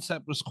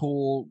concept was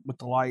cool with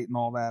the light and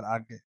all that.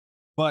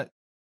 But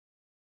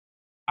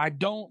I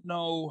don't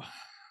know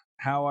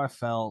how I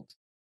felt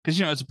because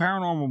it's a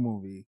paranormal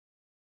movie,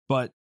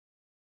 but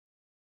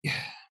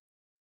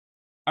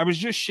I was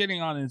just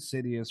shitting on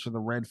Insidious for the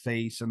red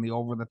face and the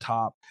over the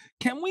top.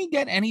 Can we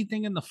get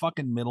anything in the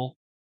fucking middle?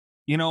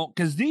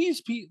 Because these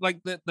people,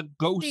 like the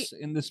ghosts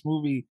in this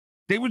movie,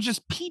 they were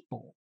just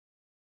people.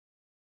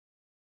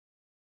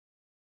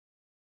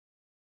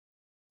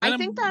 I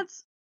think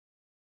that's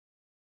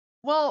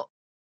well.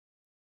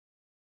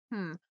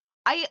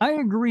 I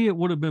agree. It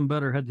would have been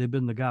better had they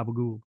been the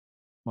Gabagool,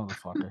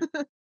 motherfucker.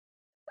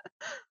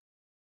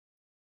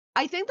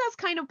 I think that's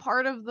kind of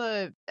part of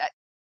the.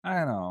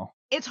 I know.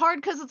 It's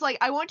hard because it's like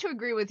I want to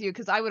agree with you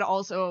because I would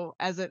also,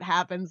 as it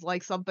happens,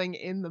 like something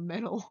in the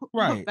middle.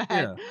 Right. Of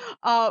that.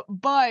 Yeah.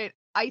 But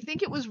I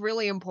think it was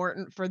really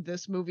important for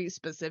this movie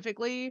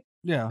specifically.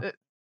 Yeah.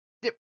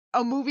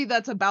 A movie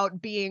that's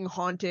about being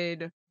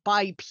haunted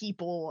by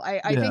people.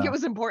 I think it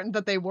was important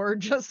that they were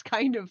just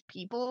kind of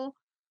people.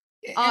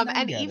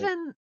 And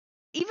even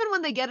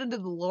when they get into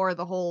the lore,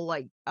 the whole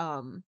like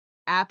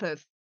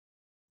Apith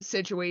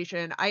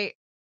situation,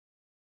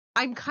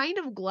 I'm kind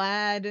of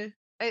glad.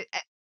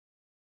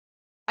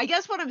 I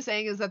guess what I'm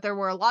saying is that there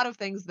were a lot of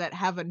things that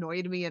have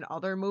annoyed me in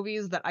other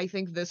movies that I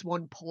think this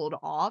one pulled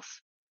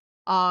off.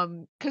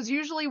 Because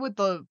usually with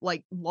the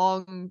like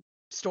long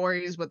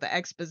stories with the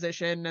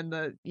exposition and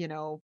the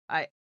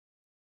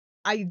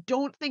I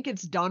don't think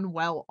it's done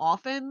well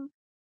often.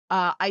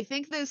 I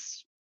think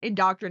this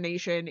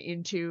indoctrination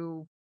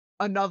into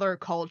another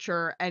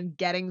culture and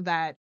getting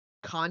that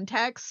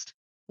context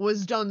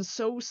was done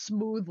so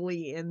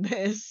smoothly in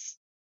this,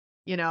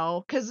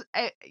 because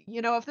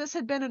if this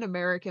had been an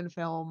American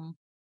film,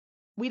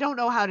 we don't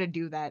know how to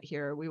do that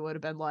here. We would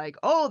have been like,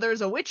 oh,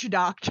 there's a witch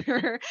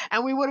doctor,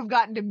 and we would have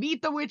gotten to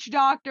meet the witch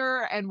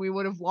doctor, and we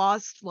would have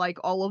lost like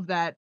all of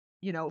that,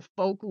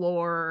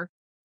 folklore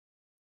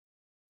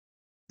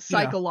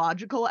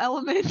psychological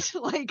element.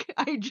 Like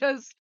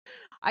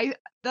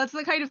that's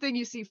the kind of thing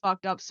you see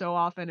fucked up so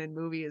often in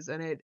movies,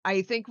 and it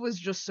I think was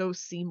just so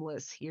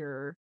seamless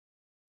here.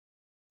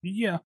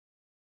 Yeah.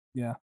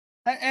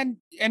 And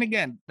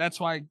again, that's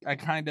why I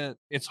kind of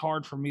it's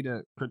hard for me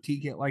to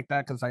critique it like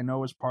that because I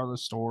know it's part of the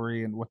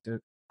story and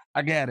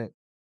I get it,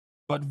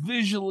 but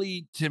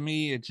visually to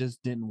me it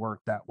just didn't work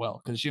that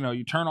well because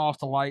you turn off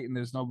the light and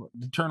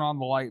turn on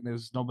the light and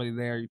there's nobody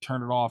there. You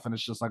turn it off and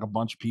it's just like a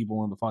bunch of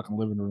people in the fucking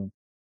living room.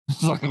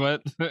 It's like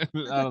what? I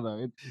don't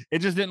know. It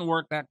just didn't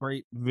work that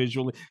great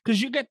visually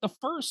because you get the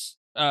first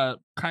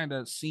kind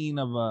of scene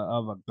of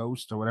a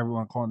ghost or whatever you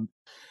want to call it,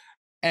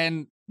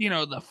 and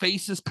the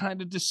face is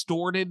kind of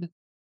distorted.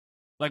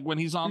 Like when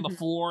he's on the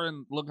floor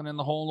and looking in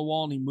the hole in the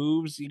wall and he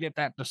moves, you get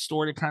that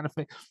distorted kind of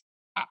face.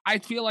 I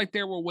feel like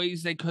there were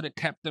ways they could have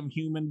kept them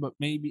human, but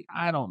maybe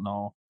I don't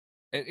know.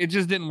 It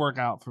just didn't work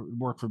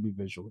for me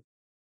visually.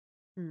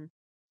 Mm.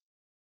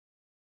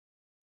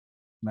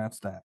 That's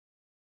that.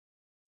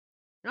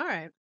 All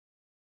right.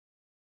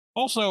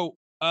 Also,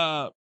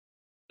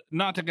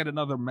 not to get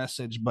another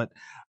message, but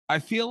I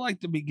feel like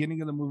the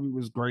beginning of the movie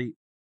was great.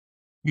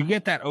 You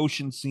get that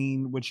ocean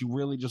scene, which you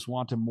really just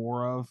wanted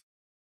more of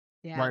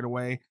right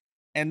away.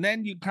 And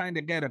then you kind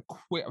of get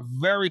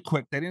very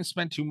quick. They didn't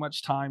spend too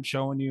much time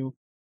showing you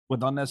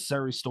with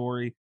unnecessary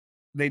story.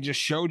 They just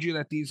showed you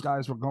that these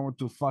guys were going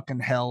through fucking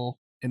hell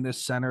in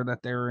this center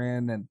that they're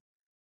in.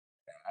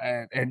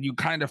 And you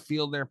kind of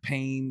feel their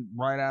pain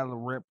right out of the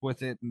rip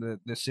with it and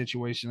the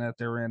situation that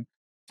they're in.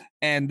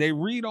 And they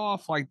read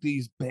off like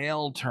these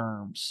bail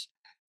terms.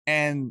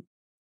 And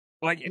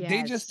like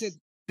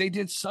they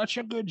did such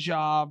a good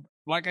job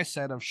like I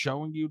said, of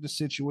showing you the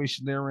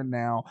situation they're in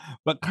now,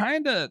 but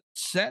kind of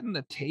setting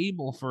the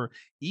table for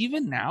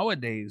even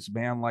nowadays,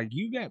 man. Like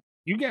you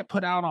get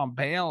put out on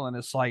bail, and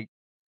it's like,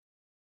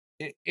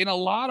 in a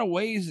lot of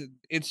ways,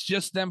 it's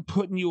just them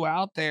putting you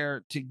out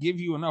there to give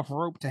you enough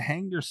rope to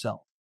hang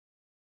yourself,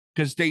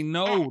 because they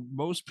know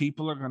most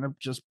people are gonna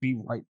just be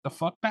right the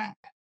fuck back.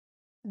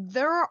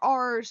 There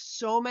are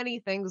so many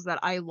things that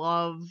I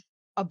love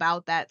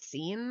about that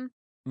scene.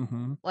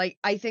 Mm-hmm. Like,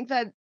 I think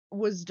that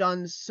was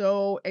done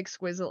so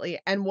exquisitely.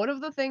 And one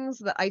of the things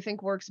that I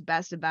think works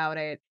best about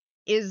it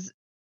is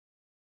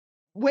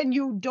when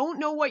you don't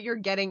know what you're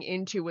getting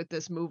into with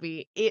this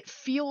movie, it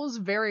feels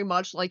very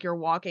much like you're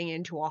walking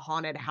into a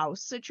haunted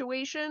house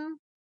situation.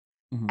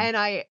 Mm-hmm. And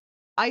I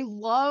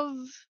love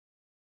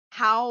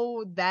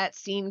how that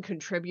scene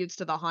contributes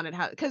to the haunted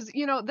house, because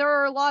there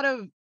are a lot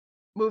of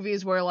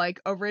movies where like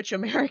a rich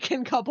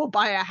American couple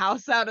buy a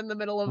house out in the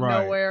middle of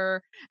Right.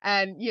 nowhere,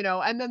 and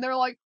and then they're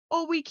like,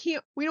 oh, we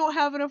don't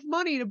have enough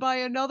money to buy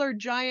another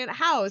giant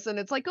house, and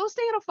it's like, go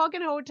stay in a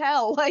fucking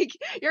hotel. Like,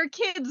 your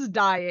kid's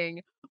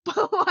dying.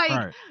 But like,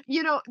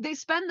 Right. they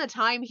spend the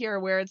time here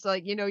where it's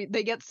like,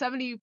 they get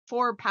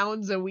 74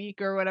 pounds a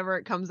week or whatever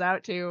it comes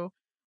out to,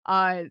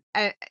 and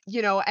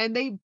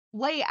they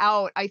lay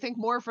out, I think,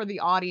 more for the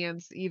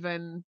audience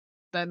even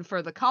than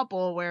for the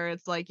couple, where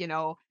it's like,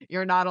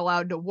 you're not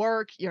allowed to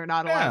work, you're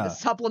not allowed to Yeah.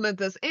 supplement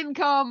this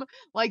income.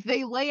 Like,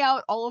 they lay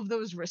out all of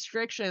those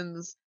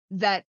restrictions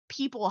that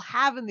people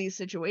have in these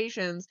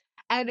situations,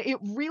 and it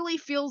really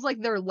feels like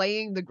they're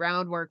laying the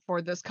groundwork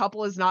for this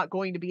couple is not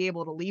going to be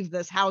able to leave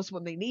this house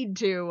when they need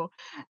to.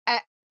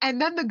 And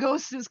then the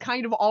ghost is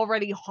kind of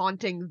already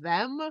haunting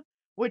them,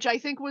 which I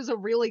think was a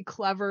really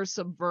clever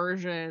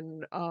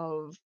subversion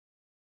of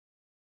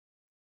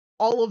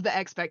all of the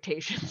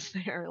expectations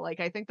there. Like,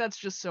 I think that's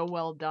just so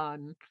well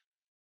done.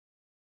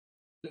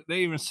 They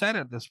even said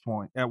at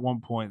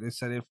one point, they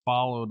said it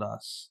followed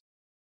us.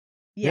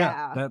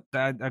 Yeah.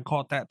 That I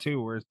caught that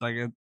too, where it's like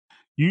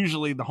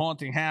usually the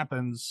haunting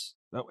happens,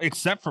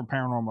 except for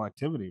Paranormal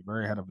Activity,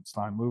 very ahead of its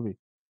time movie.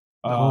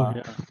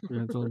 Yeah,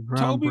 it's a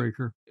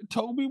groundbreaker.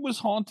 Toby was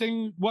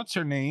haunting what's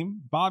her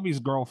name, Bobby's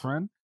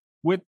girlfriend,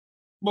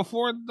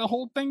 before the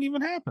whole thing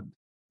even happened.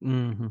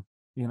 Mm-hmm.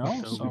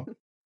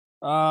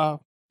 So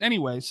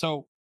anyway,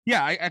 so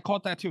yeah, I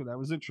caught that too. That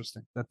was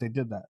interesting that they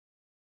did that.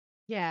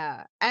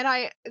 Yeah, and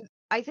I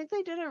think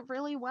they did it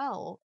really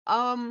well.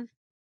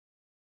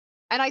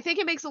 And I think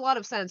it makes a lot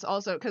of sense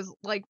also, because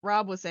like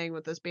Rob was saying,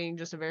 with this being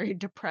just a very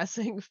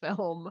depressing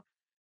film,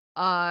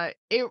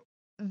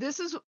 this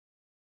is,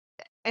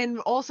 and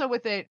also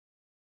with it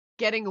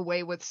getting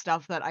away with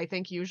stuff that I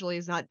think usually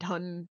is not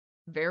done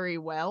very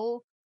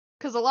well,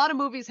 because a lot of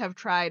movies have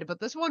tried, but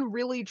this one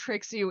really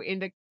tricks you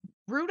into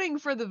rooting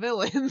for the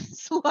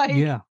villains. Like,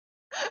 Yeah,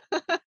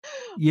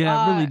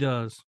 it really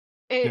does.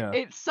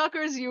 It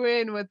suckers you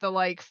in with the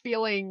like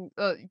feeling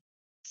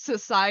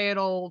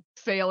societal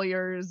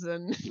failures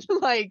and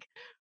like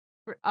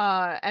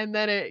and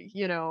then it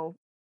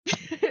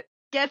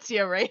gets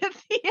you right at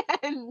the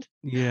end.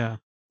 Yeah.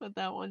 With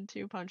that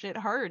 1-2 punch, it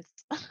hurts.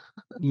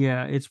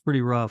 Yeah, it's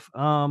pretty rough.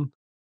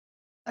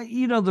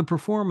 The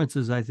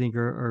performances I think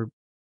are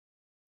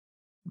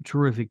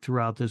terrific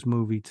throughout this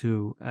movie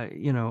too. I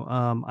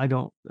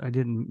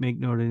didn't make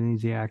note of any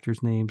of the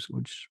actors' names,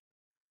 which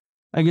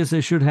I guess I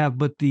should have,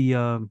 but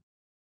the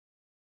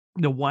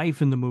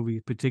wife in the movie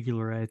in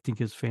particular, I think,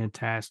 is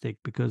fantastic,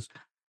 because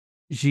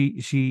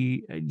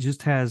she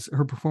just has,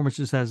 her performance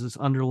just has this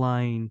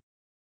underlying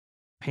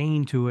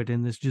pain to it,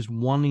 and this just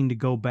wanting to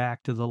go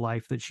back to the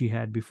life that she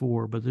had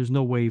before, but there's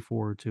no way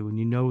for her to, and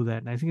that,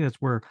 and I think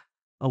that's where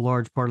a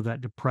large part of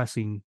that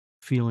depressing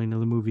feeling of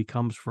the movie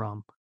comes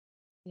from.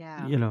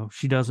 Yeah.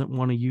 She doesn't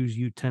want to use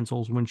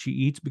utensils when she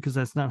eats, because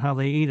that's not how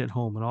they eat at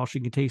home, and all she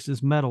can taste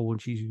is metal when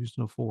she's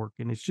using a fork,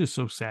 and it's just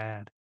so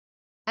sad.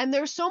 And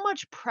there's so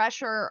much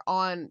pressure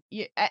on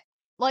you.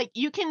 Like,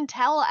 you can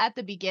tell at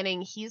the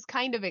beginning he's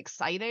kind of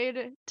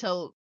excited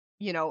to,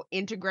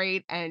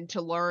 integrate and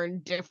to learn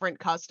different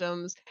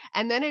customs.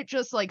 And then it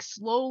just like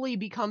slowly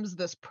becomes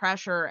this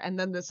pressure and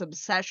then this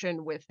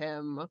obsession with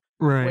him.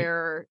 Right.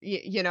 Where,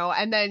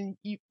 and then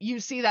you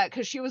see that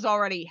because she was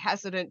already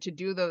hesitant to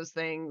do those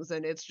things.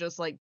 And it's just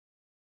like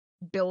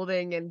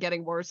building and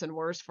getting worse and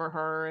worse for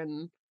her.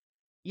 And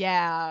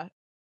yeah.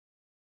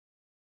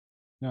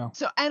 Yeah.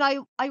 So, and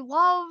I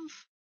love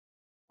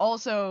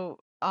also,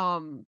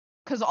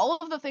 because all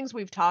of the things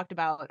we've talked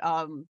about,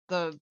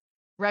 the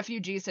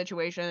refugee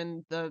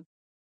situation, the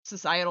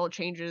societal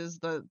changes,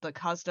 the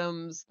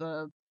customs,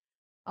 the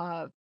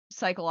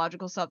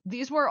psychological stuff,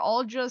 these were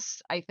all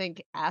just, I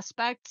think,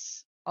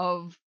 aspects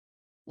of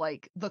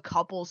like the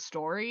couple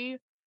story,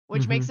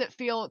 which makes it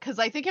feel, because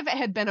I think if it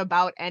had been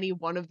about any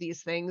one of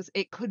these things,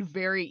 it could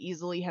very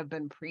easily have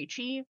been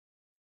preachy.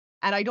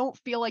 And I don't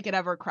feel like it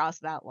ever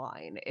crossed that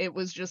line. It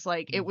was just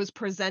like, it was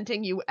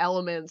presenting you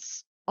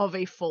elements of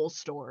a full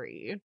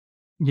story.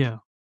 Yeah.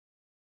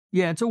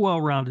 Yeah, it's a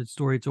well-rounded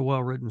story. It's a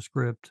well-written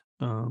script.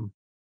 And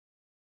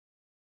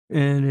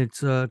it's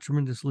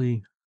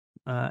tremendously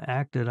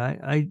acted.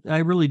 I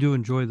really do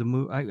enjoy the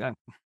movie.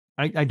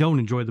 I don't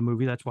enjoy the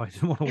movie. That's why I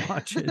didn't want to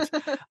watch it.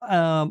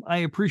 I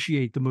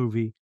appreciate the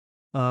movie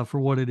for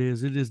what it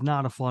is. It is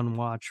not a fun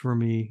watch for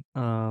me.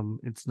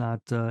 It's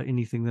not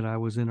anything that I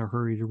was in a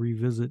hurry to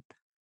revisit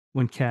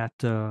when Kat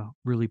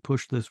really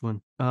pushed this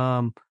one.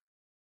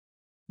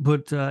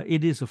 But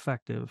it is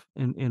effective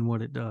in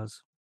what it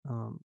does.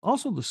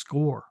 Also, the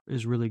score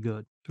is really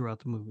good throughout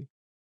the movie.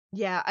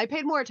 Yeah, I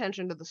paid more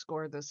attention to the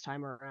score this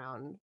time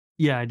around.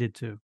 Yeah, I did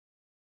too.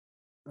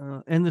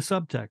 And the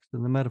subtext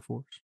and the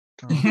metaphors.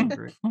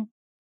 Great.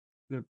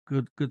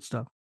 Good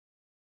stuff.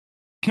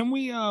 Can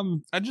we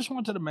I just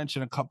wanted to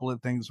mention a couple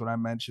of things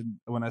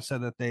when I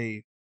said that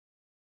they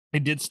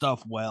did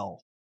stuff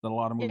well that a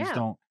lot of movies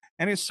don't.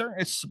 And it's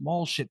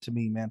small shit to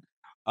me, man.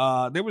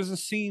 There was a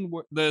scene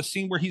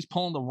where he's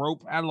pulling the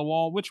rope out of the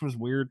wall, which was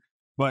weird,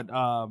 but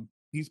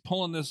he's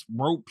pulling this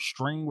rope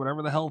string,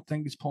 whatever the hell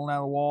thing he's pulling out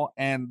of the wall,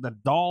 and the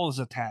doll is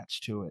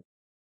attached to it.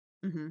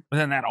 Mm-hmm. But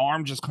then that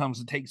arm just comes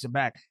and takes it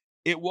back.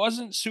 It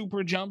wasn't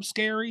super jump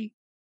scary,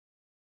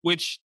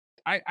 which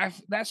I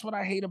that's what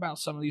I hate about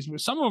some of these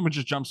movies. Some of them are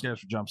just jump scares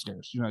for jump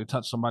scares. You know, you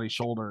touch somebody's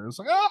shoulder, it's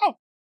like, oh,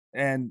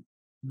 and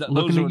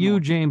looking at you,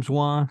 James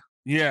Wan.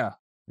 Yeah,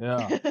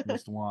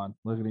 Mr. Wan,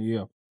 looking at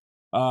you.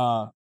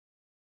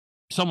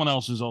 Someone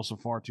else is also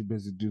far too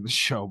busy to do the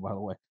show, by the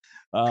way.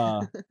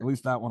 At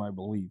least that one I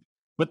believe.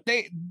 But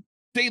they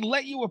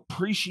let you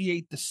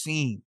appreciate the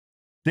scene.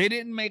 They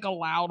didn't make a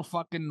loud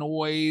fucking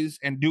noise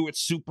and do it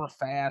super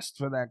fast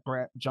for that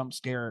jump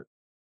scare.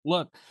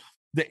 Look,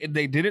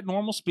 they did it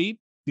normal speed.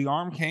 The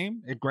arm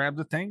came, it grabbed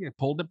the thing, it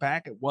pulled it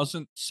back. It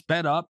wasn't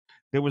sped up.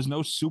 There was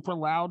no super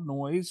loud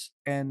noise,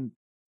 and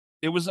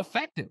it was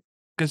effective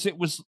because it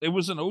was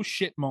an oh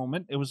shit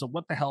moment. It was a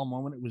what the hell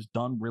moment. It was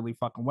done really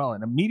fucking well.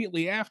 And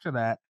immediately after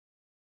that,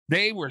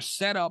 they were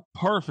set up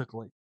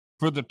perfectly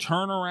for the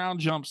turnaround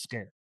jump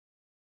scare.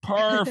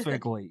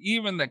 Perfectly.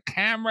 Even the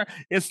camera,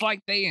 it's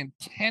like they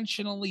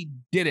intentionally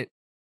did it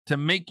to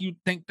make you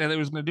think that it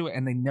was going to do it,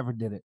 and they never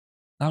did it.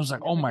 And I was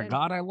like, oh my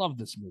God, I love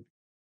this movie.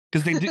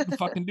 Because they didn't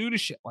fucking do the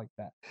shit like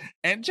that.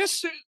 And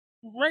just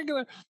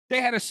regular, they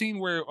had a scene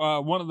where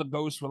one of the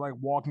ghosts were like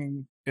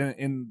walking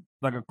in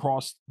like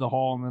across the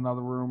hall in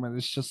another room, and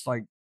it's just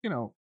like, you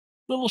know,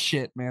 little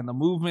shit, man. The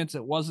movements,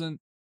 it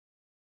wasn't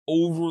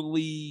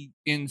overly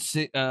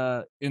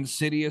insidious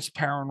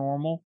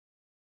paranormal.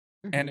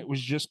 And it was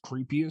just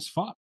creepy as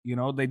fuck. You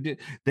know,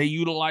 they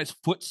utilized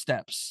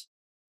footsteps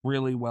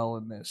really well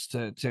in this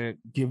to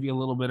give you a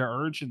little bit of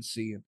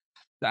urgency. And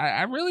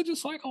I really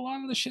just like a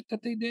lot of the shit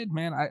that they did,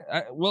 man.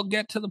 I will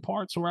get to the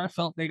parts where I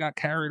felt they got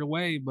carried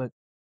away, but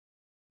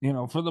you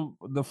know, for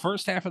the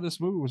first half of this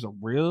movie was a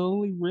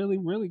really, really,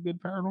 really good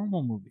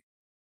paranormal movie.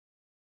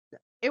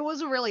 It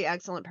was a really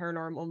excellent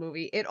paranormal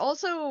movie. It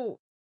also,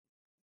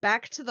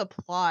 back to the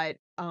plot,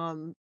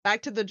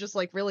 back to the just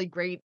like really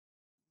great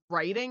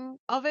writing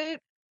of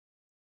it.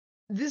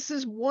 This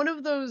is one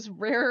of those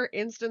rare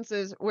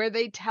instances where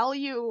they tell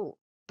you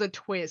the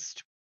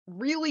twist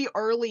really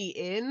early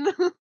in.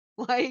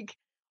 Like,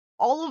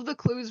 all of the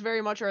clues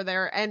very much are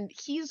there, and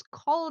he's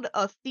called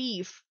a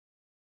thief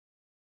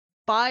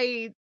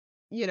by,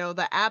 you know,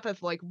 the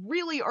Apeth, like,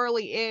 really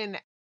early in,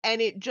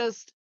 and it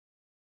just,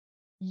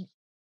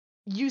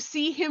 you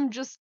see him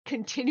just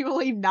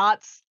continually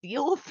not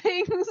steal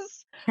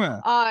things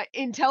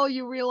until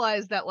you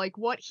realize that, like,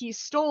 what he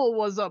stole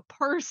was a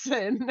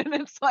person, and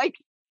it's like,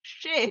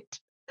 shit,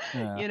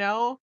 you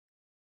know?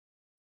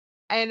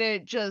 And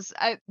it just,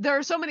 there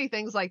are so many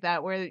things like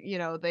that where, you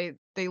know, they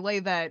lay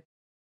that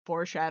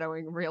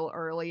foreshadowing real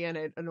early, and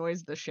it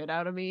annoys the shit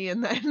out of me.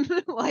 And then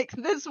like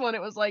this one,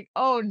 it was like,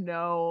 oh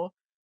no.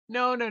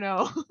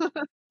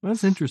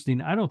 That's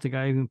interesting. I don't think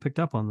I even picked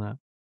up on that.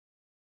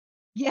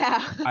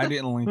 Yeah. I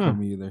didn't link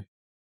them either.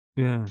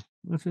 Yeah,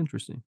 that's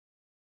interesting.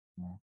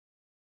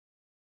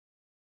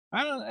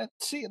 I don't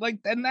see, like,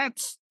 and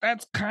that's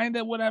kind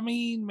of what I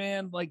mean,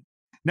 man. Like,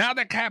 now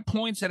that Kat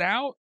points it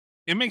out,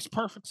 it makes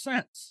perfect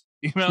sense.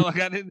 You know, like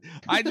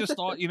I just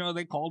thought, you know,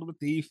 they called him a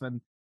thief,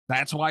 and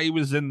that's why he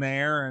was in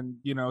there, and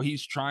you know,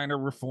 he's trying to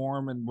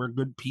reform, and we're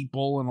good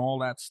people and all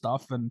that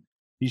stuff, and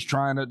he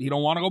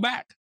don't want to go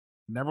back,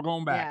 never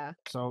going back. Yeah.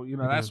 So, you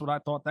know, that's what I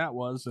thought that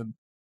was. And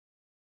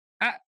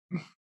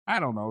I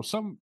don't know,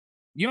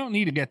 you don't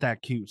need to get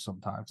that cute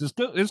sometimes.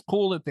 It's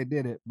cool that they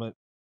did it, but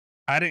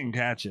I didn't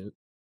catch it.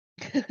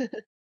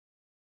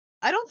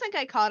 I don't think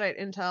I caught it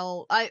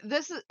until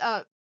this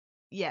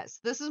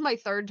is my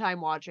third time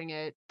watching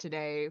it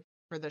today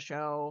for the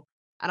show,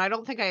 and I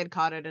don't think I had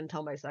caught it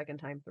until my second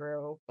time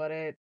through, but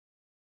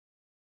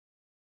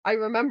I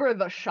remember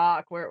the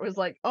shock where it was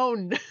like, oh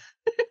no.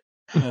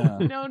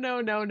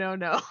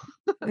 No.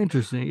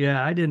 Interesting.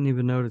 Yeah, I didn't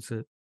even notice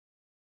it.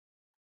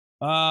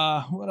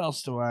 What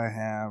else do I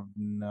have?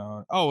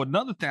 No. Oh,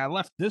 another thing, I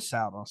left this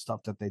out on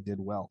stuff that they did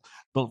well.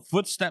 The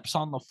footsteps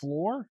on the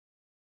floor,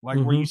 like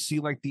where you see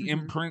like the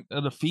imprint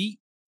of the feet.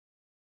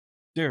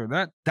 Dude,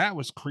 that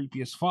was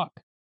creepy as fuck,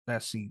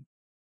 that scene.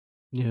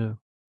 Yeah.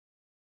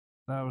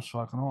 That was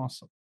fucking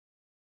awesome.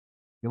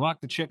 You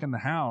lock the chick in the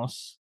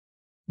house,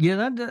 Yeah,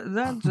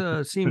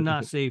 that seemed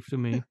not safe to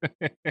me.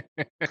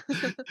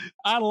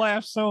 I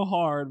laughed so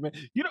hard, man.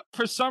 You know,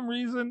 for some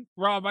reason,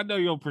 Rob, I know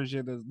you'll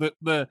appreciate this.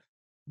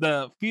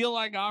 The feel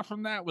I got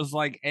from that was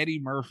like Eddie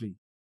Murphy.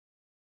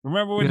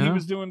 Remember when he Yeah.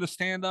 was doing the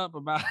stand up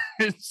about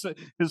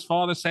his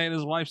father saying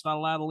his wife's not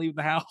allowed to leave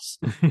the house?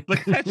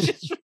 Like that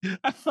just,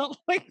 I felt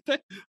like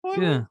that. What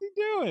Yeah. was he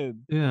doing?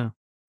 Yeah.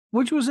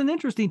 Which was an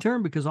interesting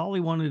term because all he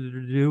wanted her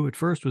to do at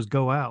first was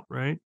go out,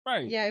 right?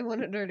 Right. Yeah, I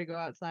wanted her to go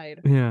outside.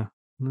 Yeah.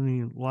 And then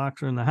he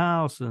locks her in the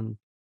house and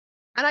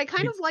And I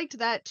kind of liked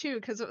that too,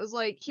 because it was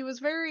like he was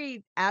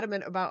very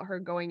adamant about her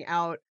going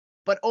out,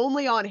 but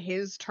only on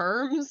his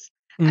terms.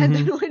 And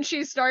then when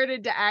she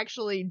started to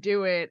actually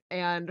do it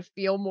and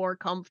feel more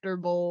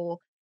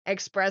comfortable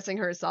expressing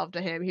herself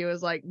to him, he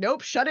was like,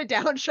 nope, shut it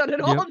down, shut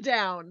it all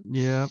down.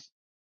 yeah.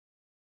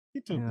 He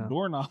took Yeah. the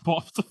doorknob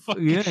off the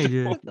fucking Yeah, he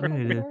did. door. Yeah,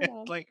 he did.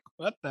 Doorknob. Like,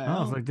 what the I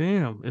was hell? like,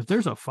 damn, if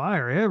there's a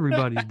fire,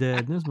 everybody's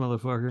dead. This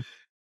motherfucker.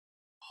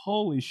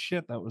 Holy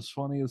shit, that was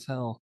funny as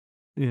hell.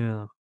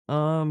 Yeah.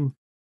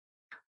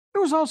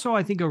 There was also,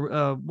 I think,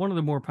 one of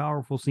the more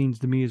powerful scenes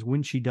to me is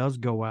when she does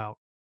go out.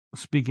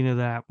 Speaking of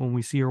that, when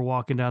we see her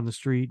walking down the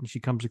street and she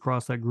comes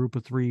across that group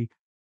of 3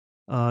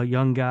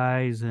 young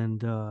guys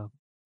and,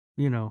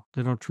 you know,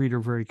 they don't treat her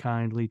very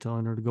kindly,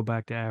 telling her to go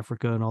back to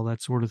Africa and all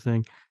that sort of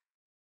thing.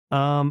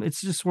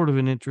 It's just sort of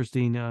an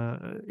interesting,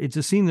 it's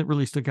a scene that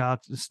really stuck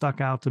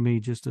out to me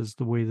just as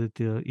the way that,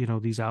 you know,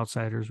 these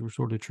outsiders were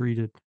sort of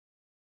treated.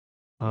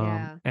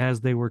 Yeah.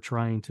 As they were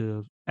trying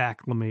to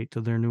acclimate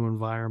to their new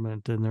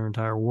environment and their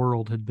entire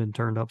world had been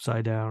turned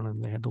upside down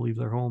and they had to leave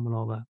their home and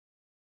all that.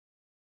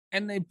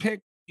 And they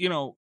picked, you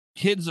know,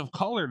 kids of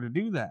color to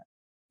do that,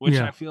 which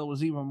Yeah. I feel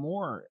was even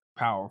more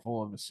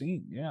powerful of a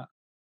scene. Yeah.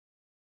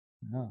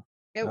 Yeah.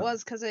 It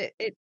was because it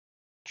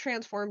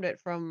transformed it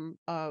from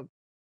a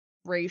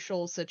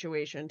racial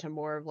situation to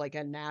more of like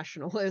a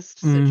nationalist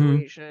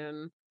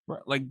situation.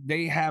 Right. Like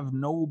they have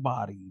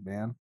nobody,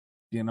 man.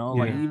 You know,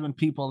 like Yeah. even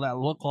people that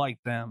look like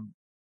them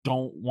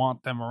don't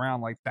want them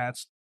around. Like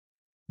that's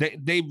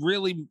they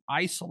really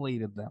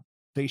isolated them.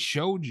 They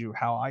showed you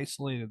how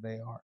isolated they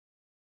are.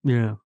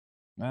 Yeah.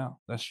 Yeah,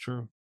 that's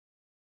true.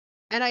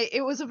 And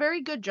it was a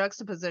very good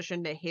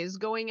juxtaposition to his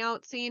going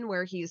out scene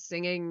where he's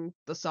singing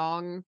the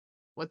song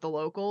with the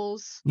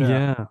locals.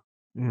 Yeah.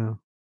 Yeah.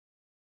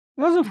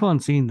 It was a fun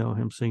scene though,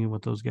 him singing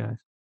with those guys.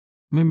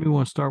 Made me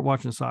want to start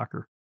watching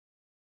soccer.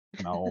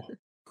 No.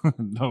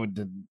 No, it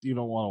didn't. You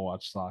don't want to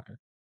watch soccer.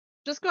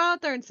 Just go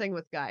out there and sing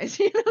with guys.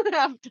 You don't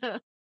have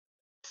to.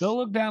 They'll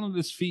look down at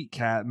his feet,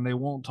 Cat, and they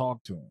won't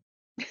talk to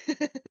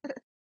him.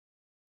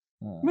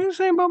 What are you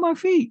saying about my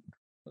feet?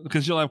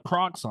 Because you'll have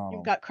Crocs on.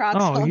 You've them. got Crocs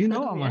Oh, on. you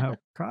know them, I'm yeah. gonna have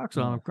Crocs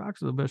on them.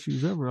 Crocs are the best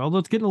shoes ever. Although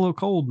it's getting a little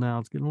cold now.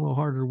 It's getting a little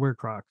harder to wear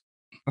Crocs.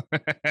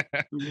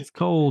 It's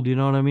cold, you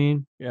know what I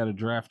mean? You had a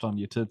draft on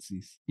your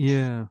tootsies.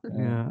 Yeah.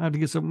 Yeah. I have to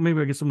get some, maybe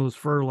I get some of those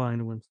fur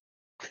lined ones.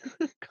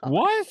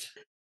 What?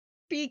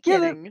 Be Yeah,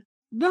 kidding.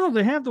 No,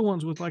 they have the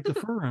ones with like the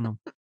fur in them.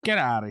 Get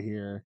out of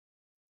here.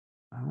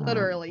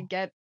 Literally,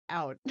 get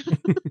out.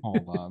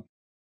 Hold on.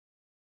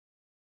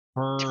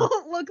 Fur.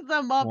 Don't look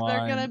them up. They're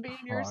gonna lined be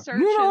in your Crocs.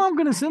 searches. You know I'm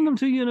gonna send them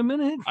to you in a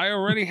minute. I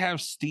already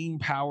have steam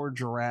powered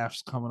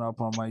giraffes coming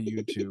up on my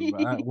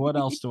YouTube. What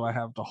else do I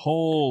have to?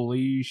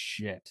 Holy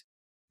shit.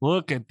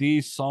 Look at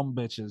these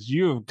sumbitches.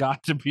 You have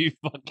got to be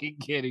fucking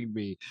kidding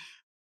me.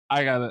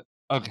 I gotta.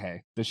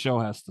 Okay, the show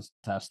has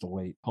to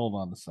wait. Hold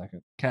on a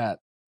second. Cat,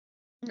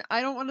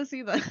 I don't want to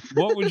see that.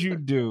 what would you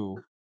do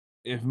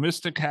if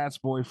Mr. Cat's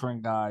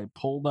boyfriend guy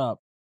pulled up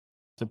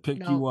to pick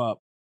No. you up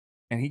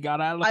and he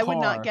got out of the I car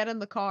would not get in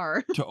the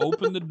car. to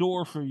open the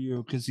door for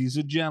you because he's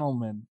a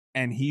gentleman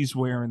and he's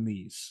wearing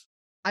these?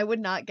 I would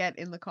not get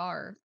in the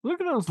car.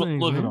 Look at those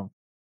things. Look at man.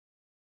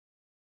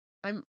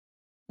 him.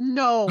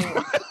 No.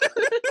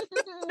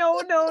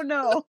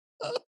 No.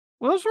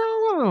 What's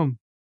wrong with them?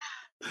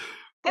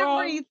 Bro,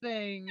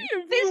 Everything.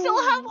 if They you-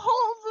 still have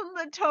holes in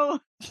the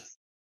toes.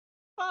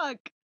 Fuck.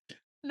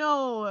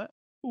 No.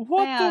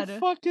 What Bad. the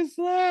fuck is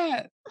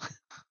that?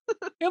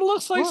 It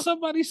looks like What?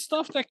 somebody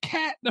stuffed a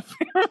cat in a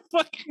pair of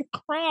fucking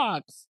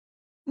Crocs.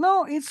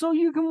 No, it's so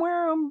you can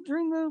wear them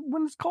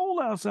when it's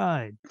cold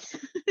outside.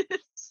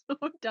 It's so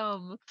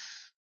dumb.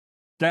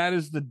 That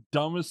is the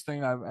dumbest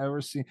thing I've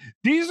ever seen.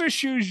 These are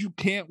shoes you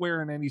can't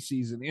wear in any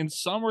season. In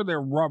summer, they're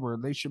rubber.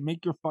 They should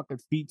make your fucking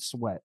feet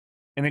sweat.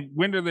 And in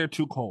winter, they're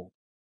too cold.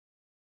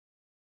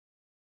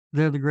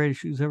 They're the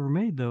greatest shoes ever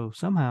made, though.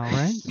 Somehow,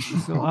 right?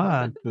 It's so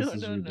odd. This No,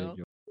 is no, no.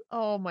 ridiculous.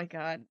 Oh my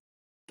god.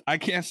 I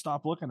can't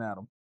stop looking at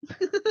them.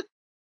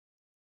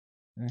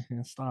 I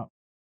can't stop.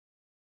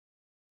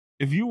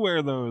 If you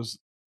wear those,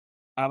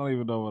 I don't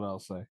even know what I'll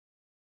say.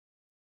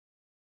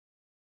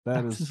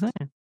 That That's is. the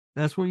thing.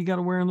 That's what you got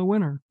to wear in the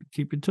winter to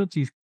keep your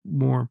tootsies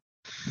warm.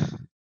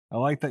 I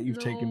like that you've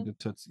taken No. to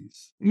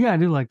Tootsies. Yeah, I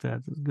do like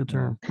that. It's a good Yeah,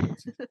 term.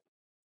 Tootsies.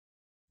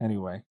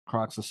 Anyway,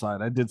 Crocs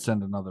aside, I did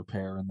send another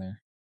pair in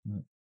there.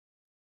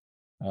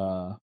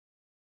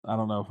 I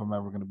don't know if I'm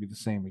ever going to be the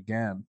same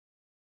again.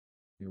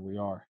 Here we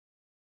are.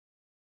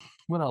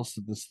 What else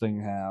did this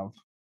thing have?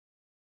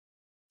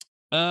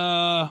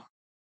 Uh,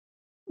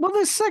 Well,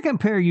 the second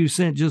pair you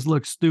sent just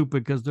looks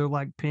stupid because they're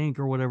like pink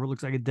or whatever. It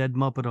looks like a dead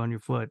Muppet on your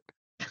foot.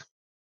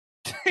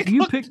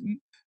 You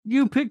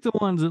pick the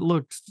ones that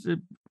look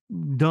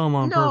dumb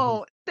on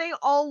No, they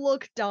all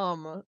look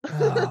dumb.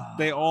 purpose.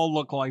 They all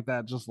look like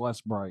that, just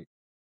less bright.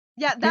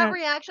 Yeah, that Yeah.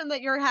 reaction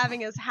that you're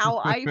having is how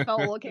I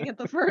felt looking at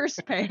the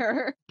first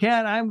pair.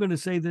 Kat, I'm going to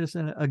say this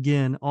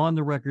again on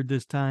the record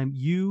this time.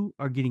 You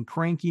are getting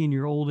cranky in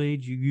your old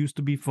age. You used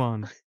to be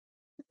fun.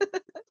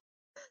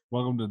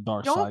 Welcome to the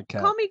dark Don't side,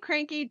 Cat. call me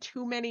cranky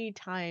too many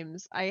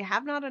times. I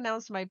have not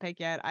announced my pick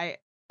yet. I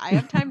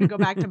have time to go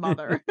back to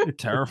Mother.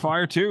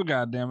 Terrifier 2,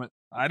 goddammit.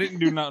 I didn't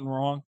do nothing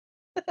wrong.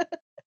 Oh.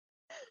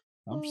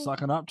 I'm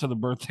sucking up to the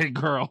birthday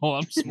girl.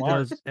 I'm He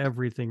smart. does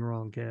everything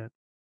wrong, Kat.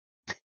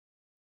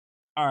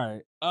 All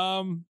right.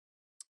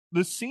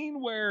 The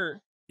scene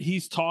where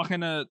he's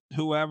talking to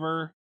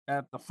whoever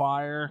at the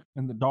fire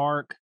in the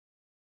dark.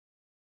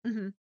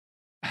 Mhm.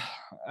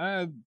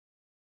 I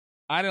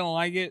didn't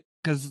like it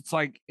because it's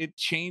like it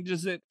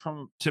changes it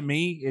to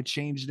me. It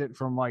changed it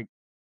from like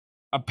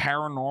a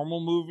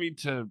paranormal movie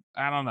to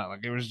I don't know.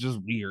 Like it was just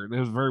weird. It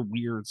was a very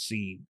weird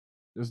scene.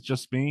 It's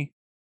just me.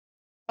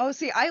 Oh,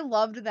 see, I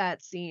loved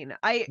that scene.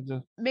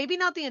 Maybe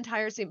not the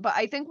entire scene, but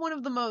I think one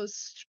of the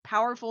most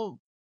powerful,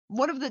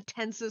 one of the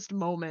tensest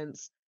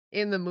moments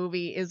in the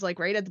movie is like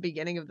right at the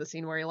beginning of the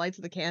scene where he lights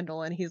the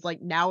candle and he's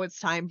like, now it's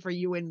time for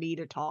you and me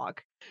to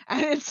talk.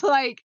 And it's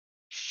like,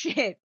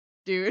 shit,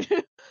 dude.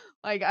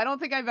 Like, I don't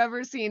think I've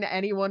ever seen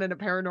anyone in a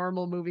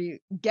paranormal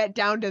movie get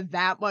down to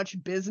that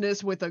much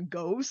business with a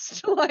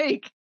ghost.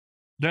 Like,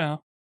 Yeah.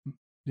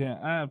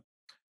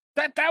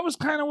 That was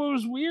kind of what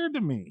was weird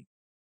to me.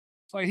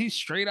 It's like he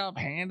straight up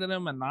handed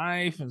him a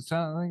knife and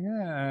something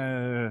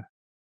like,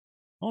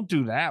 don't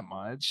do that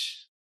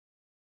much.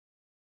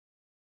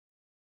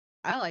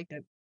 I liked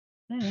it.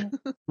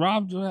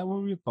 Rob, what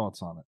were your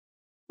thoughts on it?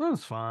 Well,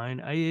 it's fine.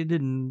 It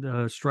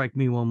didn't strike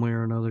me one way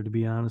or another, to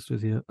be honest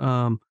with you.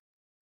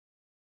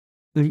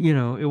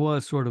 It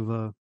was sort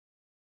of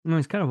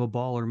it's kind of a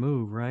baller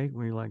move, right?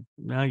 Where you're like,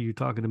 now you're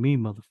talking to me,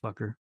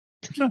 motherfucker,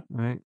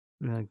 right?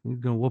 Like, you're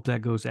gonna whoop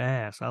that ghost's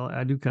ass.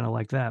 I do kind of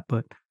like that,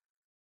 but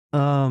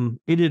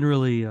it didn't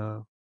really.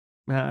 I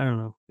don't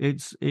know.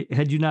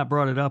 Had you not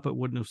brought it up, it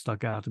wouldn't have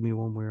stuck out to me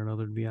one way or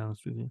another, to be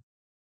honest with you.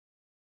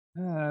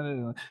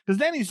 Because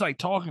then he's like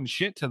talking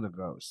shit to the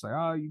ghost, like,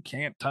 "Oh, you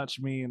can't touch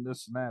me," and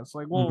this and that. It's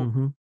like, well,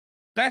 Mhm.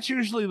 that's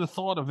usually the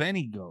thought of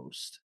any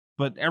ghost,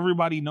 but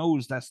everybody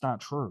knows that's not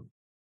true.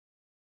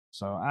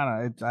 So I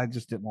don't know. I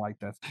just didn't like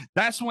that.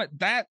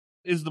 That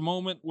is the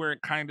moment where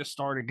it kind of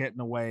started getting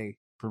away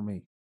for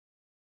me.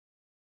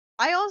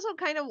 I also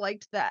kind of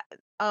liked that.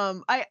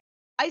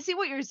 I see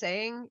what you're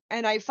saying,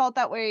 and I felt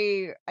that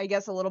way, I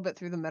guess, a little bit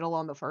through the middle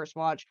on the first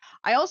watch.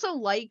 I also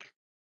like,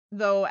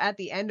 though, at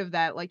the end of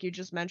that, like you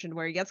just mentioned,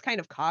 where he gets kind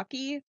of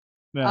cocky,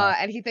 Yeah.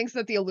 and he thinks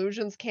that the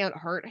illusions can't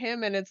hurt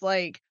him, and it's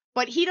like,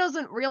 but he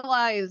doesn't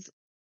realize.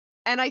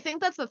 And I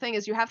think that's the thing,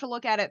 is you have to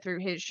look at it through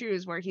his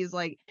shoes, where he's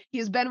like,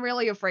 he's been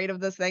really afraid of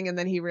this thing, and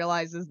then he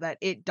realizes that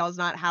it does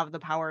not have the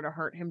power to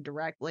hurt him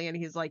directly, and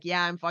he's like,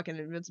 yeah, I'm fucking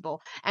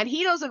invincible. And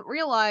he doesn't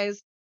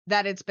realize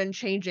that it's been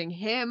changing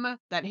him,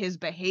 that his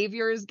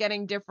behavior is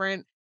getting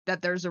different, that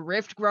there's a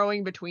rift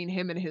growing between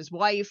him and his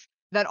wife,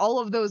 that all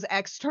of those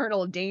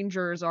external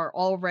dangers are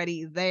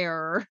already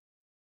there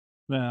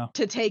Yeah.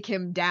 to take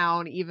him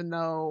down, even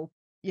though,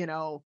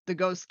 the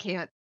ghost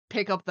can't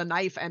pick up the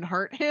knife and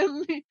hurt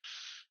him.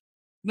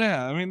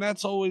 Yeah, I mean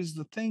that's always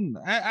the thing.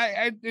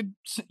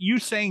 You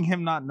saying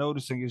him not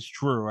noticing is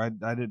true. I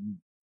didn't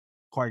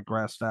quite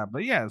grasp that,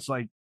 but yeah, it's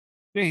like,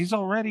 yeah, he's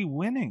already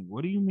winning.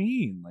 What do you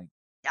mean? Like,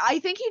 I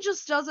think he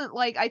just doesn't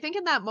I think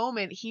in that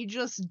moment, he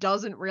just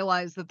doesn't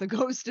realize that the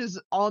ghost is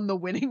on the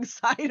winning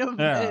side of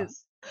Yeah.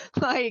 this.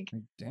 Like,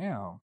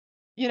 damn.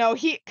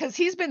 because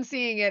he's been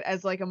seeing it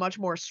as like a much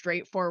more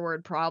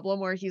straightforward problem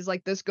where he's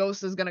like, this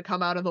ghost is going to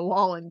come out of the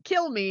wall and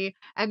kill me.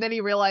 And then he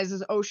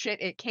realizes, oh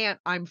shit, it can't,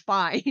 I'm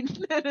fine.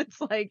 And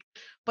it's like,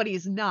 but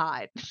he's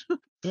not.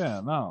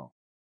 Yeah, no.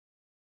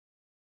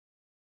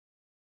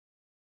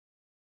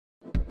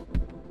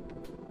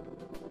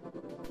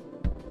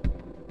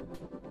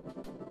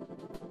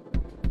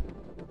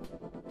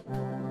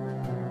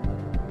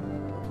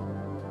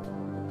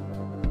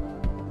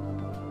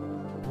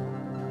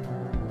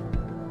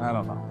 I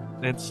don't know.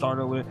 It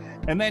started with,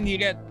 and then you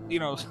get,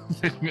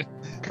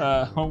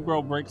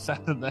 homegirl breaks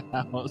out of the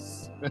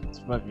house. It's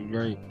fucking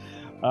great.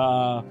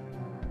 Go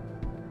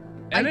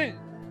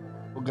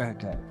ahead,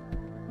 Kat.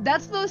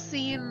 That's the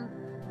scene.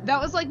 That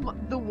was like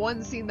the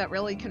one scene that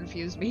really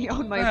confused me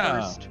on my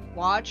first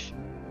watch.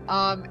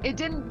 It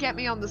didn't get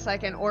me on the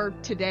second or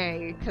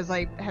today because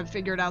I have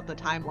figured out the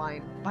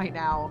timeline by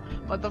now.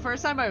 But the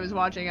first time I was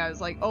watching, I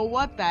was like, oh,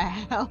 what the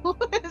hell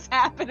is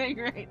happening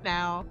right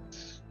now?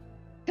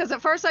 Because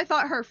at first I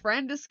thought her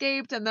friend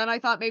escaped, and then I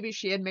thought maybe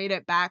she had made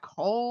it back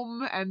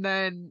home, and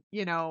then,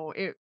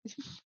 it...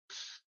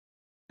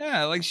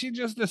 Yeah, like she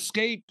just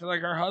escaped. Like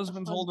her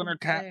husband's holding her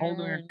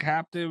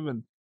captive,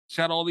 and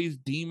she had all these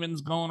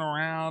demons going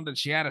around, and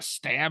she had to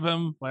stab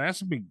him. Like,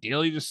 that's a big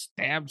deal. You just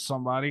stabbed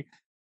somebody.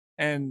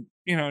 And,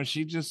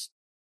 she just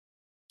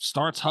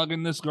starts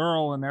hugging this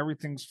girl, and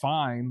everything's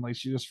fine. Like,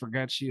 she just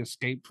forgets she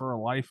escaped for her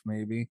life,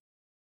 maybe.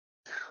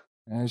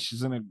 And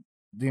she's in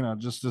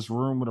just this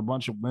room with a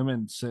bunch of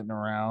women sitting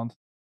around.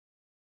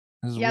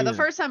 Yeah, the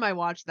first time I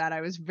watched that,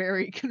 I was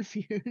very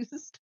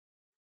confused.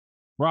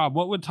 Rob,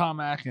 what would Tom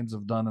Atkins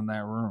have done in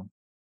that room?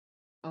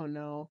 Oh,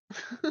 no.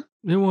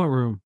 In what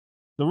room?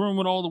 The room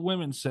with all the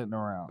women sitting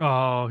around.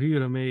 Oh, he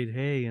would have made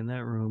hay in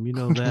that room. You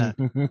know that.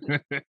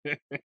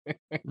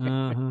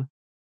 Uh-huh.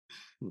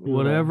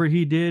 Whatever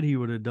he did, he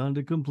would have done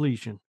to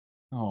completion.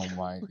 Oh,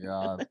 my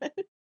God.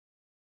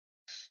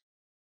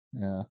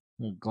 Yeah,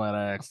 I'm glad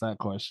I asked that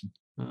question.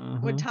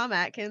 Would Tom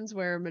Atkins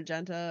wear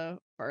magenta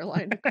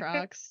fur-lined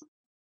Crocs?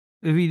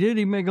 If he did,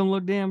 he'd make him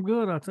look damn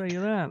good, I'll tell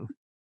you that.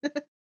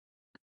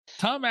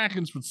 Tom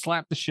Atkins would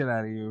slap the shit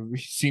out of you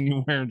if he's seen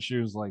you wearing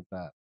shoes like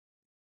that.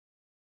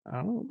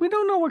 We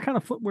don't know what kind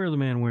of footwear the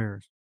man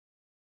wears.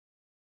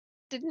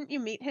 Didn't you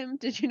meet him?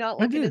 Did you not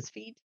look at his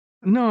feet?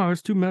 No, I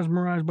was too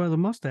mesmerized by the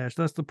mustache.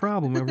 That's the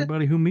problem.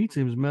 Everybody who meets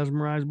him is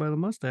mesmerized by the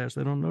mustache.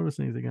 They don't notice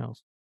anything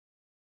else.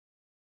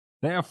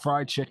 They have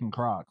fried chicken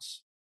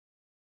Crocs.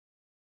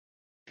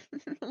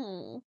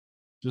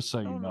 Just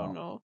so you know.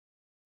 No.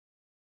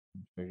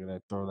 Figured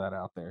I'd throw that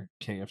out there.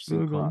 KFC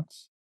Google.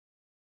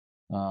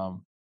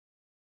 Crocs.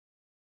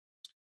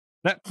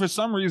 That for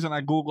some reason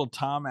I googled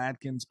Tom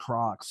Atkins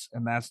Crocs,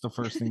 and that's the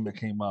first thing that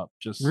came up.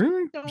 Just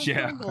really? Don't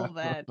yeah. Google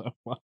that.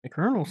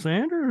 Colonel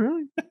Sanders,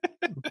 really?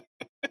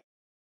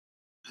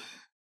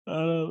 I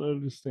don't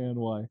understand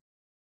why.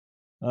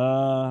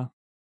 I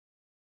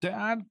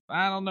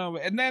don't know.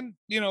 And then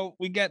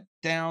we get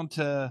down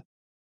to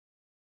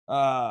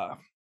I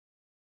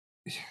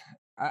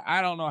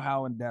don't know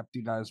how in depth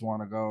you guys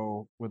want to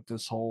go with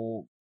this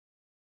whole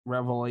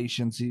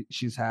revelations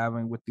she's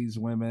having with these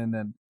women,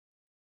 and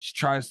she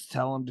tries to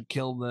tell him to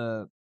kill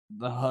the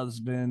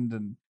husband.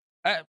 And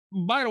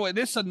by the way,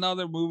 this is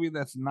another movie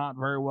that's not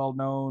very well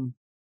known.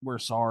 We're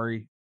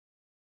sorry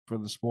for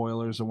the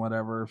spoilers and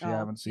whatever. If you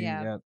haven't seen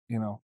it yet,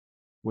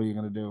 what are you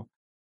gonna do?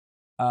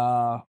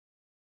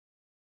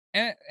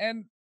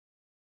 And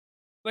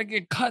like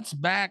it cuts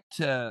back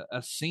to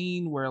a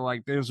scene where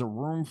like there's a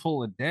room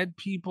full of dead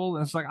people,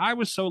 and it's like I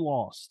was so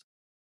lost.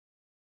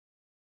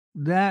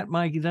 That,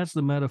 Mikey, that's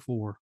the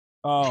metaphor.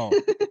 Oh,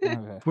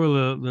 okay. For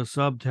the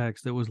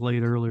subtext that was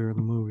laid earlier in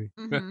the movie.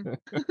 Mm-hmm.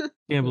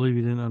 Can't believe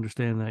you didn't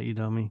understand that, you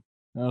dummy.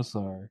 Oh,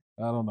 sorry.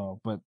 I don't know,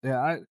 but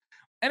yeah,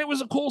 and it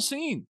was a cool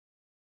scene.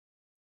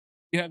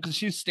 Yeah, because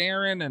she's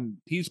staring and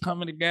he's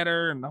coming to get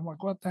her, and I'm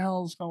like, what the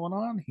hell is going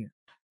on here?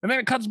 And then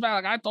it cuts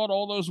back. Like, I thought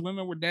all those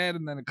women were dead,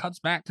 and then it cuts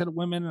back to the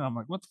women, and I'm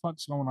like, what the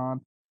fuck's going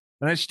on?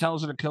 And then she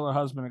tells her to kill her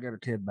husband and get her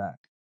kid back.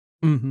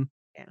 Mm-hmm.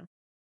 Yeah.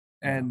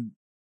 And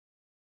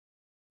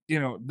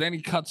then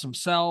he cuts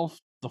himself.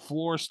 The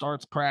floor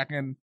starts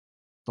cracking.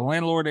 The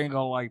landlord ain't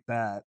gonna like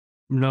that.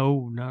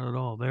 No, not at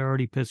all. They're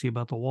already pissy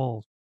about the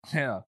walls.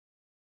 Yeah.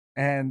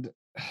 And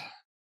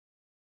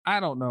I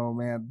don't know,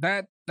 man.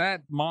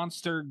 That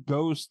monster,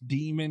 ghost,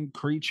 demon,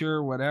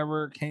 creature,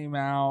 whatever came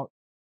out.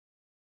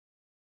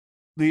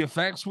 The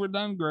effects were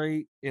done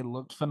great. It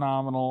looked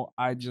phenomenal.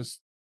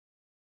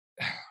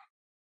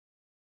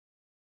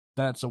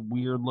 That's a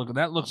weird look.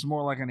 That looks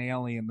more like an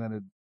alien than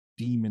a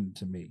demon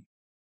to me.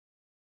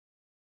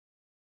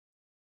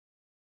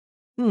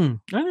 I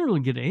didn't really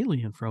get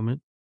alien from it.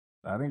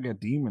 I didn't get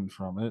demon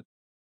from it.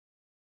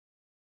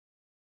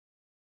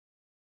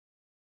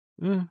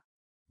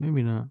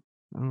 Maybe not.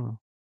 I don't know.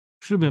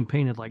 Should have been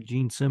painted like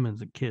Gene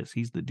Simmons at Kiss.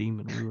 He's the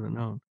demon. We would have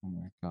known. Oh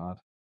my God.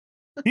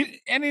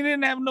 And he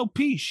didn't have no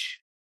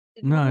peach.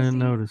 No, I didn't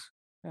notice.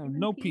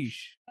 No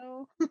peach.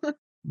 Oh.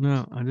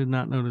 No, I did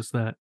not notice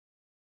that.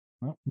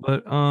 Nope.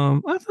 But I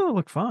thought it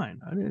looked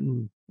fine.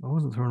 I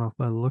wasn't thrown off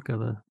by the look of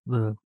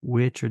the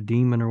witch or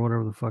demon or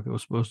whatever the fuck it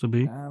was supposed to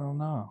be. I don't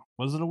know.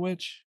 Was it a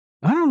witch?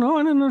 I don't know.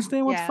 I didn't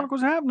understand what the fuck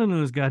was happening in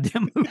this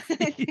goddamn movie.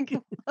 I think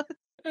it was. It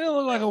didn't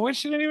look like a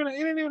witch. He didn't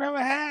even have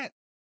a hat.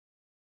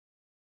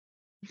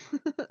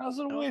 How's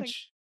it a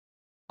witch?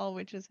 All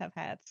witches have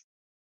hats.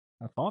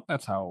 I thought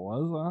that's how it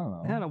was. I don't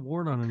know. It had a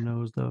wart on the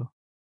nose, though.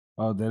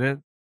 Oh, did it?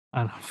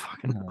 I don't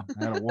fucking know. It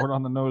had a wart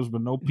on the nose,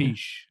 but no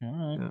peach. All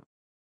right. Yeah.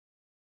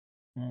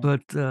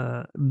 But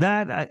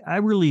that I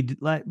really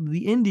did, like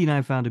the ending.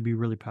 I found to be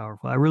really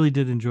powerful. I really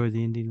did enjoy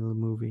the ending of the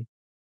movie.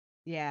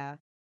 Yeah.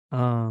 As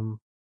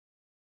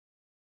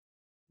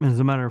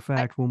a matter of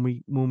fact, when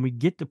we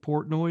get to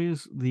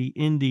Portnoy's, the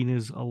ending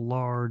is a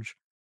large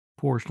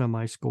portion of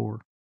my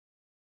score.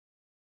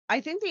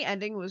 I think the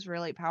ending was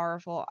really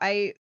powerful.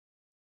 I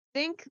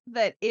think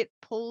that it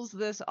pulls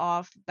this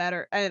off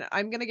better. And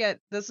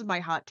this is my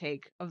hot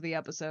take of the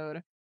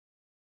episode.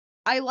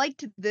 I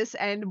liked this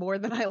end more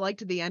than I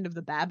liked the end of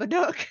the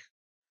Babadook.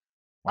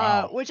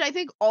 Wow. Which I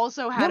think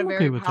also had I'm a okay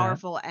very with that.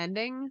 powerful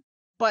ending,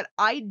 but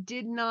I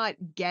did not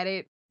get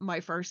it my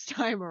first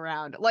time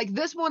around. Like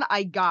this one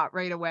I got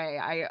right away.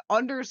 I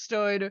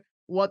understood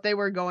what they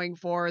were going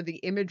for. The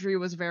imagery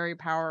was very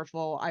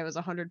powerful. I was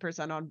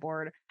 100% on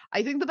board.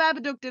 I think the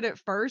Babadook did it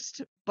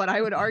first, but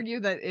I would argue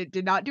that it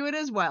did not do it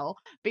as well,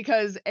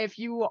 because if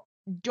you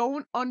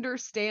don't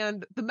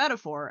understand the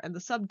metaphor and the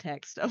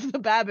subtext of the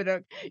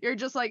Babadook, you're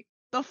just like,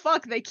 the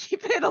fuck, they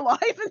keep it alive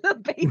in the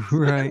basement.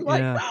 Right, Like,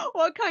 yeah.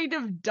 what kind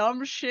of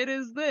dumb shit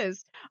is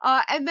this?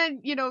 And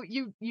then, you know,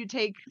 you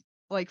take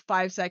like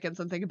 5 seconds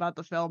and think about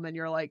the film and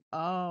you're like,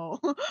 oh.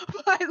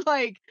 But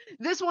like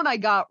this one I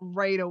got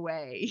right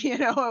away. You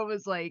know, it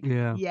was like,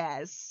 Yeah.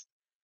 yes.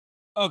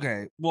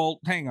 Okay,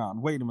 well, hang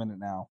on. Wait a minute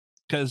now.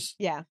 Because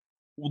Yeah.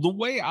 the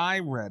way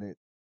I read it,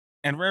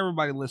 and for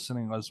everybody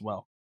listening as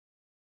well,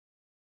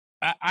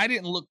 I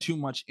didn't look too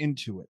much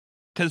into it.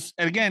 Because,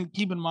 again,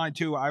 keep in mind,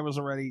 too, I was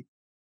already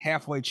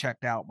halfway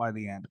checked out by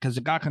the end because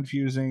it got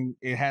confusing.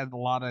 It had a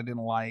lot I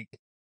didn't like.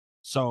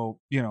 So,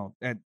 you know,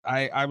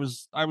 I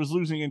was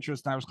losing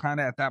interest. And I was kind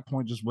of at that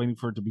point just waiting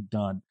for it to be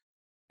done.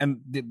 And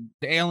the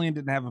alien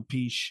didn't have a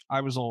piece.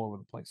 I was all over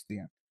the place at the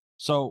end.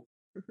 So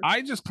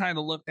I just kind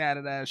of looked at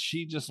it as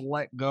she just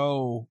let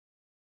go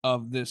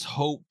of this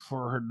hope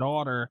for her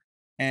daughter.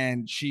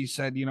 And she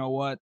said, you know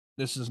what?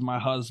 This is my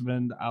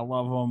husband. I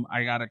love him.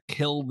 I got to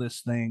kill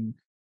this thing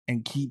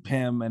and keep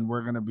him. And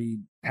we're going to be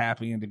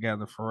happy and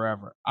together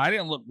forever. I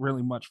didn't look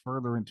really much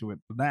further into it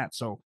than that.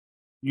 So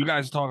you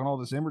guys talking all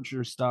this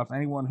immature stuff.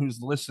 Anyone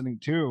who's listening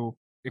to,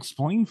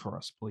 explain for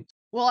us, please.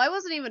 Well, I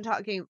wasn't even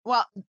talking.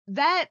 Well,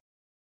 that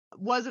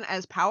wasn't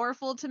as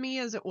powerful to me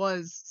as it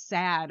was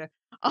sad.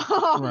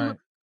 Right.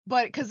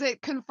 But because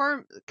it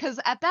confirmed, because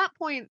at that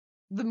point,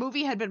 the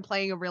movie had been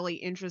playing a really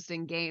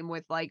interesting game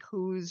with like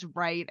who's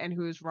right and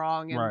who's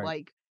wrong, and Right.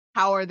 like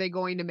how are they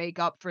going to make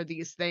up for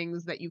these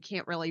things that you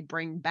can't really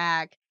bring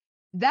back.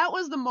 That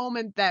was the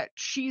moment that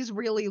she's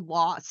really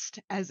lost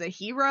as a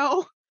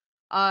hero.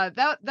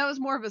 That was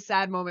more of a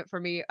sad moment for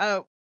me.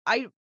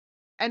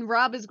 And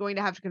Rob is going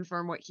to have to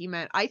confirm what he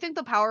meant. I think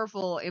the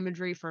powerful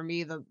imagery for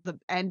me, the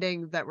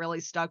ending that really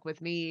stuck with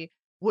me,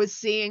 was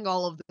seeing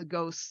all of the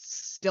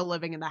ghosts still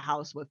living in the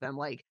house with them.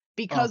 Like,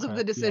 because of Okay,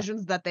 the yeah.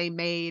 decisions that they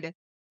made,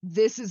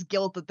 this is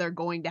guilt that they're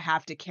going to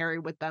have to carry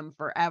with them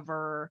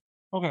forever,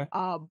 Okay.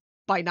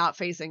 by not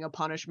facing a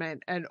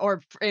punishment, and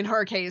or in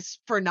her case,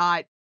 for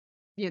not,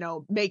 you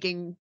know,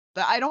 making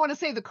I don't want to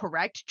say the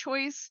correct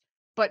choice,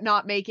 but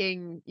not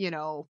making, you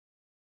know,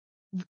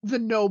 the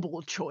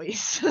noble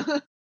choice.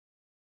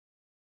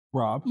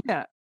 Rob.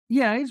 Yeah.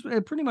 Yeah, it's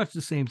pretty much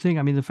the same thing.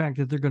 I mean, the fact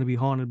that they're going to be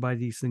haunted by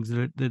these things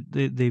that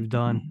they've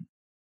done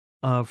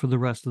for the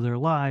rest of their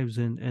lives,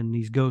 and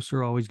these ghosts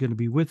are always going to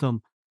be with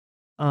them.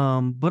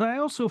 But I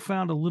also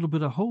found a little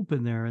bit of hope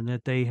in there, and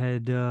that they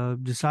had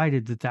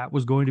decided that that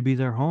was going to be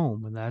their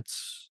home, and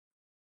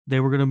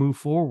they were going to move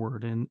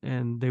forward,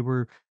 and they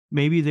were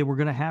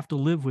going to have to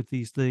live with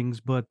these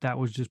things, but that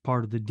was just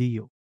part of the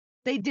deal.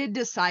 They did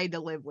decide to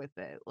live with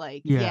it.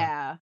 Like,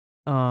 Yeah.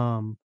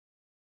 yeah.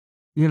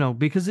 You know,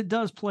 because it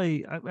does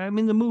play. I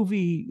mean, the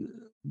movie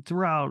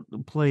throughout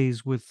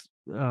plays with,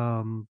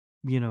 you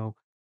know,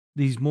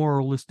 these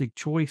moralistic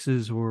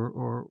choices,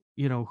 or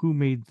you know,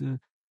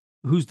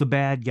 who's the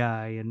bad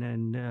guy,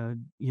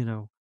 and you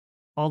know,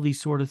 all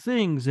these sort of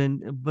things,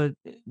 but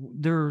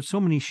there are so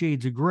many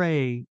shades of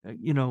gray,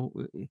 you know,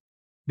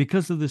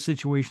 because of the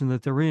situation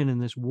that they're in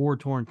this war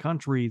torn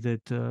country,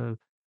 that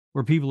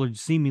where people are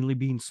seemingly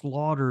being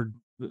slaughtered,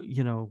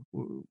 you know,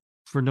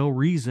 for no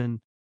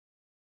reason.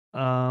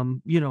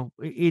 You know,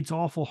 it's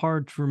awful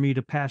hard for me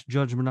to pass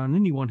judgment on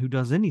anyone who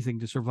does anything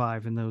to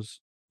survive in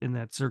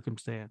that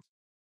circumstance.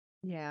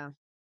 Yeah.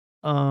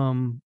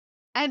 Um,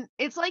 And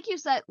it's like you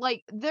said,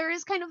 like, there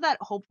is kind of that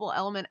hopeful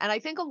element. And I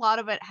think a lot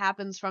of it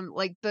happens from,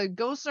 like, the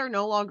ghosts are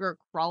no longer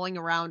crawling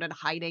around and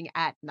hiding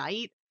at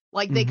night.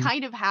 Like, they Mhm.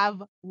 kind of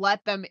have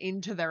let them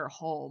into their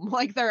home.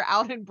 Like, they're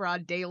out in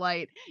broad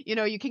daylight. You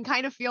know, you can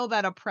kind of feel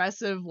that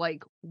oppressive,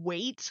 like,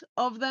 weight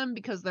of them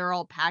because they're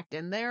all packed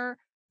in there.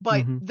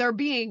 But Mhm. they're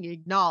being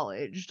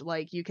acknowledged.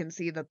 Like, you can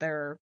see that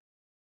they're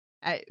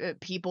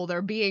people,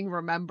 they're being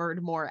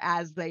remembered more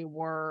as they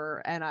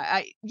were. And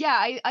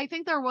I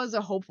think there was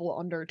a hopeful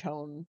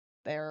undertone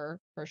there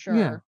for yeah,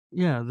 sure.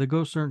 yeah, the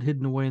ghosts aren't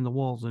hidden away in the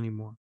walls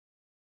anymore.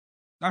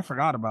 I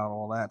forgot about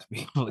all that, to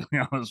be completely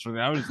honest with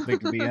you. I was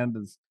thinking the end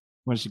is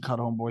when she cut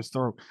Homeboy's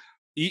throat.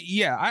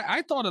 Yeah,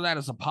 I thought of that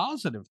as a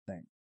positive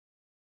thing.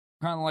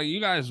 Kind of like you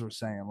guys were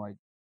saying, like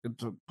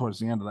towards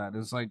the end of that.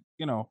 It's like,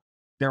 you know,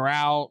 they're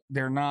out,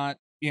 they're not,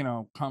 you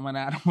know, coming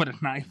at him with a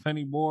knife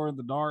anymore in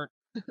the dark.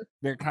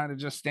 They're kind of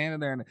just standing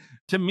there. And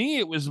to me,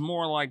 it was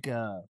more like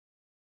a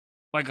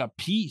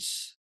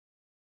peace.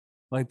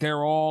 Like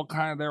they're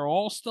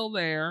all still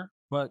there,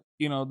 but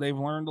you know, they've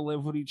learned to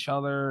live with each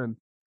other, and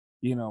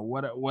you know,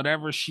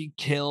 whatever she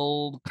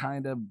killed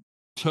kind of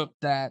took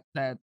that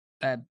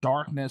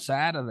darkness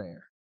out of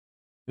there.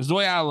 Is the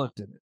way I looked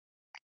at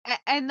it.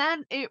 And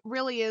then it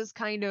really is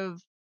kind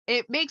of,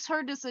 it makes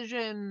her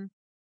decision,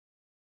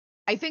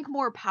 I think,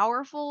 more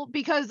powerful,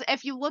 because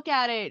if you look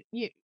at it,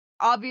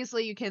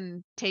 obviously you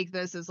can take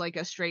this as like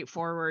a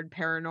straightforward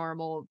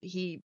paranormal,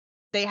 he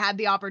they had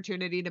the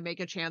opportunity to make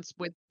a chance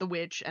with the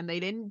witch and they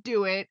didn't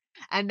do it,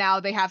 and now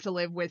they have to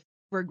live with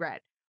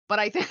regret. But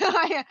I think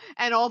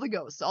and all the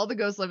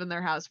ghosts live in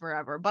their house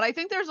forever. But I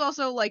think there's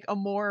also like a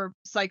more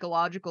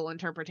psychological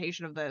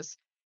interpretation of this,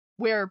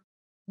 where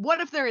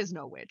what if there is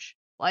no witch?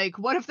 Like,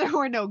 what if there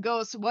were no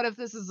ghosts? What if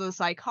this is a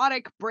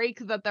psychotic break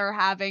that they're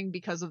having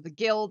because of the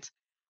guilt?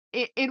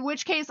 In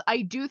which case,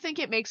 I do think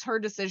it makes her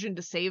decision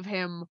to save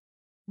him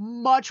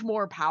much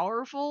more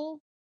powerful.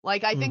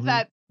 Like, I think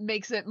that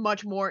makes it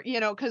much more,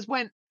 because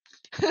when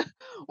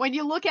when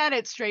you look at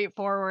it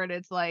straightforward,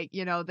 it's like,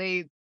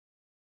 they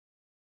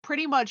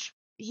pretty much,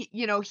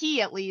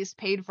 he at least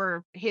paid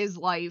for his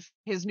life,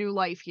 his new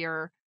life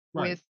here,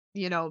 Right. with,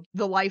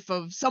 the life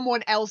of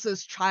someone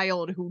else's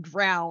child who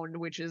drowned,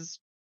 which is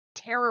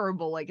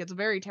terrible. Like, it's a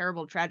very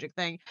terrible, tragic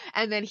thing.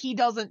 And then he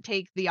doesn't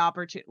take the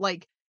opportunity,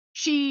 like,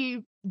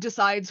 she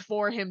decides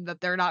for him that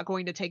they're not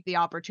going to take the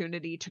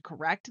opportunity to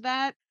correct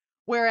that.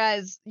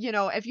 Whereas,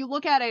 if you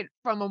look at it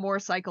from a more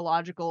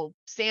psychological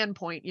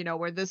standpoint,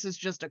 where this is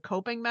just a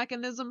coping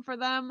mechanism for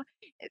them,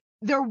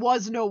 there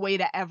was no way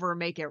to ever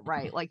make it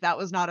right. Like, that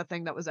was not a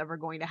thing that was ever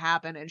going to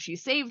happen. And she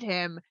saved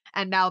him,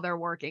 and now they're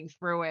working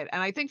through it.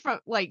 And I think from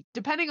like,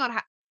 depending on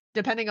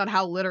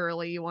how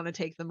literally you want to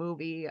take the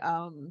movie,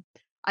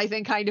 I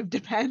think kind of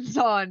depends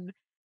on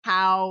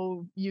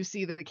how you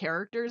see the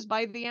characters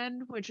by the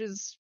end, which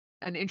is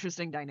an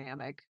interesting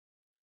dynamic.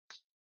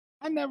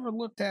 I never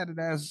looked at it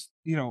as,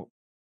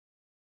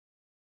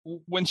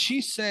 when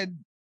she said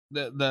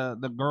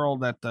the girl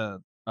that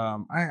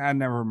I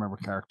never remember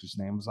characters'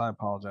 names. I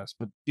apologize,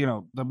 but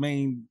the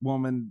main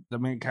woman, the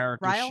main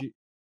character, Ryle?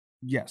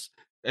 yes,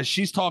 as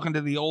she's talking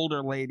to the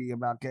older lady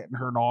about getting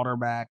her daughter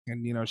back,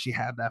 and she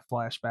had that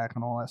flashback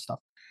and all that stuff.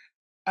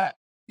 I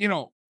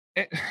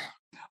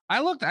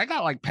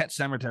got like Pet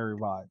Sematary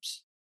vibes.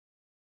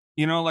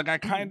 Like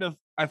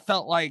I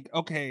felt like,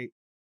 okay,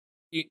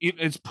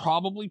 it's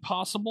probably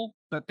possible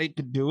that they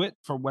could do it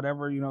for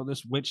whatever,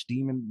 this witch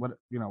demon, whatever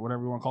you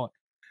want to call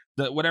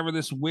it, whatever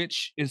this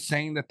witch is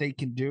saying that they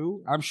can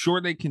do. I'm sure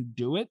they can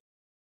do it.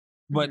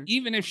 But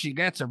even if she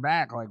gets her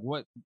back, like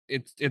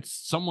it's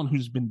someone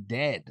who's been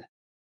dead.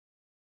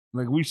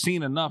 Like, we've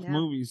seen enough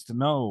movies to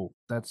know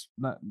that's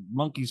not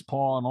monkey's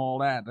paw and all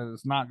that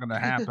it's not going to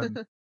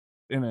happen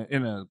in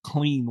a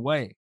clean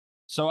way.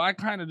 So I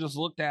kind of just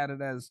looked at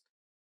it as,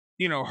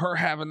 her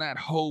having that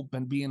hope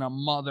and being a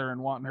mother and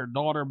wanting her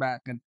daughter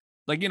back. And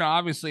like,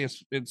 obviously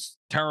it's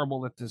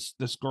terrible that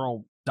this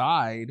girl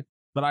died,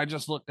 but I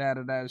just looked at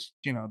it as,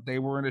 they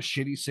were in a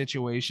shitty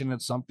situation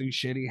and something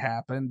shitty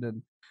happened.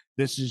 And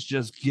this is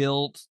just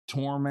guilt,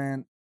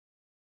 torment,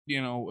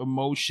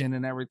 emotion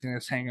and everything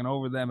that's hanging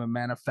over them and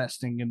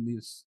manifesting in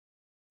these,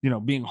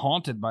 being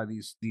haunted by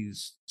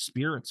these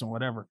spirits and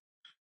whatever.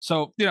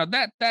 So,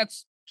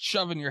 that's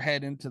shoving your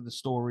head into the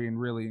story and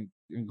really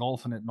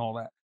engulfing it and all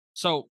that.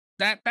 So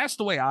that's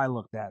the way I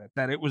looked at it,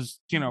 that it was,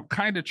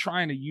 kind of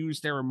trying to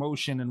use their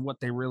emotion and what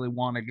they really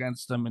want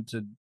against them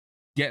into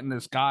getting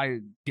this guy,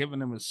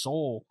 giving him his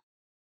soul.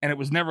 And it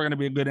was never going to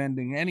be a good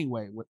ending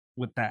anyway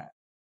with that.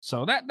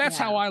 So that's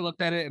how I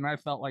looked at it. And I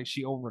felt like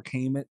she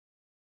overcame it,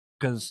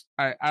 because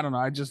I don't know.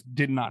 I just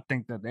did not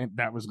think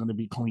that was going to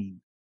be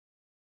clean,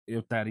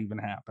 if that even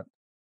happened.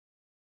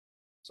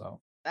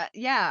 So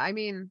I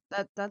mean,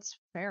 that's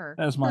fair.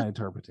 that's my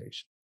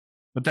interpretation.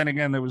 But then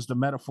again, there was the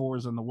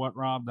metaphors and the what,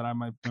 Rob, that I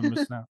might have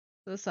missed now.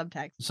 The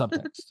subtext.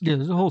 Subtext. Yeah,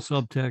 there's a whole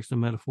subtext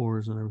and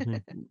metaphors and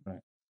everything. Right.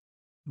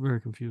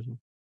 Very confusing.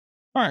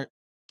 All right.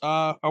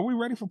 Are we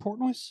ready for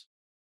Portnoy's?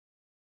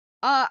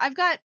 I've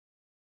got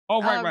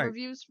right.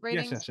 reviews,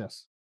 ratings.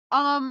 Yes.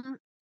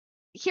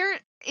 Here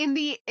in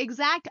the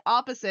exact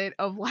opposite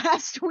of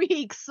last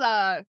week's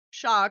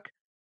shock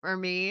for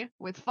me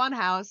with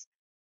Funhouse,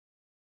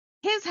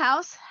 his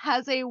house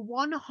has a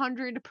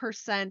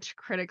 100%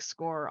 critic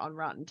score on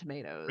Rotten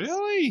Tomatoes.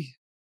 Really?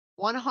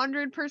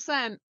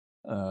 100%.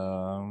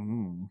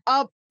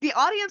 The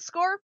audience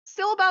score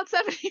still about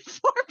 74%.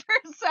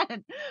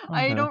 Okay.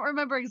 I don't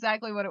remember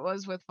exactly what it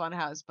was with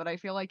Funhouse, but I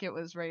feel like it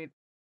was right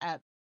at.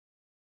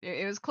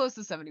 It was close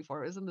to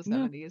 74. It was in the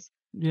 70s.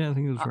 Yeah, I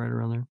think it was right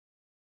around there.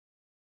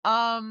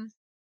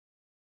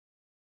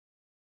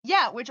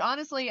 Yeah, which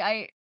honestly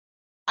I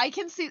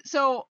can see.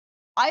 So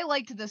I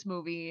liked this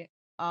movie.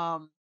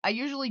 I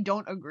usually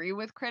don't agree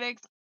with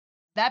critics.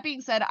 That being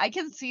said, I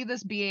can see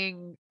this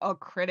being a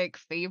critic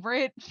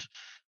favorite.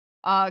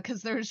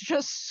 Because there's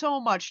just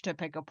so much to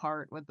pick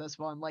apart with this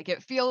one. Like,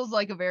 it feels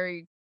like a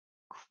very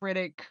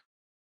critic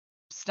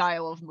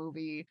style of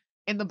movie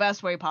in the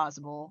best way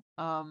possible.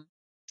 But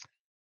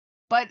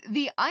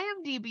the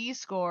IMDb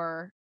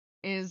score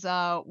is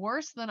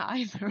worse than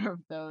either of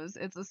those.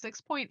 It's a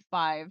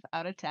 6.5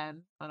 out of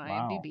 10 on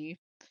IMDb.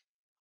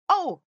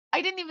 Oh,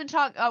 I didn't even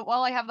talk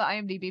while I have the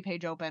IMDb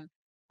page open.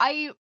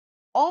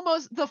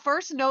 The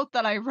first note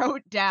that I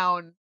wrote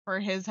down for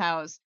his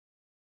house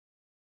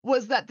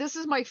was that this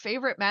is my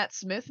favorite Matt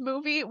Smith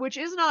movie, which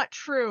is not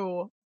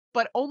true,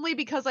 but only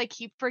because I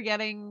keep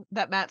forgetting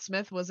that Matt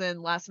Smith was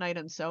in Last Night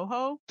in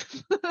Soho.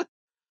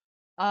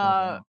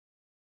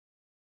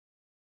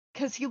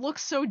 because he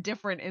looks so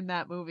different in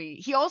that movie.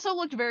 He also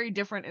looked very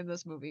different in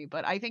this movie,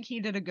 but I think he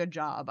did a good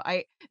job.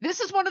 This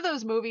is one of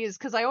those movies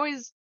because I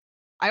always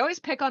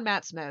pick on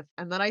Matt Smith,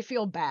 and then I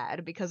feel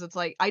bad because it's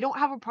like I don't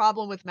have a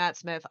problem with Matt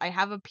Smith. I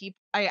have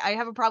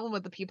a problem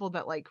with the people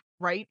that like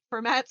write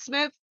for Matt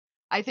Smith.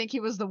 I think he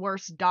was the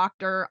worst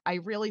doctor. I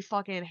really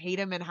fucking hate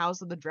him in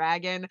House of the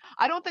Dragon.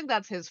 I don't think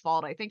that's his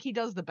fault. I think he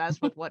does the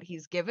best with what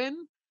he's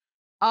given.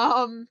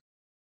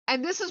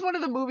 And this is one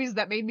of the movies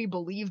that made me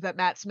believe that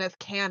Matt Smith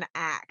can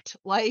act.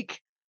 Like,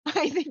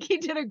 I think he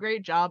did a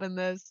great job in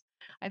this.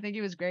 I think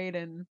he was great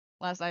in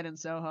Last Night in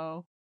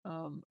Soho.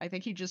 I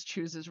think he just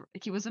chooses.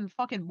 He was in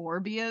fucking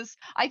Morbius.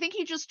 I think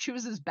he just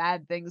chooses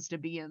bad things to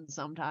be in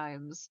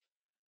sometimes.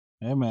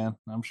 Hey man,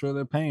 I'm sure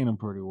they're paying him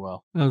pretty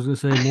well. I was gonna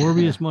say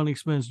Morbius money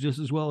spends just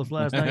as well as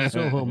Last Night in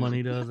Soho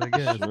money does, I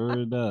guess. Sure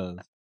it does.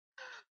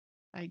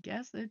 I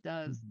guess it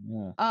does.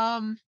 Yeah.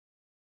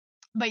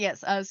 But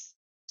yes,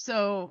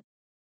 so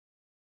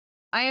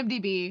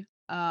IMDb,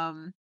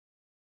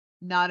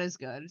 not as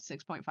good,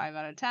 6.5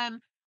 out of 10.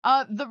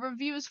 The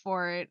reviews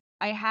for it,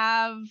 I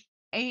have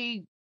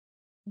a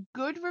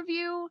good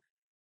review,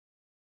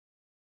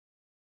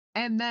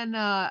 and then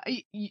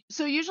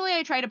so usually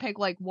I try to pick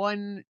like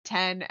 1,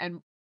 10, and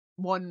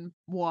 1,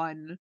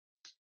 1.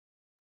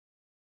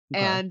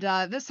 Okay. And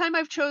this time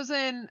I've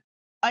chosen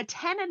a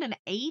 10 and an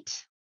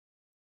 8.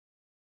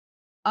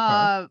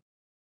 Okay.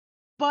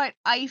 But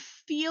I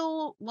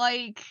feel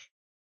like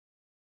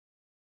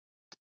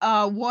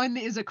 1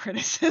 is a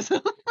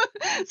criticism.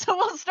 So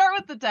we'll start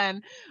with the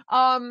 10.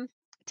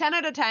 10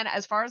 out of 10,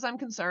 as far as I'm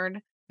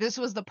concerned. This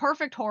was the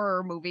perfect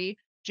horror movie,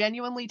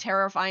 genuinely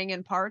terrifying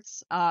in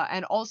parts,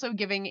 and also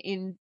giving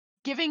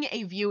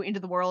a view into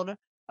the world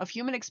of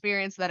human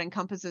experience that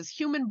encompasses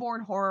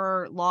human-born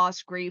horror,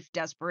 loss, grief,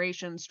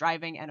 desperation,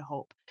 striving, and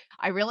hope.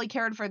 I really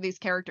cared for these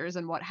characters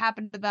and what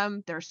happened to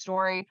them, their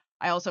story.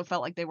 I also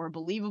felt like they were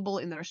believable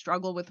in their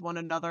struggle with one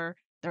another,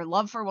 their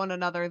love for one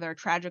another, their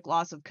tragic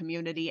loss of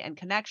community and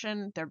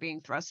connection, their being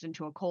thrust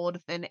into a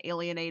cold, thin,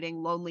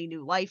 alienating, lonely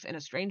new life in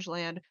a strange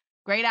land.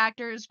 Great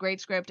actors, great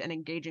script, and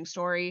engaging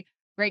story,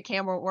 great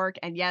camera work,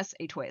 and yes,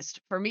 a twist.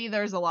 For me,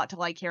 there's a lot to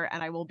like here,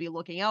 and I will be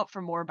looking out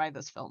for more by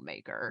this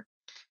filmmaker.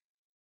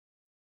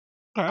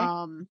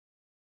 Okay.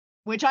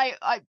 Which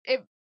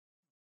it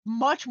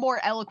much more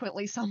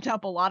eloquently summed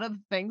up a lot of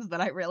things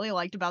that I really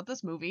liked about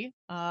this movie.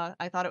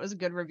 I thought it was a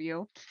good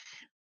review.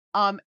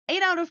 8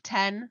 out of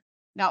 10.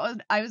 Not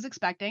what I was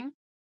expecting.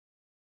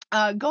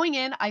 Going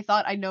in, I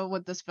thought I know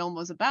what this film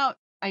was about.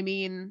 I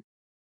mean,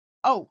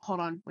 oh, hold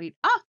on, wait.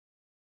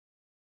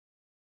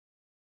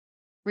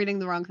 Reading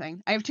the wrong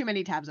thing. I have too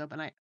many tabs open.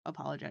 I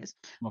apologize.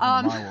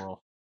 Welcome to my world.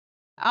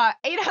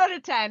 8 out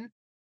of 10.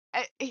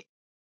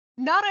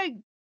 Not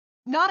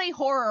a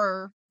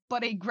horror,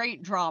 but a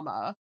great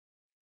drama.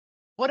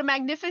 What a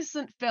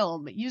magnificent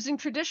film. Using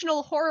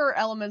traditional horror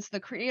elements, the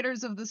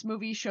creators of this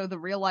movie show the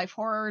real-life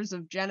horrors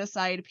of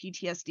genocide,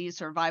 PTSD,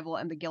 survival,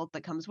 and the guilt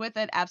that comes with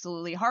it.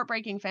 Absolutely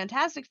heartbreaking,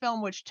 fantastic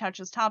film which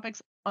touches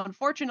topics,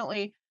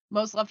 unfortunately,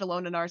 most left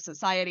alone in our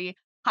society.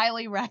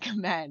 Highly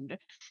recommend.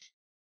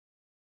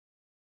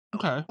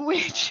 Okay.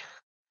 Which,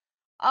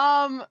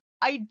 I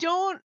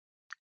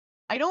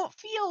don't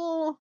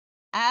feel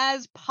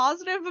as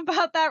positive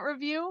about that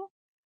review.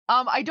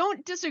 I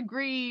don't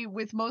disagree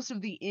with most of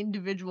the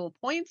individual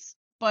points,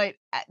 but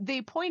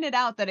they pointed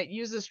out that it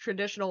uses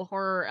traditional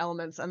horror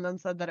elements and then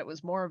said that it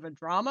was more of a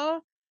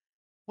drama,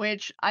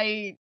 which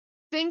I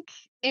think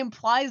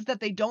implies that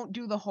they don't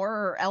do the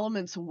horror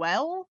elements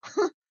well.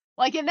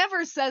 Like, it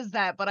never says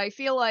that, but I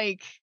feel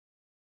like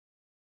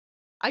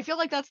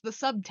that's the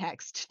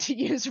subtext, to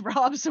use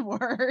Rob's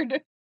word.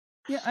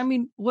 Yeah, I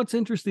mean, what's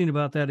interesting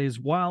about that is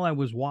while I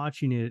was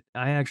watching it,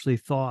 I actually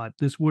thought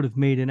this would have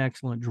made an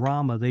excellent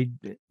drama.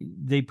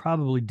 They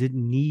probably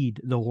didn't need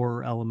the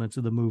horror elements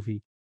of the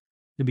movie,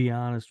 to be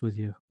honest with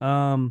you.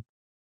 I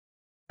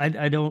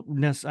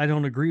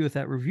don't agree with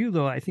that review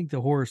though. I think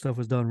the horror stuff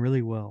was done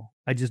really well.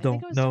 I just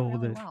don't know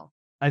really that. well.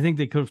 I think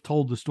they could have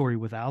told the story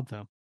without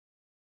them.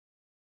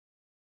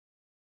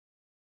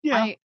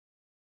 Yeah.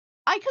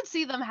 I could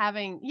see them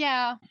having,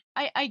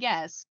 I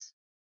guess.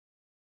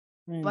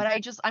 But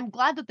I'm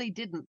glad that they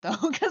didn't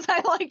though, because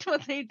I liked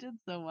what they did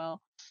so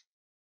well.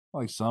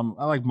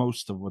 I like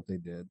most of what they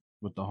did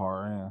with the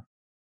horror,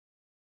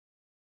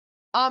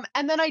 yeah.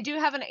 And then I do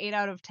have an 8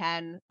 out of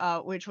 10,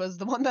 which was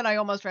the one that I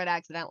almost read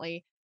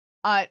accidentally.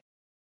 Not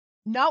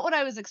what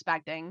I was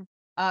expecting.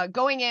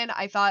 Going in,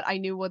 I thought I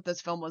knew what this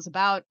film was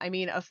about. I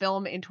mean, a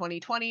film in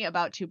 2020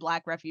 about 2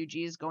 Black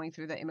refugees going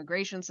through the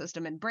immigration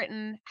system in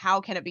Britain. How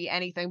can it be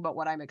anything but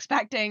what I'm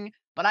expecting?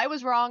 But I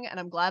was wrong, and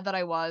I'm glad that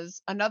I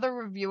was. Another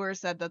reviewer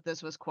said that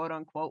this was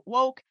quote-unquote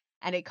woke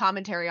and a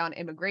commentary on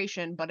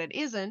immigration, but it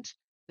isn't.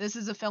 This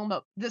is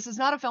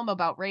not a film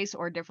about race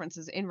or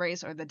differences in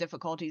race or the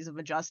difficulties of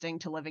adjusting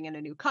to living in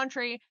a new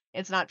country.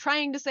 It's not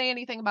trying to say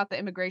anything about the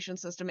immigration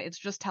system. It's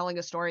just telling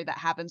a story that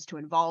happens to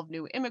involve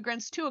new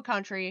immigrants to a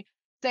country,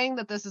 saying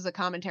that this is a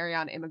commentary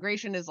on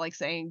immigration is like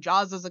saying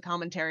Jaws is a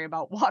commentary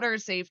about water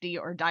safety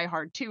or Die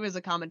Hard 2 is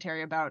a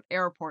commentary about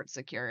airport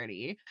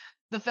security.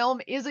 The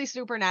film is a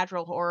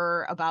supernatural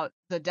horror about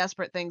the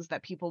desperate things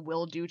that people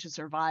will do to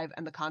survive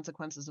and the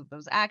consequences of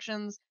those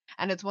actions.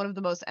 And it's one of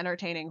the most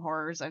entertaining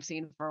horrors I've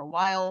seen for a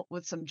while,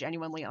 with some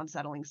genuinely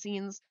unsettling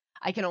scenes.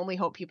 I can only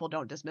hope people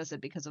don't dismiss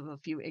it because of a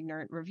few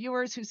ignorant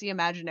reviewers who see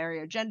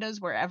imaginary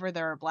agendas wherever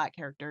there are Black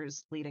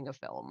characters leading a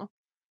film.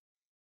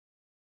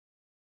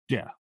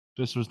 Yeah,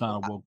 this was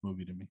not a woke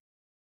movie to me.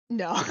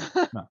 No.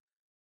 No.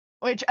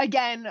 Which,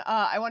 again,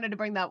 I wanted to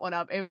bring that one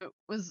up. It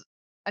was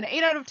an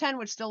 8 out of 10,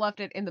 which still left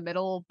it in the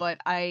middle, but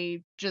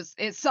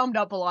it summed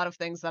up a lot of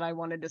things that I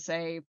wanted to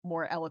say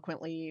more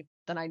eloquently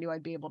than I knew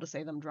I'd be able to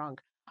say them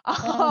drunk.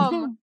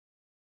 I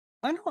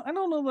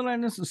don't know that I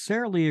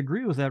necessarily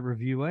agree with that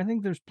review. I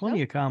think there's plenty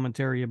Nope. of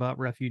commentary about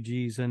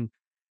refugees and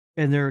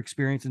their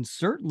experience, and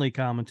certainly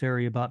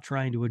commentary about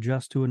trying to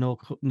adjust to a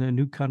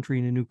new country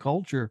and a new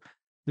culture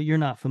that you're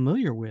not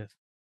familiar with.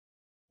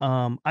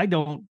 I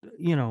don't,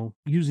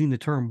 using the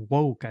term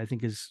woke, I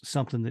think is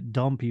something that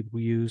dumb people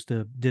use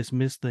to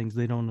dismiss things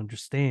they don't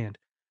understand.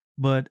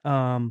 But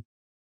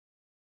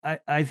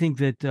I think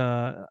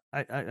that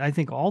I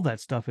think all that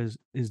stuff is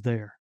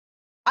there.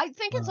 I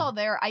think it's all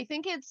there. I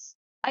think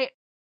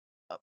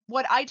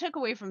what I took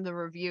away from the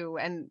review,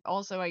 and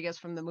also I guess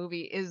from the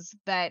movie, is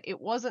that it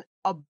wasn't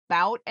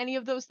about any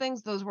of those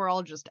things. Those were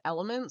all just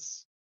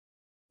elements.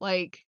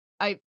 Like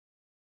I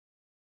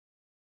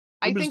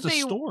think the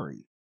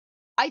story.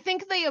 I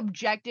think they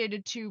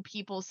objected to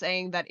people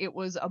saying that it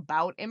was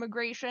about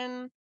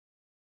immigration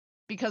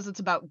because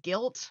it's about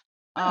guilt.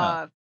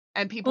 Yeah.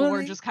 And people Well,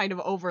 were just kind of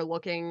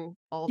overlooking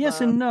all Yes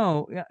the... and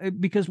no,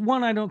 because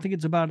one, I don't think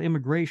it's about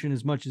immigration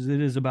as much as it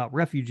is about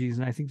refugees,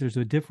 and I think there's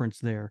a difference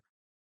there.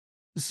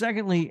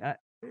 Secondly,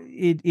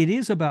 it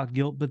is about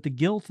guilt, but the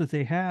guilt that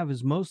they have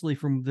is mostly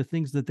from the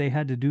things that they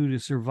had to do to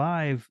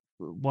survive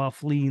while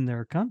fleeing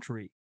their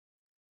country.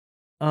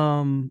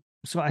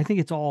 So I think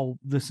it's all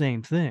the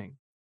same thing.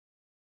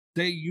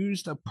 They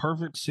used a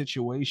perfect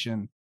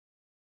situation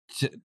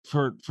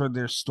for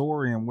their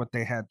story and what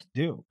they had to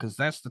do, because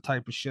that's the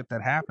type of shit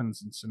that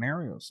happens in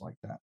scenarios like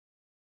that.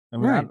 I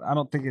mean, Right. I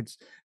don't think it's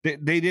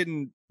they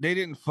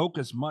didn't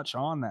focus much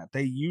on that.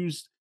 They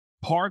used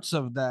parts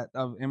of that,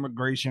 of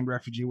immigration,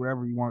 refugee,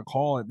 whatever you want to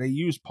call it. They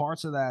used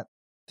parts of that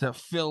to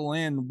fill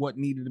in what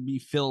needed to be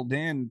filled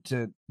in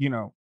to,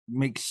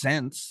 make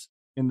sense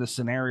in the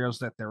scenarios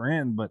that they're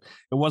in. But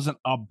it wasn't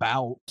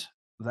about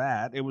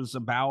that. It was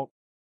about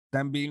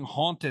them being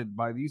haunted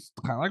by these,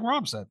 kind of like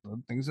Rob said, the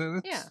things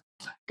that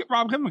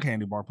Rob, give him a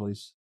candy bar,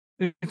 please.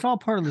 It's all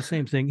part of the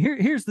same thing.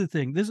 Here's the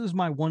thing. This is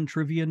my one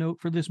trivia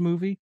note for this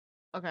movie.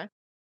 Okay.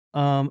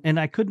 And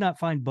I could not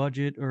find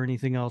budget or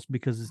anything else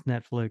because it's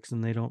Netflix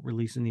and they don't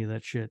release any of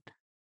that shit.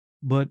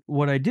 But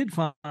what I did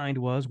find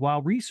was,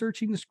 while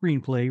researching the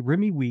screenplay,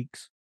 Remy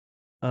Weeks,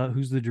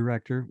 who's the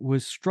director,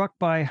 was struck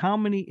by how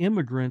many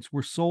immigrants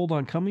were sold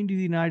on coming to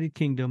the United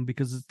Kingdom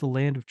because it's the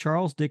land of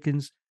Charles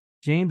Dickens,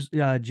 Jane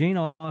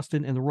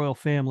Austen, and the royal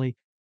family.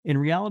 In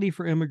reality,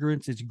 for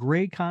immigrants, it's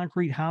gray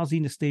concrete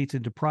housing estates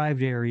in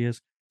deprived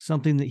areas,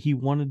 something that he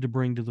wanted to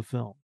bring to the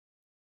film.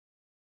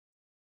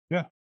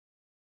 Yeah.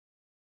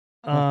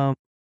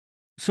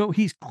 So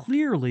he's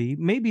clearly,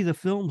 maybe the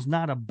film's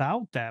not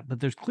about that, but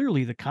there's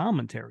clearly the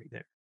commentary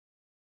there.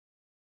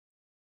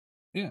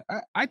 Yeah,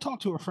 I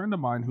talked to a friend of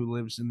mine who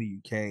lives in the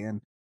UK,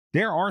 and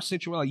there are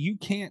situations like you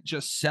can't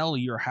just sell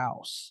your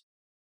house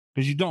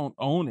because you don't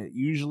own it.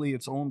 Usually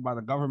it's owned by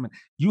the government.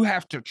 You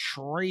have to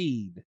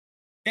trade.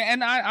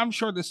 And I'm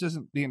sure this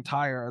isn't the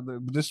entire,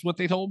 this is what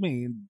they told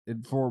me.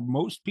 And for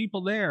most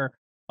people there,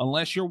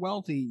 unless you're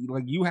wealthy,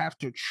 like, you have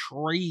to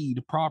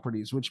trade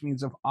properties, which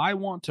means if I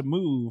want to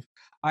move,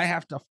 I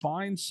have to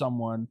find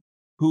someone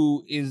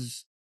who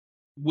is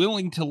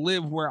willing to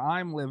live where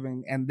I'm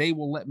living, and they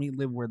will let me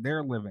live where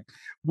they're living.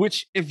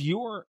 Which, if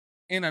you're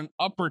in an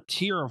upper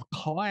tier of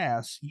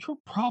class, you're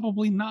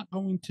probably not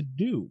going to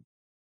do.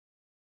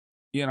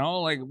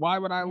 Like, why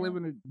would I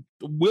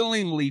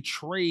willingly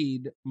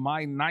trade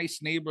my nice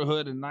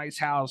neighborhood and nice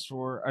house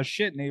for a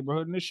shit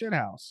neighborhood and a shit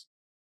house?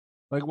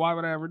 Like, why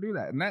would I ever do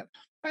that? And that,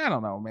 I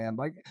don't know, man.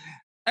 Like,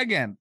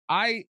 again,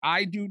 I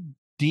do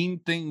deem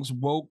things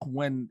woke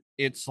when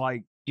it's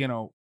like,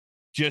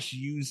 just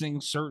using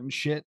certain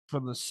shit for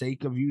the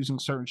sake of using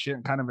certain shit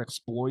and kind of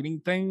exploiting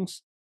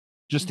things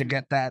just to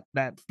get that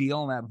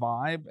feel and that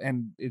vibe,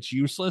 and it's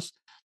useless.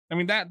 I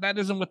mean, that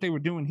isn't what they were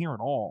doing here at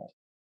all.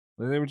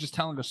 They were just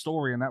telling a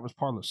story, and that was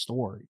part of the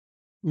story.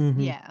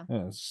 Mm-hmm. Yeah.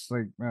 It's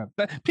like,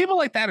 people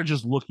like that are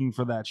just looking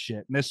for that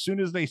shit, and as soon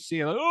as they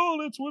see it, like, oh,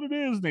 that's what it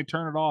is, and they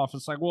turn it off.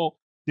 It's like, well,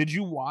 did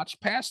you watch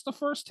past the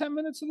first 10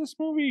 minutes of this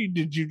movie? Or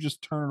did you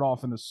just turn it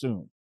off and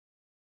assume?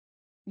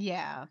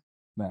 Yeah.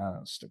 Nah,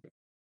 that's stupid.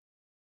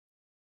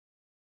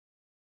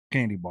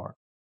 Candy bar,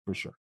 for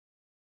sure.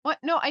 What?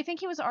 No, I think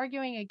he was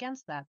arguing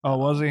against that. Oh,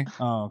 was though. he?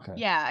 Oh, okay.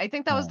 Yeah, I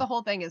think that was Oh. the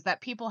whole thing, is that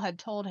people had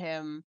told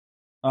him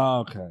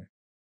Oh, okay.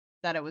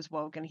 that it was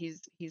woke, and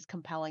he's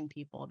compelling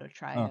people to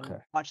try Okay.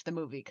 and watch the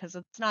movie because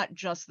it's not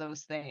just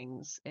those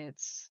things.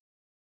 It's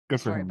a Good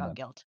for story him about then.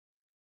 guilt.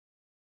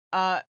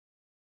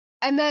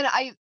 And then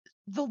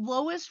the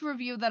lowest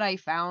review that I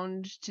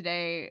found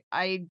today,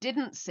 I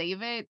didn't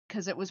save it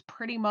because it was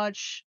pretty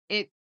much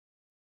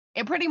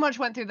it pretty much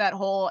went through that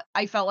whole,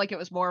 I felt like it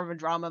was more of a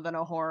drama than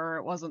a horror.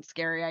 It wasn't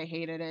scary. I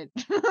hated it.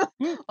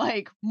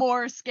 Like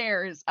more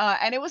scares.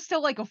 And it was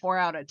still like a 4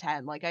 out of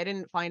 10. Like I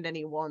didn't find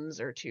any 1s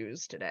or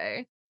 2s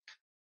today.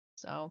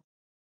 So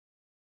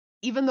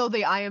even though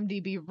the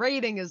IMDb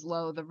rating is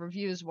low, the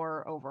reviews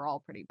were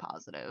overall pretty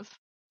positive.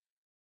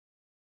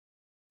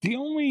 The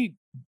only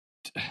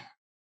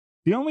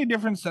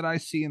difference that I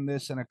see in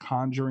this and a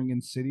Conjuring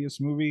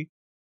Insidious movie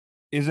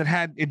is it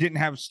didn't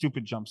have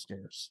stupid jump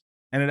scares.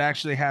 And it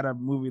actually had a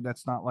movie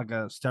that's not like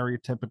a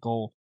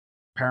stereotypical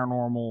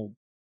paranormal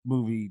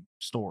movie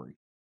story.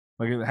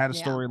 Like it had a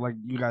story like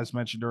you guys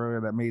mentioned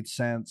earlier that made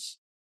sense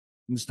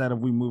instead of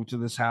we moved to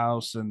this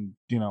house and,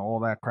 you know, all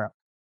that crap.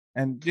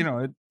 And, you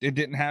know, it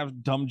didn't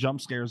have dumb jump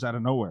scares out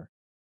of nowhere,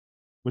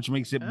 which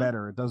makes it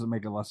better. It doesn't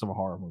make it less of a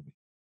horror movie.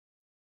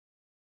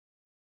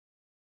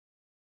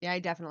 Yeah, I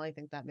definitely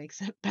think that makes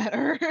it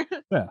better.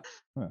 Yeah.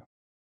 Good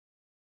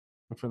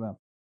for them.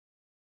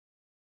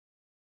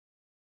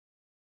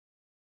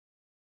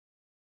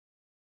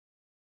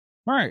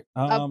 All right.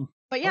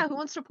 But yeah, who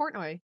wants to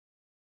Portnoy?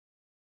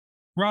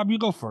 Rob, you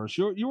go first.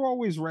 You're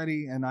always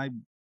ready, and I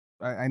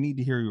need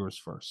to hear yours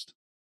first,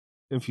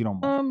 if you don't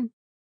mind.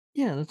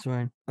 Yeah, that's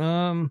fine.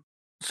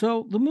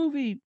 So the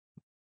movie,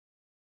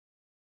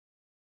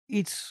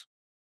 it's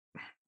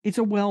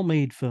a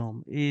well-made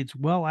film. It's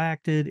well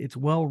acted. It's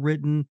well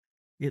written.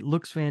 It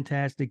looks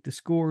fantastic. The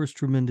score is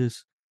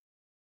tremendous.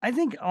 I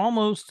think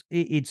almost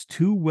it's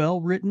too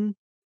well written,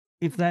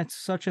 if that's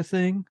such a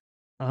thing.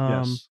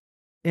 Yes.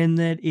 And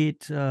that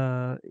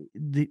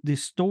the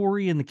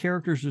story and the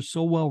characters are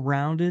so well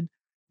rounded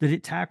that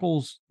it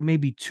tackles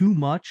maybe too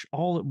much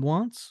all at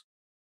once.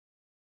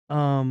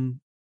 And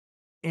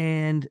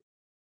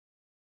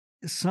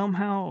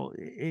somehow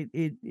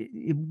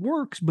it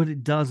works, but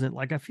it doesn't.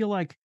 Like I feel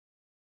like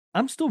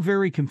I'm still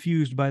very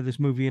confused by this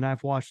movie, and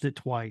I've watched it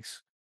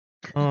twice.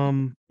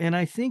 And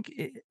I think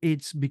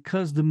it's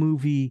because the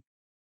movie,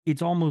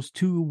 it's almost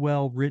too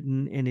well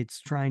written and it's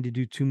trying to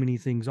do too many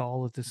things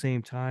all at the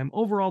same time.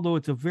 Overall, though,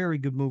 it's a very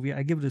good movie.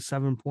 I give it a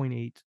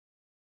 7.8.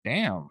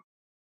 Damn.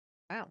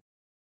 Wow.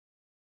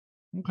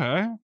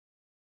 Okay.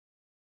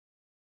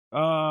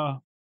 I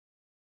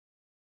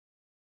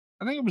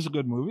think it was a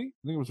good movie.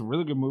 I think it was a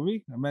really good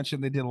movie. I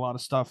mentioned they did a lot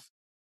of stuff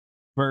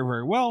very,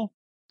 very well.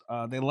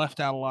 They left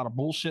out a lot of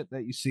bullshit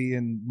that you see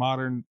in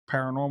modern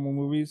paranormal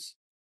movies.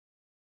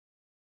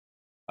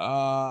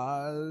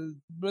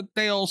 But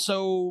they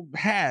also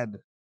had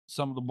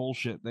some of the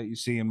bullshit that you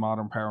see in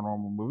modern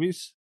paranormal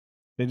movies.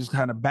 They just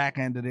kind of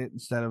back-ended it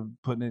instead of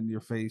putting it in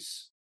your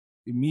face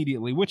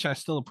immediately, which I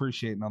still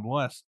appreciate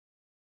nonetheless.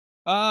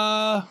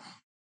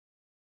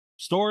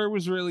 Story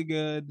was really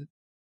good.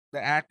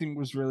 The acting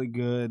was really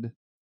good.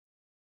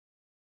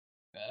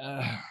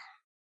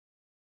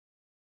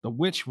 The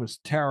witch was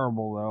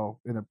terrible though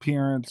in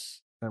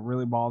appearance. That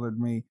really bothered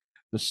me.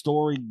 The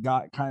story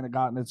got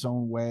in its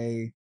own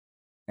way.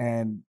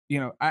 And, you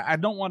know, I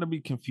don't want to be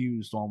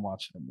confused while I'm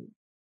watching a movie.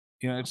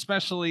 You know,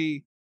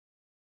 especially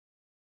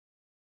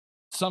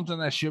something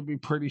that should be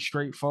pretty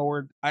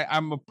straightforward.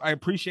 I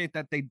appreciate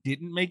that they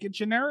didn't make it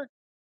generic,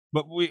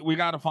 but we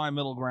got to find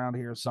middle ground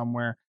here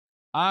somewhere.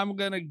 I'm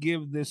going to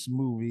give this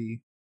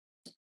movie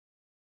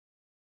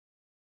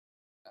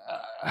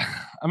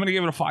I'm going to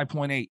give it a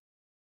 5.8.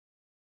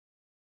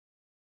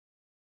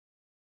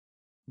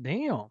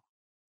 Damn.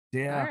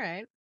 Yeah. All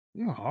right.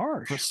 You're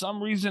harsh. For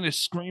some reason, it's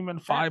screaming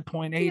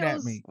 5.8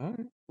 at me.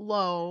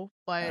 Low,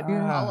 but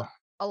Yeah. I'll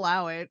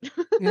allow it.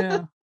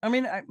 Yeah. I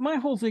mean, my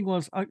whole thing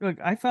was,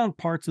 I found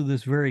parts of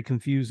this very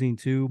confusing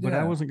too, but I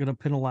Yeah. wasn't going to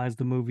penalize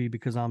the movie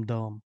because I'm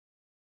dumb.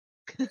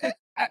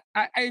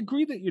 I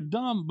agree that you're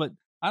dumb, but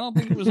I don't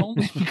think it was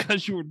only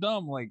because you were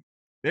dumb. Like,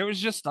 there was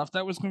just stuff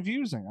that was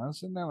confusing. I was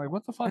sitting there like,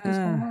 what the fuck is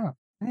going on?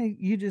 Hey,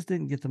 you just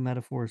didn't get the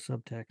metaphor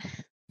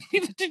subtext.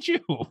 Neither did you.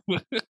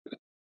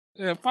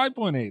 Yeah,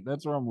 5.8.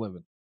 That's where I'm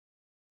living.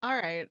 All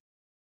right.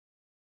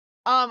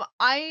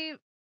 I've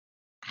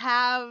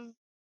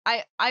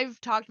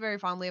talked very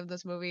fondly of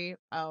this movie.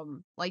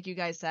 Like you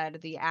guys said,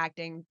 the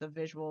acting, the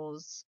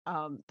visuals,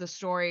 the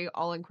story,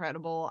 all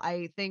incredible.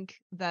 I think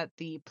that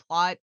the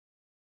plot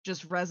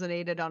just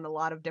resonated on a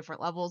lot of different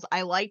levels.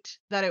 I liked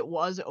that it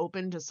was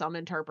open to some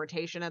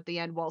interpretation at the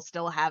end while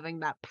still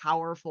having that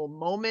powerful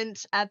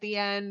moment at the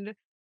end.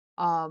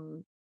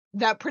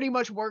 That pretty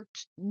much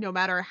worked no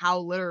matter how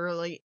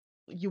literally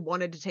you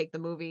wanted to take the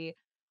movie.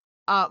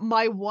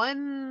 My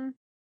one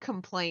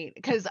complaint,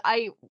 because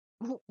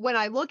when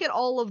I look at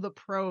all of the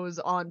pros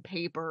on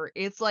paper,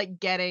 it's like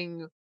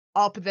getting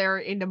up there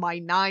into my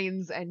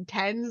 9s and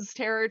 10s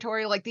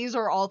territory. Like these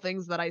are all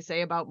things that I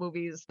say about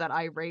movies that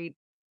I rate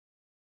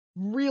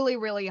really,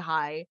 really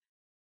high.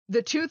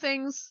 The two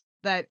things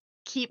that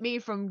keep me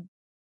from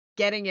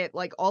getting it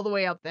like all the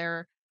way up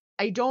there,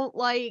 I don't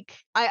like.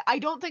 I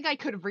don't think I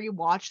could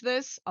rewatch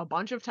this a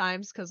bunch of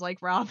times because,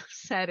 like Rob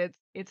said,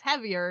 it's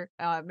heavier.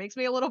 It makes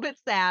me a little bit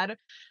sad.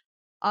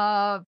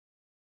 And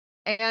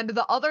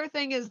the other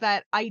thing is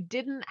that I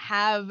didn't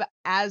have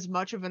as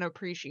much of an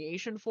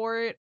appreciation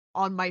for it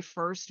on my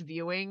first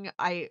viewing.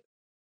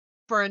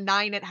 For a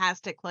 9, it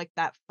has to click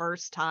that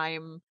first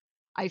time.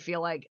 I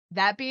feel like.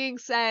 That being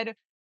said,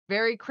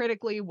 very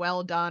critically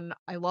well done.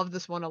 I love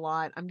this one a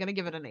lot. I'm gonna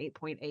give it an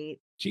 8.8.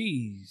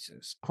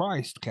 Jesus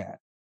Christ, Kat.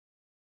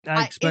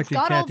 I expected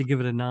Kat to give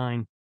it a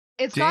 9.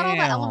 It's got all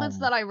the elements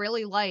that I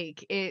really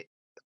like.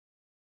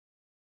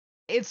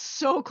 It's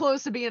so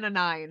close to being a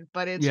 9,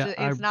 but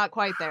it's not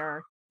quite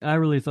there. I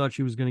really thought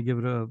she was going to give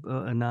it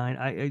a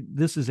 9.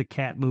 This is a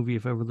Cat movie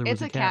if ever there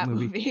was a cat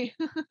movie.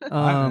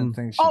 I didn't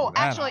think she was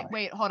that actually, high.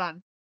 wait, hold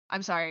on.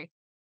 I'm sorry.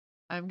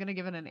 I'm going to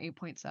give it an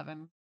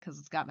 8.7 because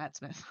it's got Matt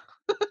Smith.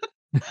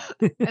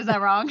 Is that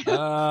wrong?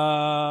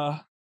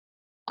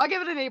 I'll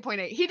give it an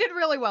 8.8. He did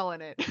really well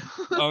in it.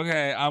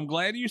 Okay, I'm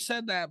glad you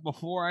said that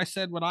before I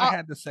said what I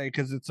had to say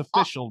because it's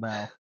official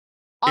now.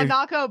 I'll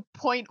knock a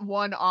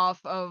 0.1 off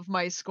of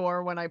my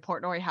score when I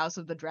Portnoy House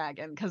of the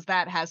Dragon because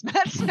that has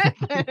Matt Smith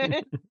in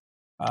it.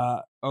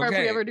 Okay. Or if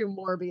we ever do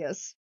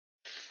Morbius.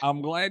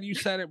 I'm glad you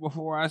said it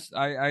before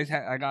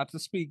I got to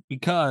speak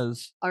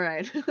because all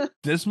right,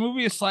 this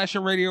movie is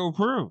Slasher Radio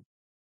approved.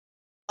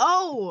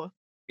 Oh,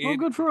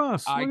 good for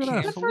us. I Look at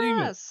can't us. believe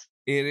it.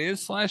 It is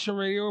Slasher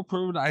Radio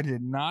approved. I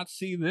did not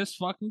see this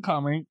fucking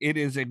coming. It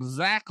is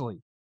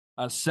exactly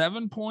a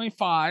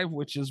 7.5,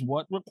 which is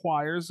what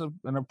requires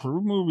an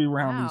approved movie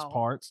around these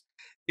parts.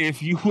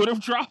 If you would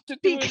have dropped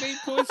it to an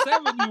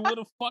 8.7, you would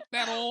have fucked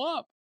that all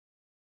up.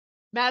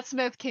 Matt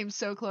Smith came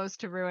so close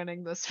to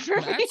ruining this for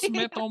me. Matt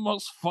Smith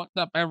almost fucked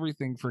up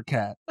everything for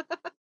Kat.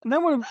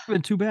 That would have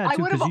been too bad,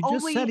 too, because he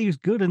just said he was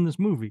good in this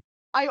movie.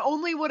 I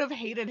only would have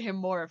hated him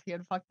more if he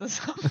had fucked this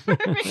up for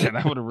me. Yeah,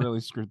 that would have really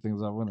screwed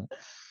things up, wouldn't it?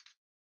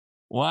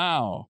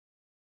 Wow.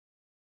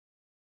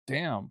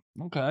 Damn.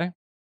 Okay.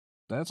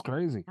 That's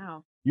crazy.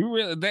 Wow. You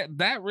really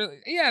that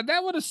really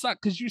that would have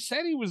sucked because you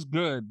said he was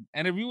good,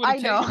 and if you would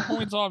have taken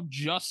points off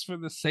just for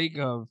the sake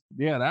of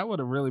that would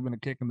have really been a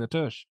kick in the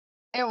tush.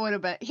 It would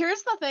have been.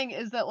 Here's the thing: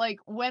 is that like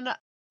when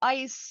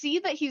I see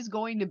that he's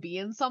going to be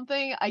in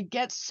something, I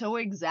get so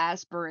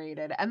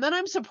exasperated, and then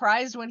I'm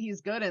surprised when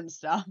he's good and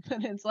stuff.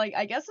 And it's like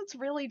I guess it's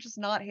really just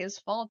not his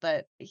fault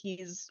that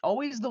he's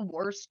always the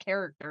worst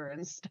character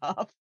and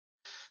stuff.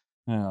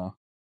 Yeah.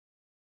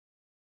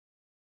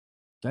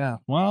 Yeah.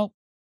 Well.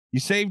 You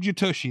saved your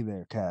tushy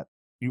there, Kat.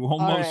 You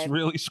almost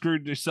really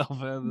screwed yourself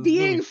out of this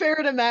Being movie. fair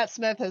to Matt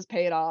Smith has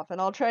paid off, and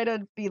I'll try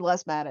to be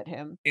less mad at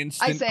him.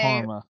 Instant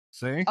karma.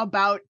 See?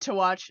 About to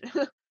watch.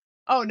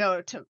 Oh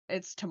no,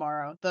 it's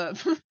tomorrow.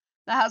 The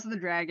House of the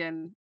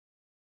Dragon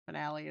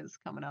finale is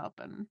coming up,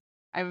 and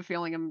I have a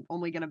feeling I'm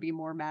only going to be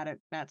more mad at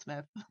Matt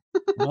Smith.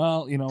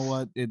 Well, you know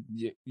what?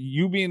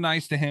 You being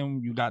nice to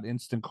him, you got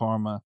instant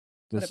karma.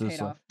 This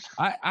is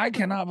I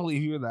cannot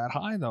believe you were that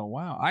high though.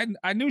 Wow.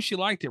 I knew she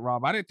liked it,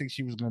 Rob. I didn't think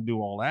she was going to do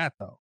all that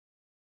though.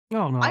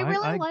 No, I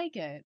really like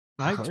it.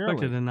 I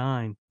expected a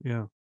 9.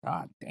 Yeah.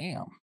 God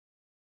damn.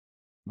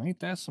 Ain't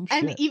that some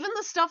shit? And even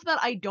the stuff that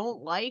I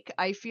don't like,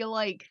 I feel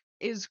like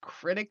is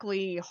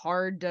critically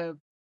hard to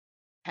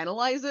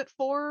penalize it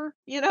for,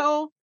 you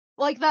know?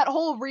 Like that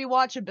whole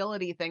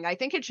rewatchability thing. I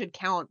think it should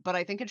count, but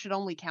I think it should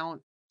only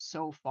count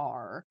so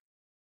far.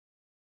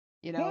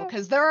 You know,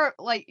 because there are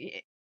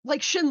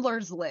like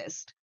Schindler's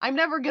List. I'm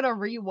never gonna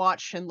rewatch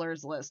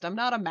Schindler's List. I'm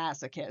not a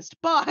masochist,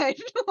 but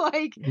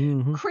like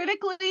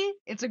critically,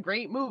 it's a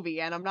great movie,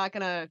 and I'm not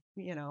gonna,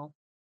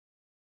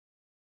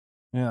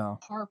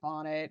 harp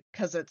on it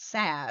because it's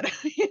sad,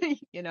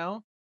 you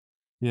know.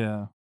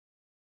 Yeah.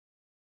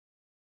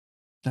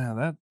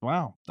 Yeah.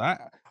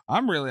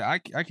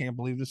 I can't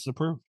believe this is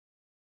approved.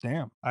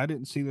 Damn, I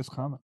didn't see this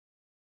coming.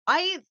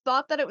 I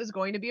thought that it was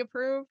going to be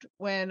approved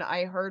when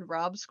I heard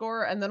Rob's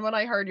score, and then when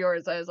I heard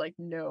yours, I was like,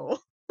 no.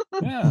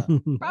 Yeah.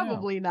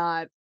 Probably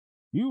not.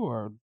 You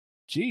are,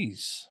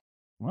 jeez.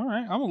 All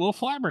right. I'm a little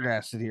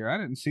flabbergasted here. I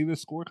didn't see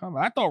this score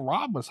coming. I thought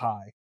Rob was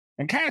high.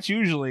 And Kat's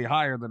usually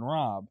higher than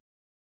Rob.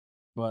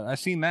 But I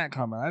seen that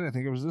coming. I didn't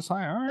think it was this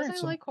high. All right.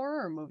 I like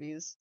horror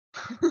movies.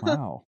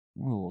 Wow.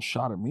 A little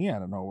shot at me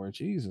out of nowhere.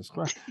 Jesus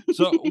Christ.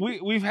 So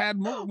we've had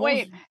more.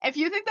 Wait, if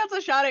you think that's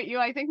a shot at you,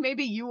 I think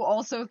maybe you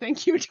also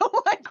think you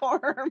don't like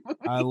horror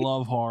movies. I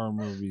love horror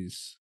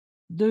movies.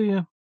 Do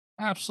you?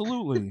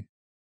 Absolutely.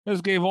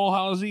 This gave All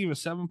Hallows Eve a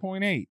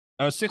 7.8.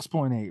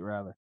 6.8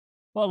 rather.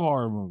 Love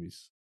horror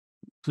movies.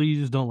 So you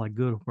just don't like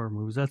good horror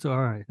movies. That's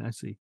all right. I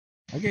see.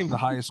 I gave the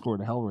highest score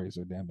to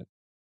Hellraiser, damn it.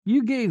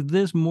 You gave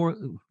this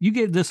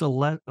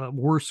a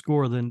worse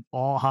score than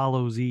All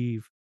Hallows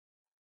Eve.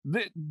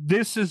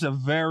 This is a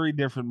very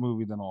different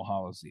movie than All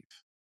Hallows Eve.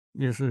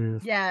 Yes, it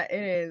is. Yeah,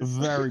 it is.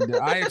 Very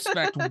I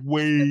expect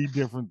way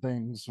different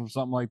things from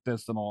something like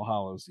this than All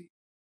Hallows Eve.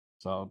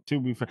 So, to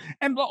be fair.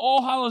 And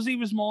All Hallows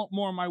Eve is more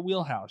in my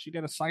wheelhouse. You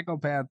got a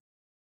psychopath,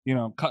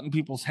 cutting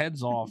people's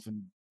heads off.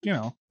 And,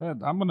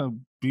 I'm going to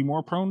be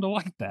more prone to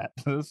like that.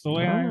 That's the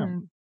way I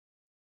am.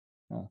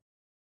 Yeah.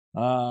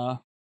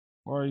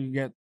 Or you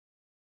get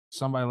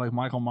somebody like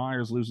Michael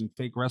Myers losing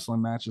fake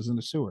wrestling matches in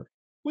the sewer.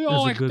 We all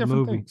That's a like good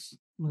different movie. things.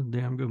 A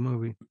damn good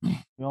movie.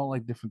 We all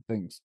like different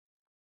things.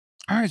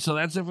 All right, so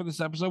that's it for this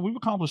episode. We've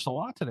accomplished a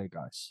lot today,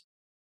 guys.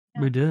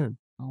 We did.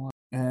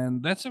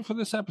 And that's it for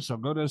this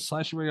episode. Go to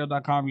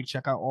slasherradio.com. You can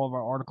check out all of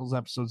our articles,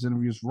 episodes,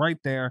 interviews right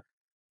there.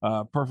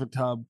 Perfect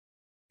Hub.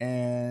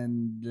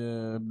 And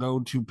go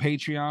to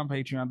Patreon,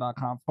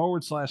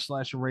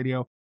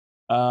 patreon.com/slasherradio.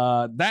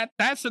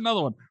 That's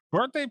another one.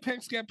 Birthday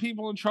picks get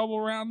people in trouble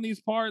around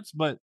these parts,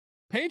 but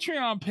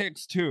Patreon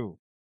picks too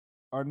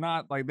are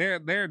not like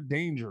they're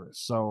dangerous.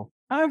 So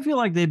I feel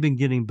like they've been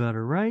getting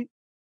better, right?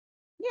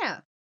 Yeah.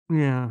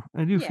 Yeah,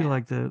 I do Yeah. feel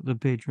like the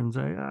patrons.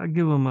 I'll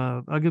give them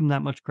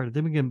that much credit.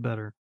 They've been getting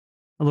better.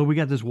 Although we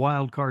got this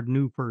wild card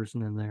new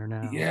person in there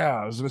now. yeah,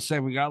 I was gonna say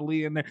we got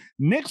Lee in there.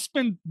 Nick's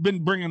been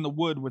bringing the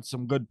wood with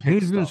some good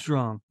picks. He's been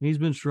strong. He's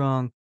been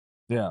strong.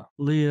 Yeah,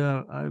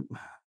 Leah, I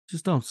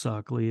just don't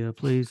suck, Leah,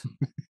 please.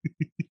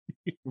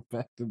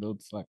 back to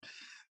don't suck.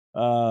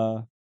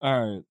 All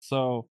right,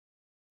 so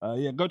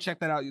yeah, go check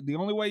that out. The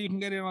only way you can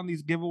get in on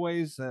these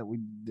giveaways that we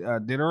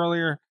did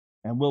earlier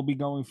and will be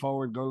going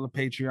forward, go to the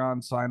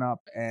Patreon, sign up,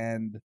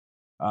 and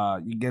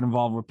you get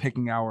involved with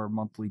picking our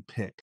monthly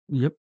pick.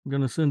 Yep. I'm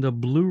gonna send a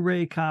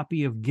Blu-ray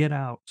copy of Get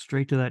Out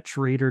straight to that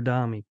traitor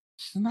Dami.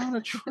 She's not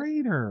a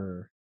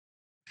traitor.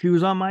 She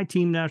was on my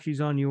team, now she's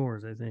on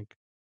yours, I think.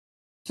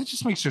 That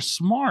just makes her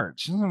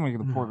smart. She doesn't make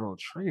the poor girl a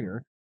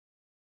traitor.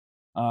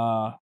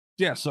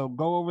 Yeah, so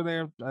go over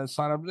there,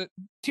 sign up.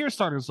 Tier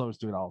starters always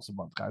 $3 a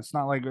month, guys. It's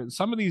not like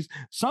some of these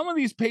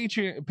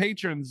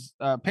patrons,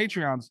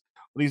 Patreons,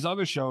 these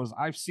other shows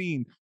I've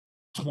seen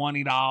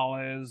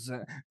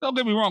 $20. Don't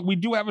get me wrong, we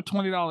do have a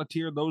 $20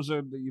 tier. Those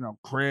are the,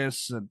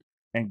 Chris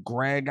and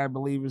Greg, I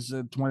believe, is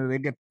a 20. They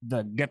get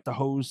the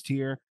hose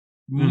tier.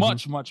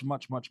 Much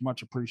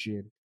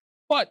appreciated.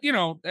 But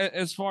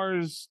as far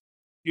as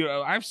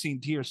I've seen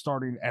tiers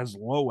starting as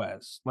low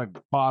as like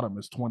the bottom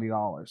is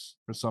 $20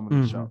 for some of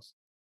these shows.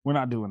 We're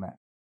not doing that.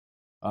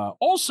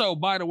 Also,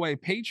 by the way,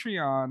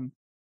 Patreon,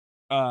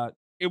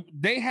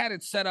 they had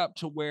it set up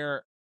to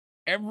where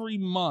every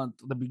month,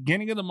 the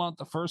beginning of the month,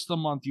 the first of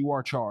the month, you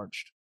are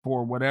charged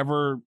for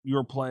whatever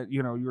your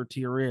your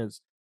tier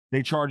is.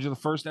 They charge you the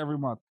first every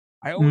month.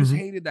 I always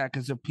hated that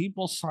because if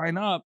people sign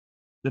up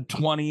the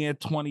 20th,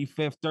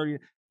 25th, 30th,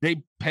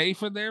 they pay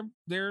for their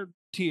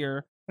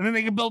tier and then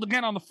they can build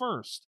again on the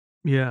first.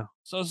 Yeah.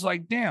 So it's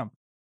like, damn.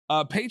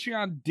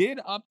 Patreon did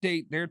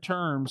update their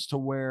terms to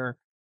where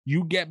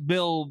you get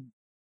billed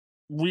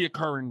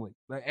reoccurringly.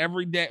 Like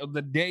every day,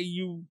 the day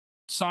you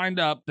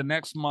signed up, the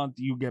next month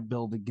you get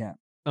billed again.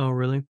 Oh,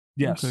 really?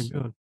 Yes. Okay,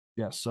 good.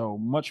 Yes. So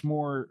much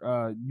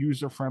more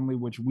user friendly,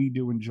 which we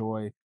do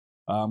enjoy.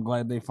 I'm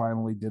glad they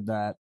finally did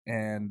that.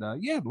 And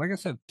yeah, like I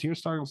said, tier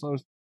starting as low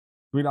as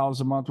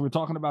 $3 a month. We're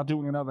talking about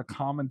doing another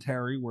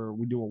commentary where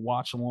we do a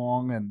watch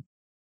along, and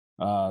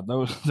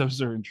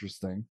those are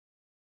interesting.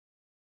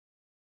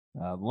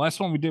 The last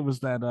one we did was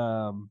that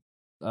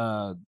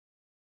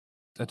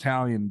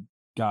Italian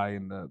guy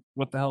in the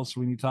what the hell,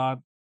 Sweeney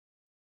Todd?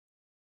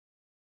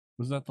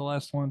 Was that the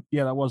last one?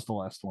 Yeah, that was the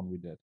last one we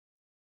did.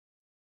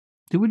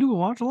 Did we do a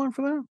watch along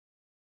for that?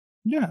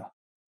 Yeah.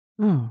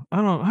 Oh, I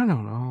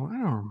don't know. I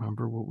don't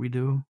remember what we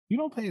do. You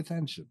don't pay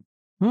attention.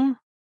 Huh?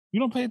 You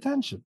don't pay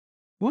attention.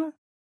 What?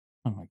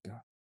 Oh my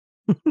god.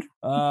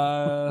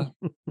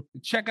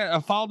 Check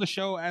out, follow the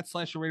show at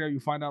Slasher Radio. You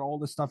find out all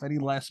this stuff, any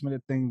last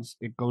minute things.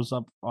 It goes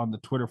up on the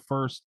Twitter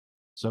first.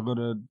 So go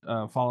to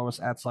follow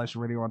us at Slasher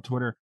Radio on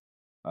Twitter.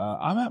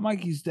 I'm at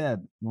Mikey's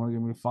Dead. You want to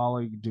give me a follow?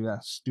 You can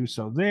do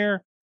so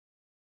there.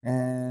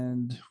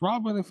 And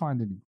Rob, where they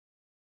finding you?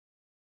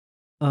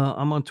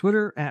 I'm on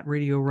Twitter at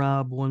Radio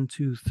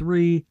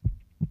Rob123,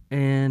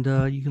 and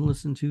you can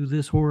listen to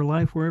This Horror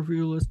Life wherever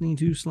you're listening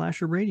to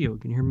Slasher Radio. You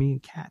can hear me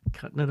and Kat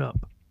cutting it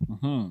up.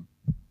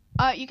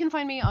 You can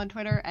find me on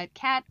Twitter at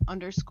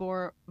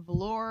cat_velour,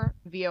 VOLEUR.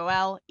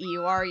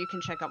 You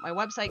can check out my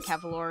website,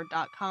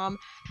 catvelour.com.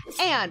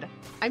 And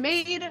I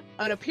made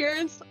an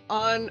appearance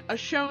on a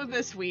show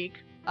this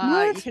week.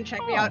 You can check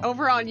me out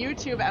over on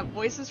YouTube at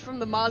Voices from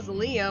the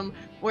Mausoleum,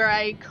 where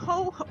I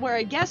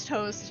guest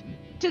host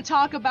to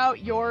talk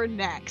about You're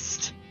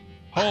Next.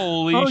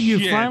 Holy shit. Oh, you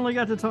shit. Finally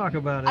got to talk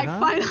about it, I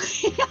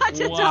finally got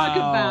to talk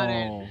about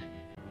it.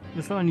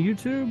 It's on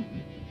YouTube?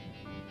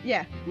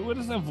 Yeah. What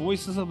is that,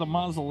 Voices of the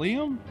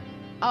Mausoleum?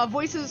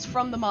 Voices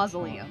from the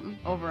Mausoleum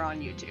over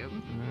on YouTube.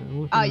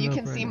 You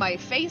can see my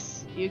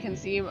face. You can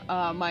see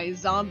my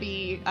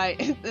zombie.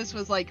 This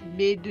was like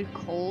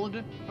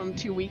mid-cold from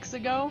 2 weeks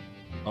ago.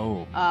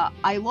 Oh.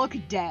 I look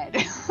dead.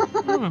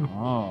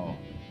 Oh.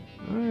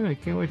 All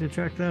right, can't wait to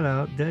check that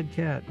out. Dead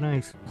cat,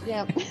 nice.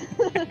 Yeah.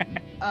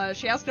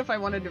 She asked if I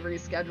wanted to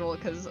reschedule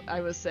because I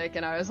was sick,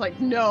 and I was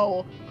like,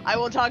 no, I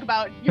will talk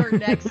about You're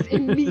Next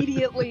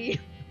immediately.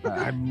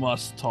 I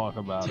must talk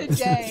about it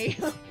today.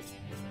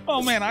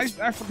 Oh man, I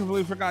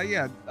completely forgot.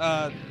 Yeah,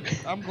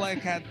 I'm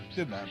glad Kat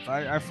did that.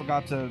 I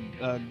forgot to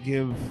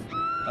give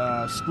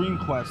Screen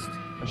Quest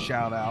a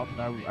shout out.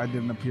 I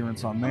did an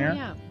appearance on there. Oh,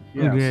 yeah.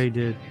 Yes. Yeah, he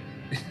did.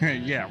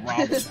 Yeah,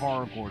 Rob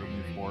horror recorded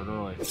me for it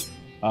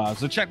earlier.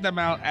 So check them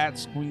out at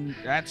Scream.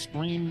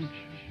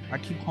 I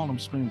keep calling them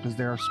Scream because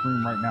they are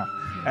Scream right now.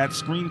 At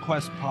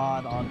ScreenQuest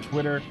Pod on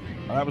Twitter.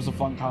 That was a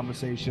fun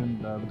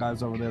conversation. The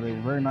guys over there, they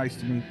were very nice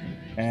to me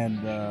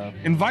and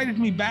invited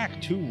me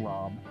back too,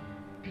 Rob.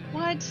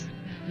 What?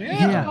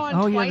 Yeah.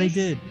 Oh, yeah, they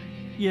did.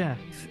 Yeah,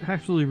 it's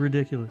absolutely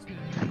ridiculous.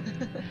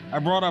 I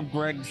brought up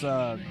Greg's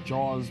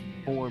Jaws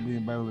 4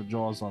 being better than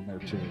Jaws on there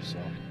too, so.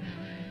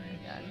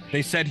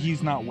 They said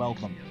he's not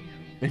welcome.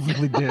 They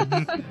really did.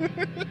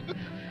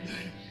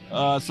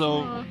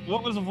 So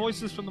what was the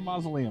Voices from the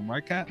Mausoleum,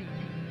 right, Kat?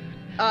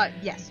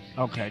 Yes.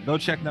 Okay, go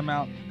check them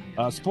out.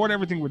 Support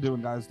everything we're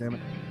doing, guys, damn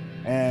it.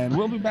 And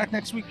we'll be back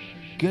next week.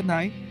 Good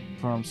night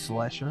from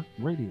Slasher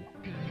Radio.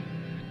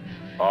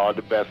 All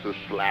the best of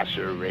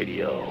Slasher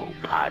Radio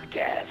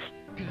podcast.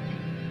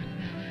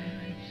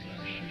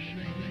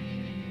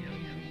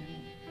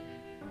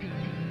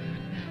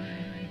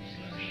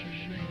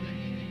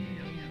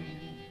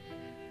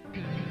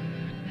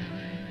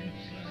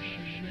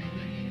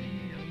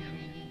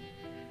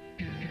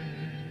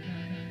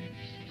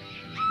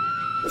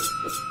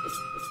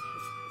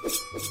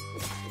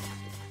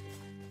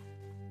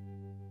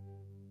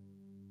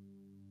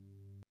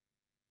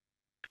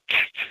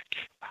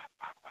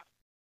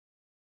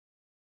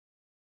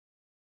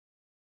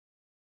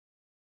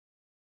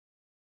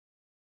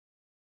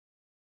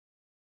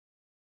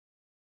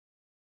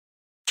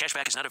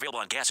 Cashback is not available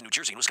on gas in New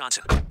Jersey and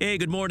Wisconsin. Hey,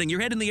 good morning.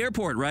 You're heading to the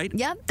airport, right?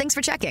 Yep, thanks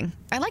for checking.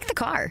 I like the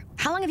car.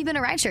 How long have you been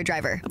a rideshare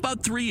driver?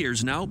 About 3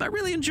 years now. I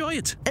really enjoy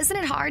it. Isn't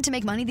it hard to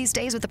make money these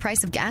days with the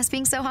price of gas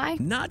being so high?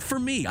 Not for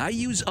me. I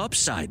use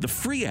Upside, the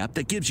free app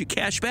that gives you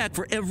cash back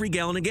for every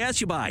gallon of gas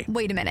you buy.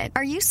 Wait a minute.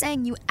 Are you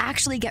saying you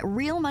actually get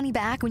real money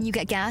back when you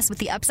get gas with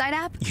the Upside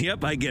app?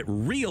 Yep, I get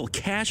real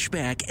cash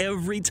back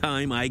every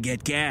time I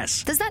get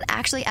gas. Does that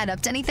actually add up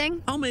to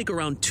anything? I'll make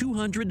around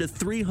 $200 to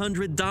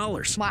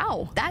 $300.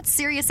 Wow, that's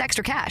serious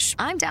extra cash.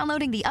 I'm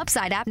downloading the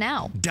Upside app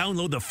now.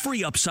 Download the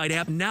free Upside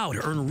app now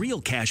to earn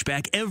real cash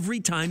back every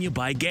time you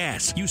buy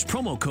gas. Use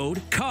promo code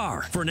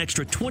CAR for an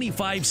extra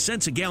 25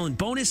 cents a gallon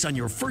bonus on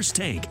your first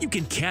tank. You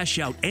can cash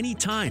out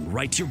anytime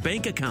right to your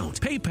bank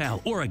account,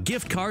 PayPal, or a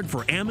gift card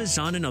for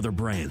Amazon and other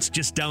brands.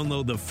 Just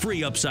download the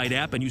free Upside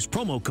app and use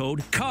promo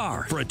code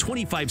CAR for a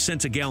 25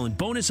 cents a gallon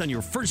bonus on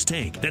your first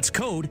tank. That's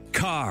code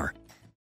CAR.